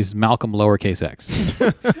 He's Malcolm lowercase x.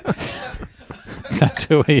 That's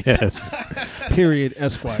who he is. Period.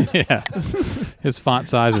 Esquire. Yeah. His font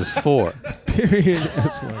size is 4. Period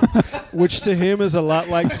S1. Which to him is a lot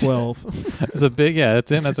like 12. It's a big,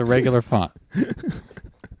 it's him. That's a regular font.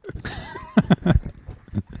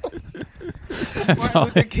 That's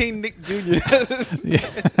Martin Luther King Nick Jr.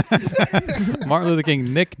 Martin Luther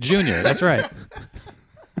King Nick Jr. That's right.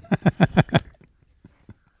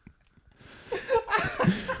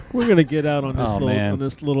 We're gonna get out on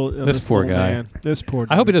this this poor guy. Man. This poor.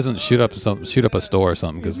 I hope he doesn't shoot up a store or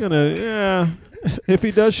something. He's gonna. If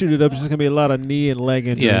he does shoot it up, it's gonna be a lot of knee and leg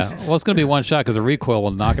injuries. Yeah. Well, it's gonna be one shot because the recoil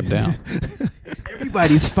will knock him down.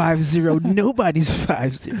 Everybody's 5-0. Nobody's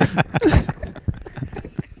 5-0.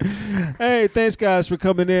 Hey, thanks guys for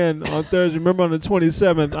coming in on Thursday. Remember, on the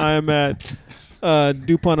 27th, I am at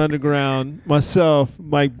DuPont Underground. Myself,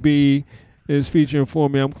 Mike B, is featuring for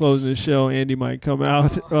me. I'm closing the show. Andy might come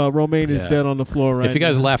out. Romaine is dead on the floor right now. If you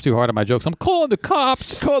guys laugh too hard at my jokes, I'm calling the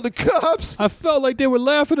cops. Call the cops. I felt like they were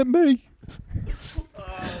laughing at me.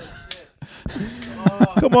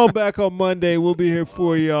 Come on back on Monday. We'll be here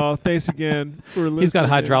for y'all. Thanks again for listening. He's got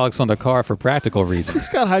hydraulics on the car for practical reasons. He's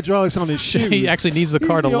got hydraulics on his shoes. He actually needs the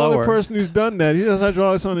car to lower. He's the only person who's done that. He has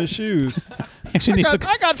hydraulics on his shoes.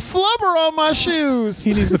 I got flubber on my shoes.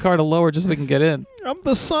 He needs the car to lower just so we can get in. I'm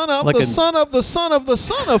the son of the son of the son of the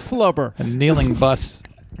son of flubber. A kneeling bus.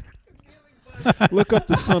 Look up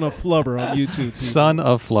the son of flubber on YouTube. People. Son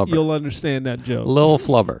of flubber. You'll understand that joke. Lil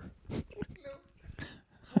Flubber.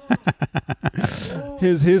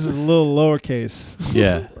 His is a little lowercase.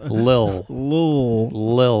 Yeah, Lil.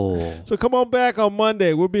 So come on back on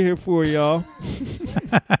Monday. We'll be here for y'all.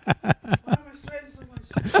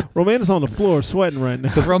 Romaine is on the floor sweating right now.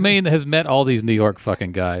 Because Romaine has met all these New York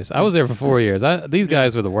fucking guys. I was there for 4 years. These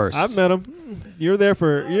guys were the worst. I've met them. You're there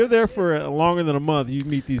for longer than a month. You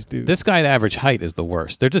meet these dudes. This guy at average height is the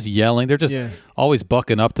worst. They're just yelling. They're just always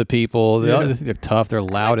bucking up to people. They think they're tough. They're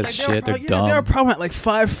loud as shit. They're dumb. They're a problem at like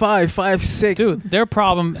 5'5", 5'6". Dude, their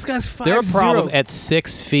problem. This guy's 5'0". They're a problem at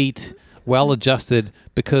 6 feet, well adjusted,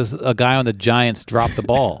 because a guy on the Giants dropped the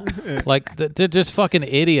ball. Like they're just fucking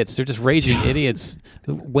idiots. They're just raging idiots.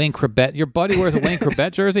 Wayne Corbett, your buddy wears a Wayne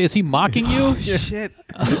Corbett jersey. Is he mocking you? Oh, shit.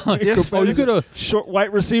 You got a short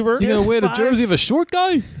white receiver. You gonna wear the jersey of a short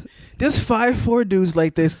guy? There's 5'4" dudes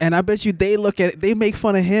like this, and I bet you they look at it. They make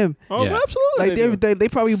fun of him. Oh, yeah. Absolutely. Like they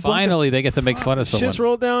probably finally they get to make fun of someone. Shit's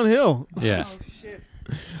rolled downhill. Yeah. Oh, shit.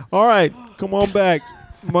 All right, come on back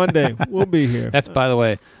Monday. We'll be here. That's, by the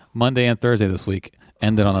way, Monday and Thursday this week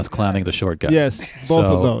ended on us clowning the short guy. Yes, both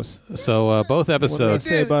of those. So both episodes. What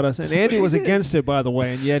did I say about us? And Andy was against it, by the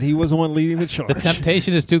way, and yet he was the one leading the charge. The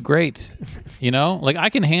temptation is too great. You know, like I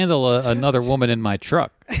can handle another woman in my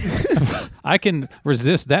truck. I can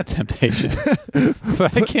resist that temptation,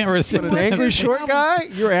 but I can't resist an angry short guy.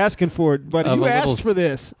 You're asking for it, but you asked for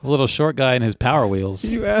this. A little short guy in his Power Wheels.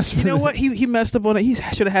 You asked. You know what? He messed up on it. He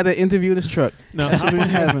should have had that interview in his truck. No,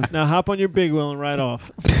 now hop on your big wheel and ride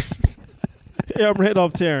off. Yeah, I'm right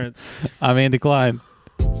off Terrence. I'm Andy Klein.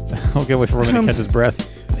 I'll get away from Romaine to catch his breath.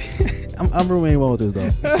 I'm Romaine Walters, though.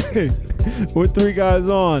 Hey, we're 3 guys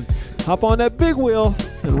on. Hop on that big wheel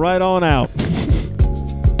and ride on out.